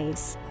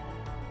highways.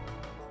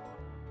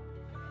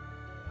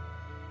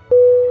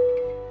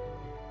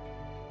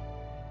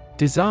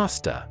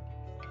 Disaster.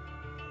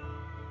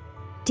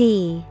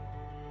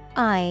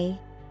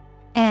 D-I-S-A-S-T-E-R.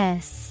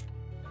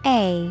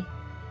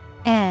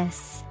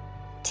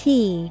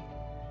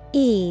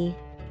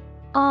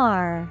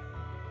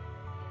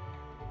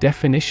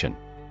 Definition: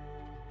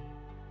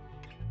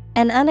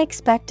 An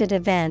unexpected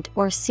event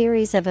or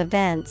series of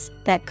events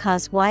that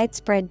cause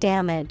widespread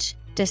damage,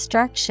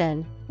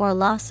 destruction, or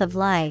loss of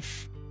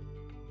life.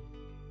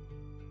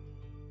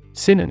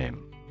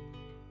 Synonym: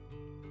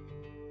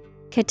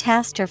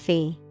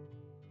 Catastrophe,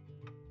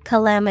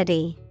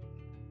 calamity,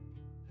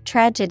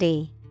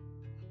 tragedy.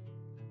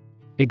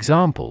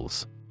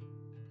 Examples: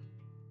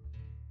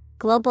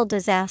 Global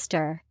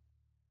disaster,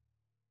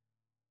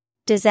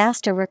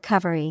 disaster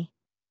recovery.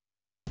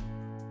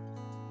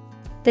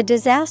 The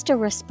disaster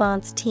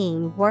response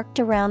team worked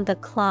around the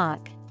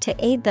clock to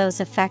aid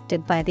those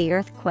affected by the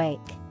earthquake.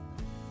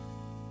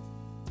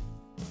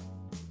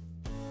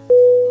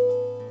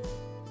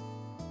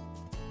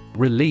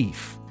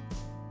 Relief.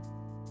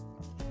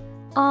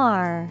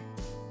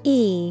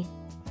 R-E-L-I-E-F.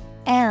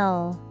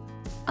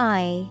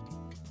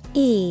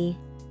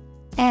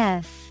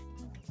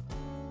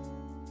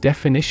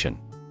 Definition: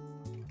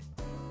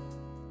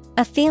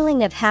 A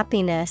feeling of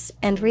happiness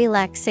and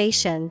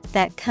relaxation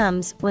that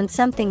comes when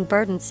something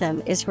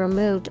burdensome is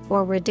removed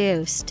or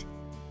reduced.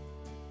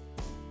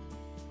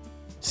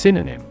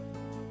 Synonym: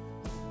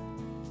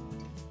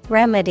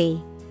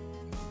 Remedy,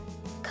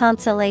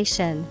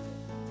 consolation,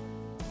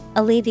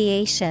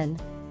 alleviation.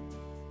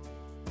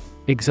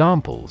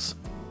 Examples: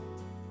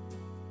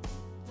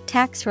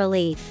 Tax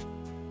relief,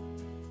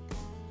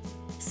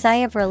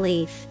 sigh of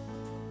relief.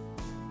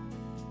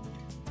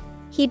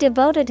 He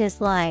devoted his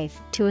life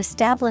to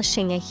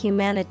establishing a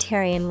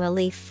humanitarian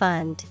relief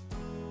fund.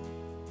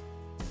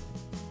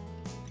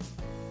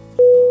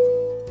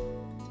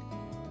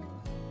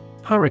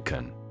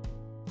 Hurricane.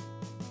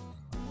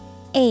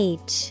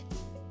 Hurricane.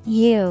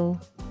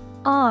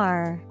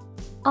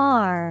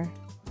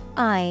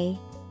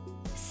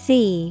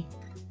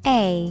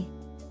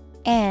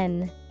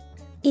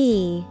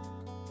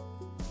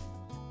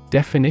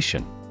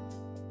 Definition: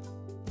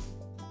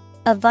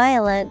 A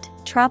violent,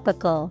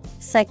 tropical,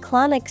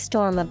 cyclonic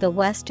storm of the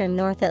western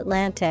North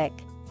Atlantic,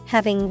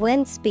 having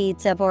wind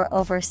speeds of or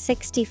over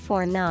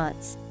 64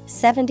 knots,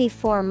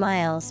 74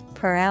 miles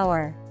per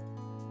hour.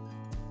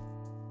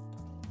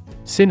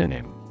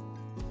 Synonym: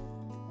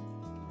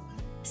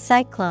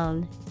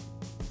 Cyclone,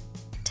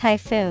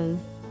 typhoon,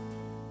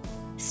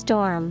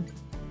 storm.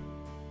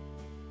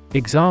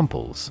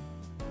 Examples: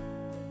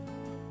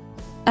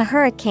 A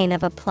hurricane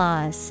of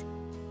applause.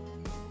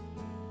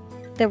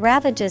 The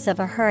ravages of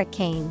a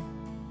hurricane.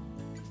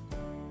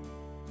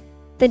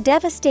 The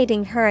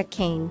devastating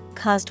hurricane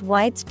caused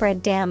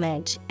widespread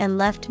damage and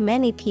left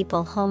many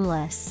people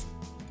homeless.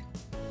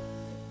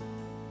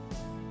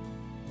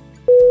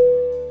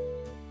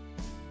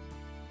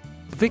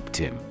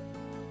 Victim: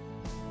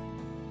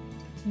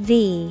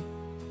 V-I-C-T-I-M.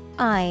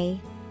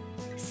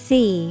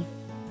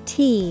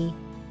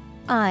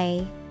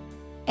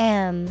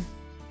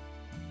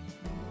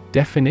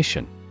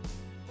 Definition: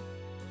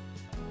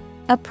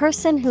 A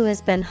person who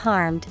has been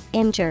harmed,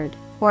 injured,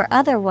 or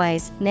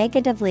otherwise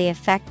negatively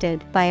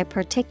affected by a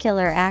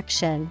particular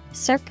action,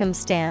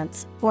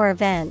 circumstance, or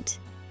event.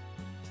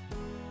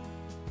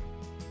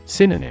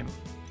 Synonym: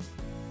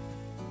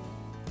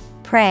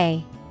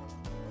 Prey,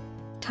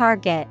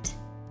 target,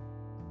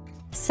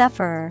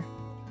 sufferer.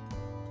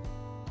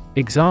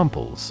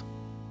 Examples: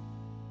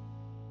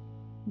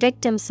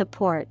 Victim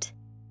support,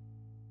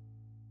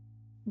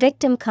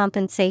 victim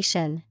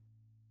compensation.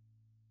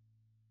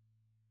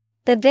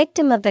 The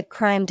victim of the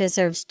crime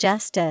deserves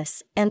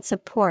justice and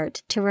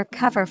support to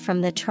recover from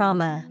the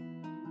trauma.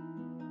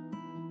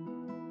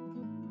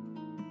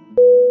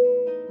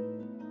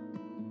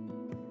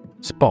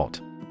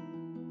 Spot: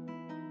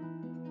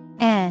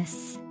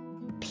 S-P-O-T.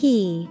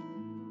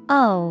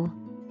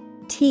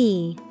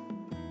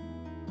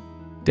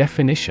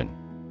 Definition: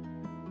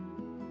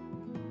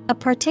 A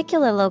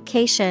particular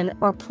location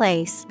or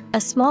place, a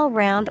small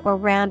round or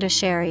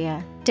roundish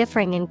area,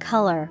 differing in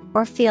color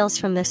or feels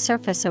from the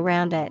surface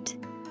around it.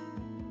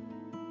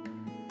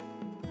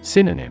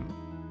 Synonym: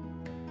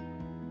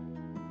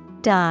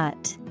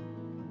 Dot,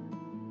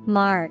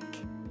 mark,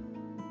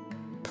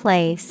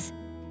 place.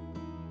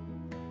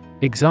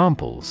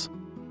 Examples: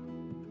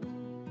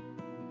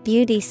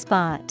 Beauty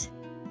spot,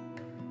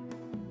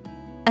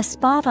 a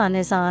spot on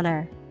his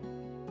honor.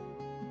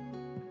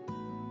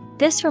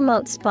 This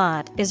remote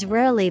spot is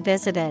rarely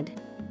visited.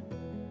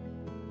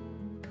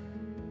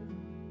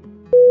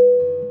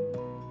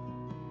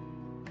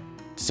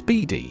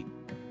 Speedy: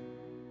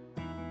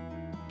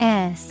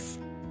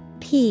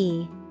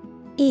 S-P-E-E-D-Y.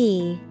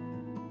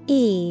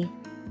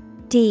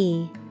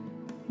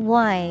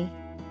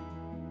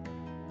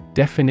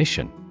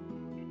 Definition: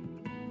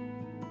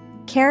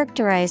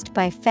 Characterized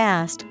by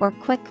fast or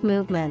quick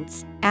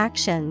movements,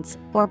 actions,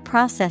 or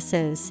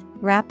processes,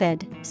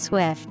 rapid,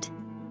 swift.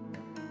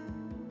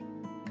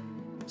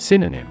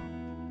 Synonym: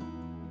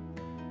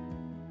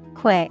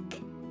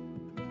 Quick,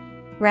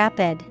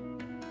 rapid,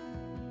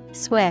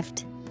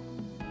 swift.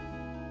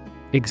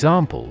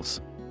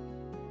 Examples: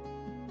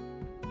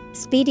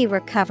 Speedy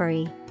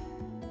recovery,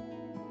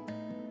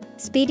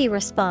 speedy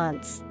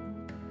response.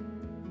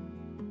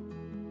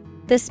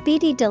 The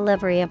speedy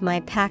delivery of my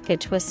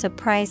package was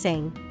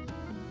surprising.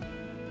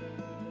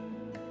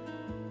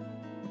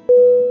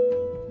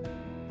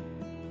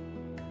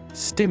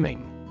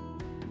 Stimming: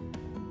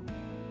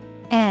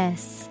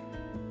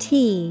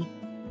 S-T-I-M-M-I-N-G.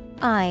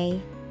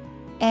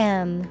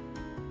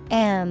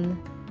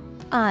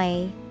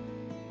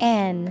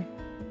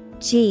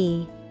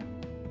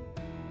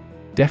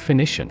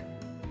 Definition: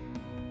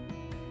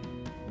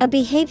 A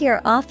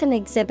behavior often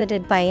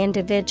exhibited by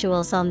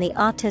individuals on the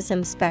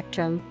autism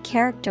spectrum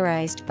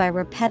characterized by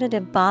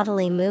repetitive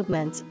bodily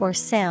movements or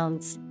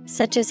sounds,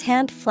 such as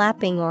hand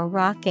flapping or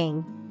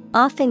rocking,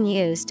 often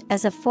used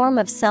as a form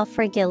of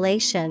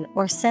self-regulation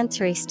or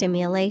sensory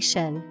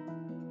stimulation.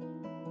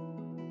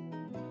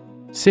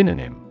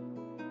 Synonym: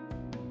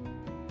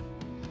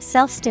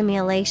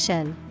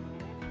 Self-stimulation,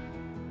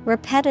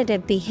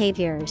 repetitive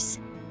behaviors.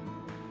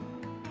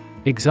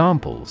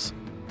 Examples: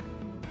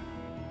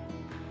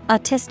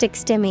 Autistic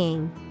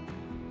stimming,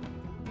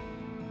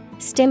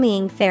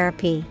 stimming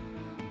therapy.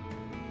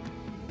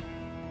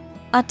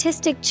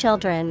 Autistic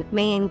children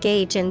may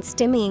engage in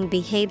stimming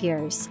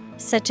behaviors,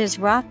 such as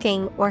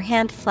rocking or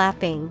hand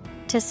flapping,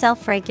 to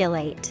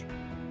self-regulate.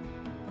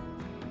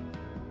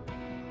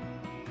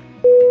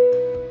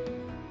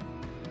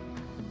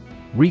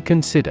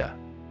 Reconsider: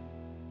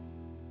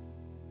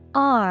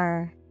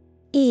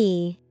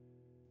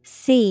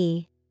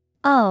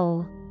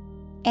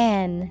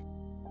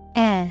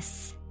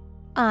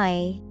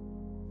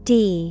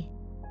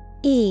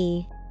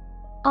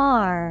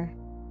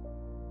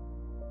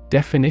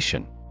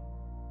 Definition: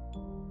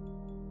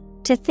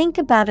 To think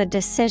about a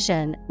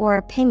decision or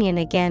opinion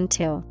again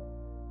to.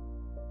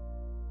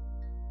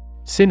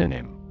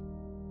 Synonym: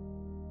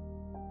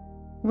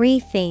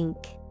 Rethink,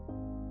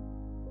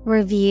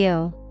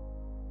 review,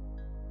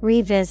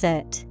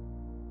 revisit.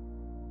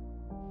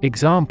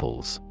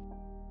 Examples: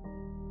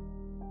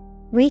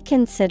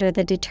 Reconsider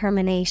the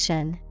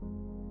determination.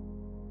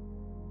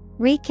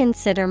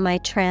 Reconsider my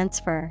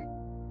transfer.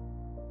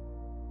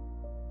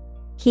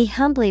 He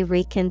humbly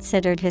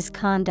reconsidered his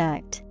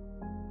conduct.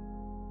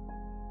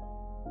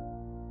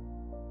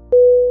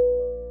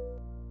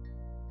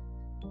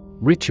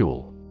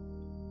 Ritual.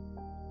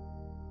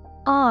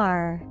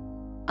 R-I-T-U-A-L.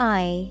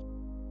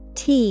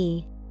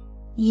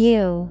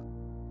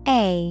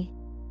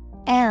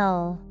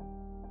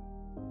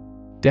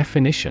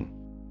 Definition: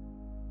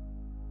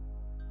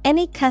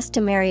 Any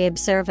customary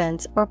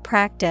observance or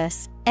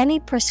practice, any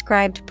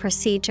prescribed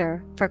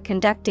procedure for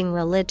conducting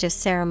religious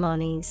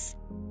ceremonies.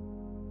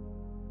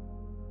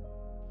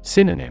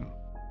 Synonym: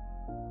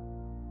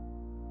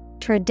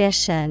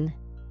 Tradition,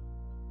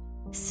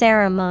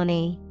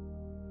 ceremony,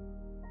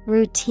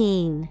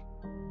 routine.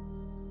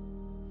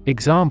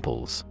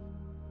 Examples: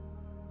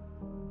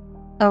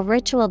 A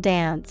ritual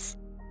dance.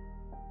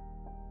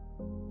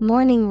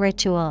 Morning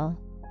ritual.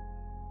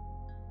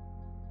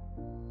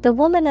 The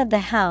woman of the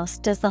house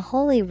does the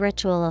holy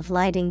ritual of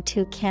lighting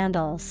 2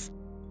 candles.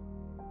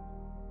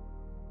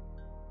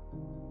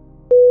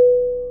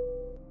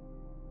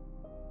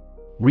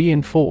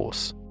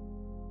 Reinforce.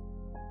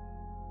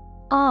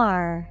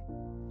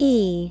 R-E-I-N-F-O-R-C-E.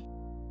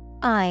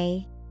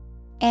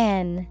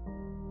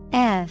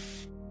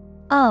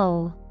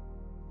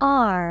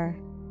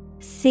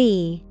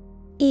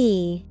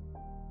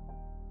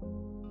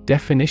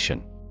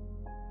 Definition: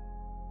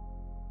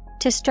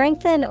 To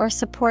strengthen or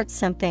support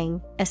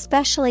something,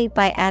 especially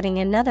by adding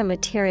another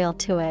material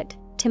to it,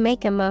 to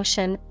make a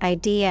motion,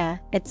 idea,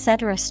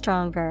 etc.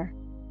 stronger.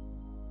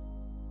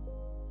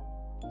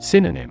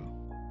 Synonym: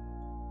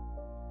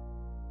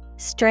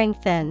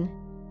 Strengthen,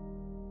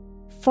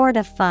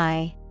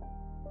 fortify,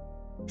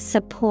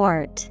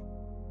 support.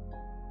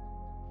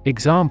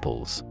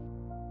 Examples: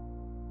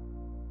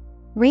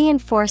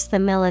 Reinforce the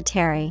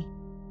military.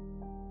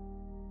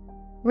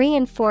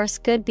 Reinforce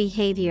good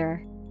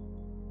behavior.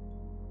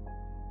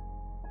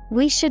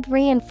 We should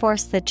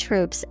reinforce the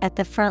troops at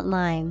the front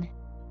line.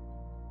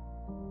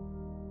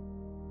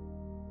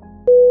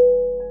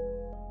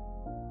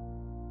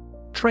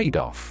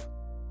 Trade-off.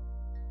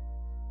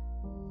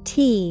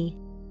 T-R-A-D-E-O-F-F.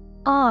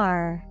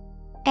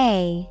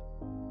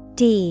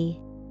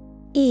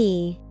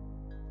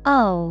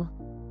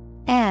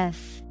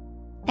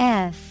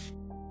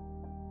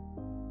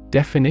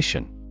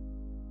 Definition: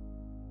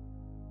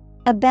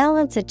 A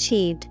balance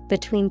achieved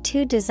between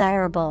 2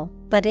 desirable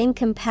but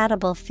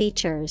incompatible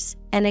features,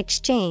 an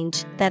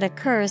exchange that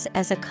occurs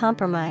as a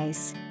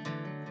compromise.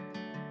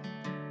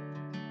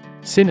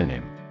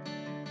 Synonym: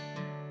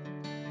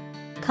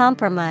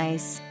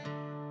 Compromise,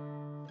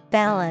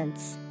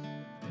 balance,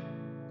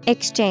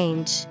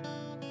 exchange.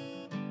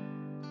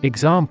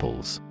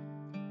 Examples: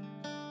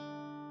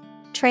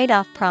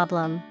 Trade-off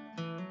problem.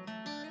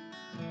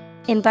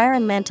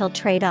 Environmental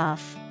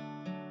trade-off.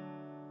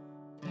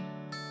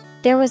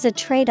 There was a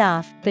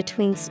trade-off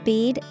between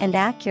speed and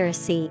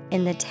accuracy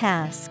in the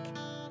task.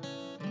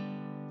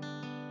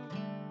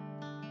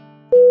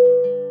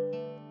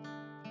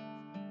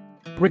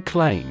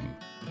 Reclaim.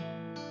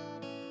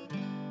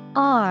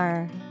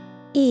 R-E-C-L-A-I-M.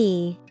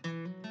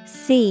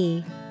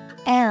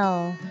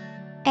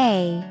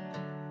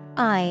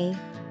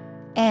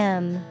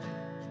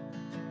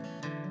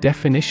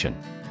 Definition: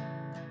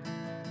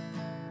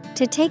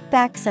 To take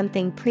back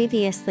something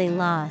previously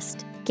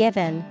lost,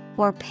 given,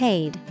 or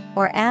paid,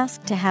 or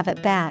asked to have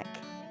it back.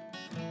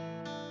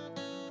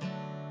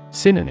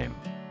 Synonym: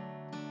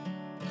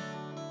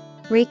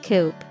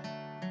 Recoup,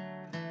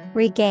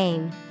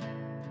 regain,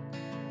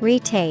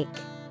 retake.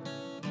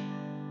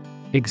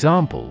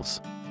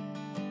 Examples: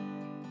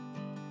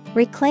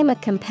 Reclaim a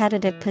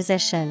competitive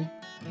position.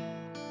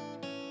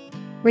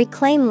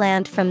 Reclaim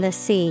land from the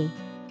sea.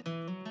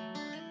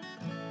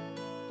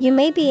 You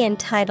may be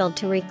entitled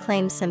to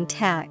reclaim some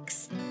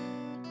tax.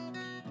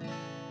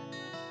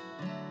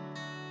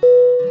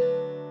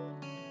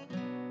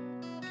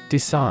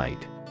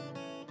 Decide.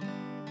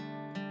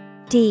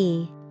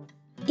 D-E-C-I-D-E.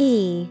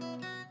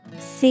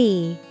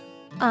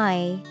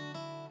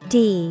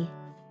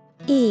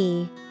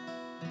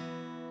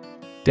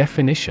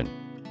 Definition: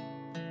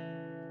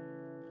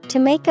 To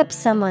make up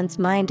someone's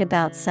mind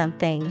about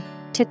something,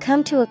 to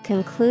come to a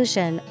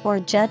conclusion or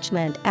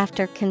judgment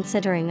after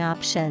considering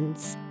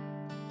options.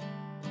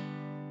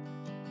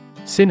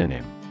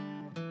 Synonym: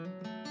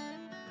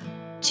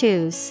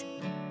 Choose,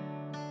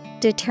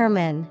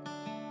 determine,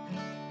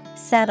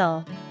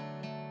 settle.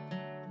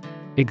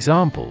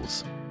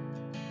 Examples: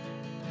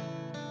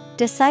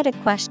 Decide a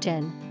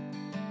question.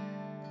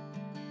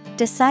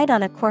 Decide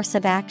on a course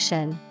of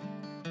action.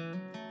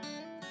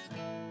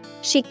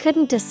 She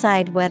couldn't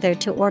decide whether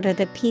to order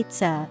the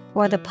pizza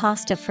or the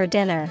pasta for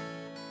dinner.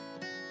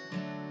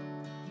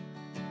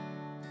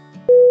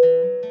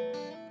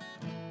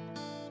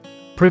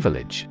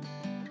 Privilege.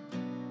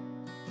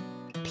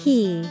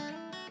 P-R-I-V-I-L-E-G-E.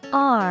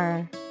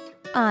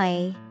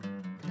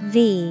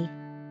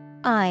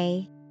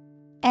 I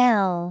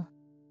L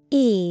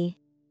E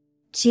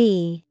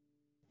G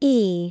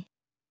E.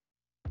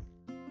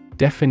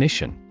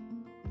 Definition: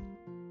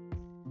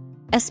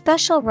 a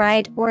special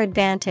right or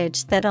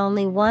advantage that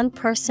only one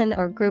person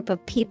or group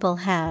of people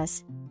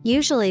has,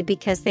 usually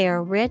because they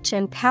are rich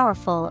and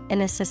powerful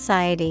in a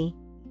society.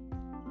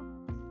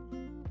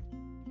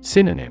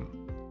 Synonym: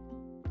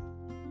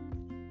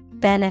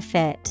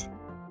 Benefit,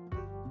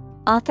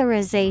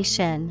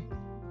 authorization,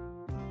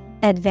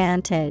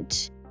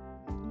 advantage.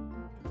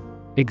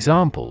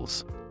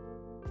 Examples: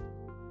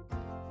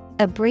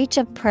 a breach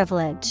of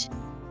privilege,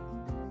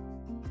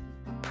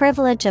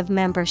 privilege of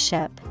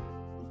membership.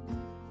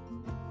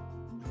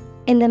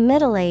 In the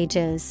Middle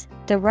Ages,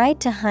 the right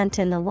to hunt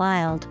in the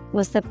wild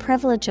was the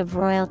privilege of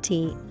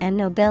royalty and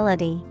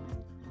nobility.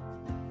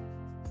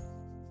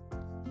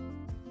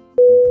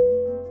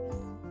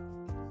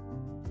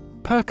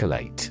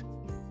 Percolate.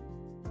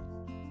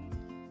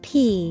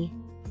 P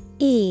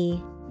E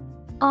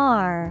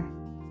R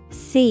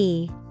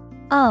C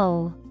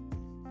O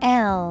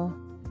L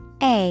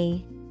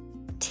A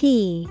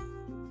T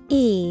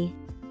E.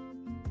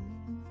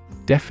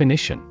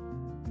 Definition: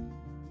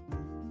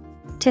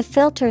 to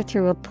filter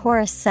through a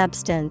porous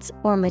substance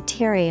or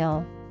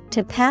material,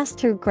 to pass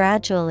through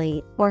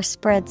gradually or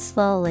spread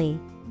slowly,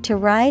 to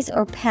rise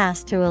or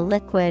pass through a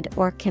liquid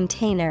or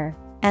container,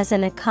 as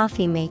in a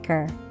coffee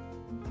maker.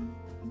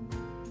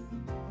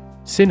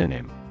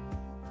 Synonym: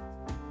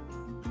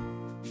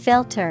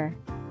 filter,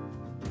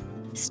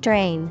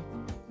 strain,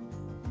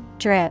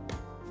 drip.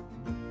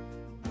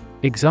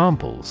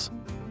 Examples: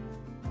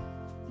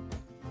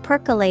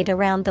 percolate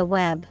around the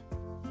web,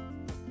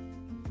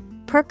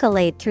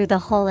 percolate through the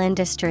whole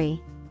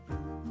industry.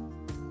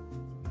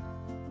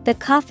 The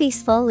coffee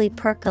slowly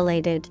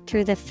percolated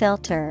through the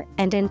filter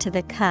and into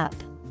the cup.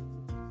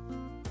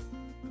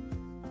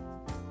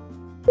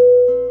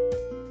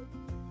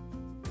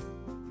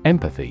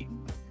 Empathy.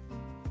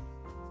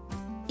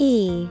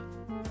 E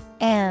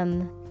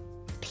M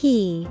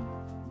P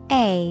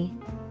A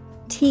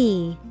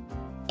T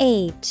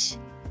H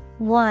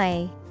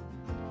Y.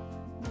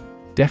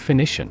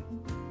 Definition: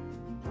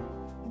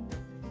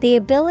 the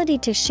ability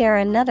to share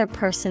another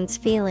person's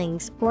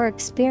feelings or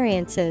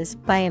experiences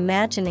by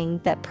imagining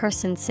that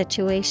person's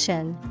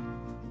situation.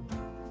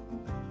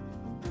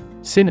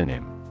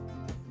 Synonym: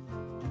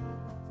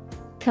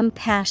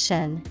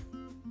 compassion,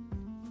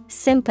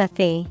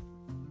 sympathy,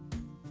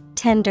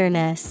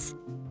 tenderness.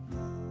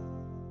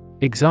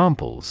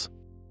 Examples: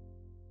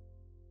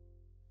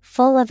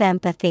 full of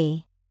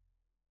empathy,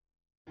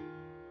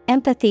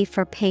 empathy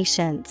for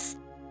patients.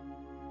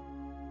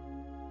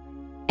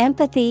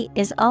 Empathy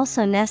is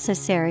also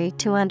necessary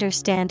to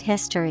understand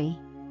history.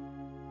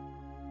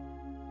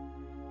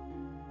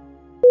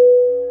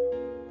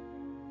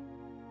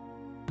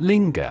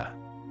 Linger.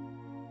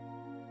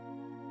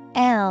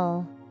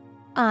 L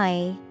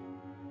I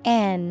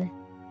N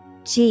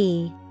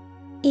G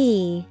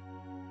E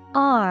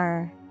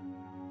R.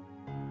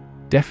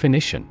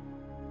 Definition: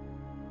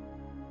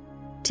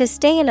 to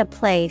stay in a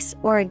place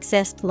or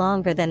exist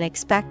longer than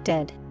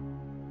expected.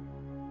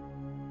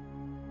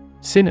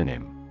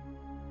 Synonym: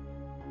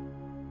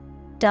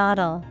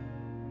 dawdle,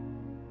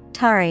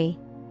 tarry,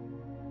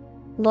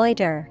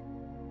 loiter.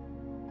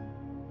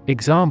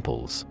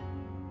 Examples: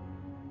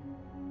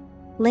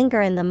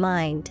 linger in the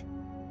mind,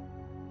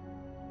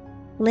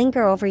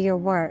 linger over your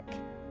work.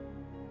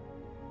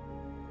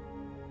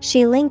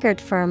 She lingered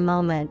for a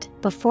moment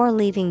before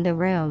leaving the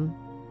room.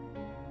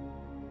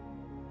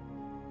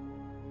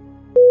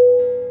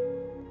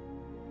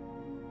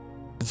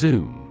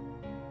 Zoom.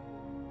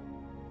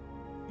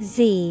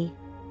 Z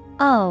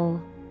O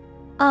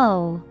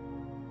O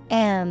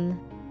M.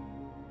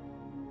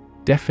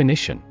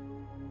 Definition: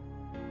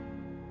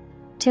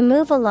 to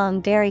move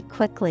along very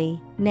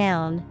quickly.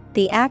 Noun,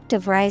 the act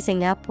of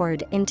rising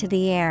upward into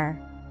the air.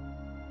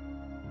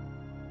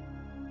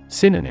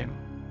 Synonym: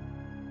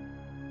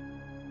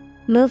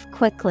 move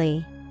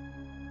quickly,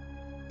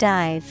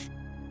 dive,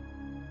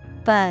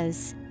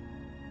 buzz.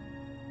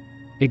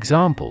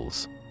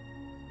 Examples: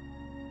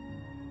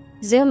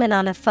 zoom in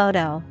on a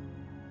photo,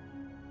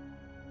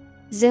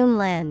 zoom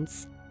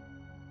lens.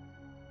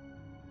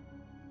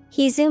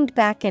 He zoomed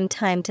back in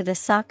time to the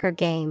soccer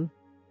game.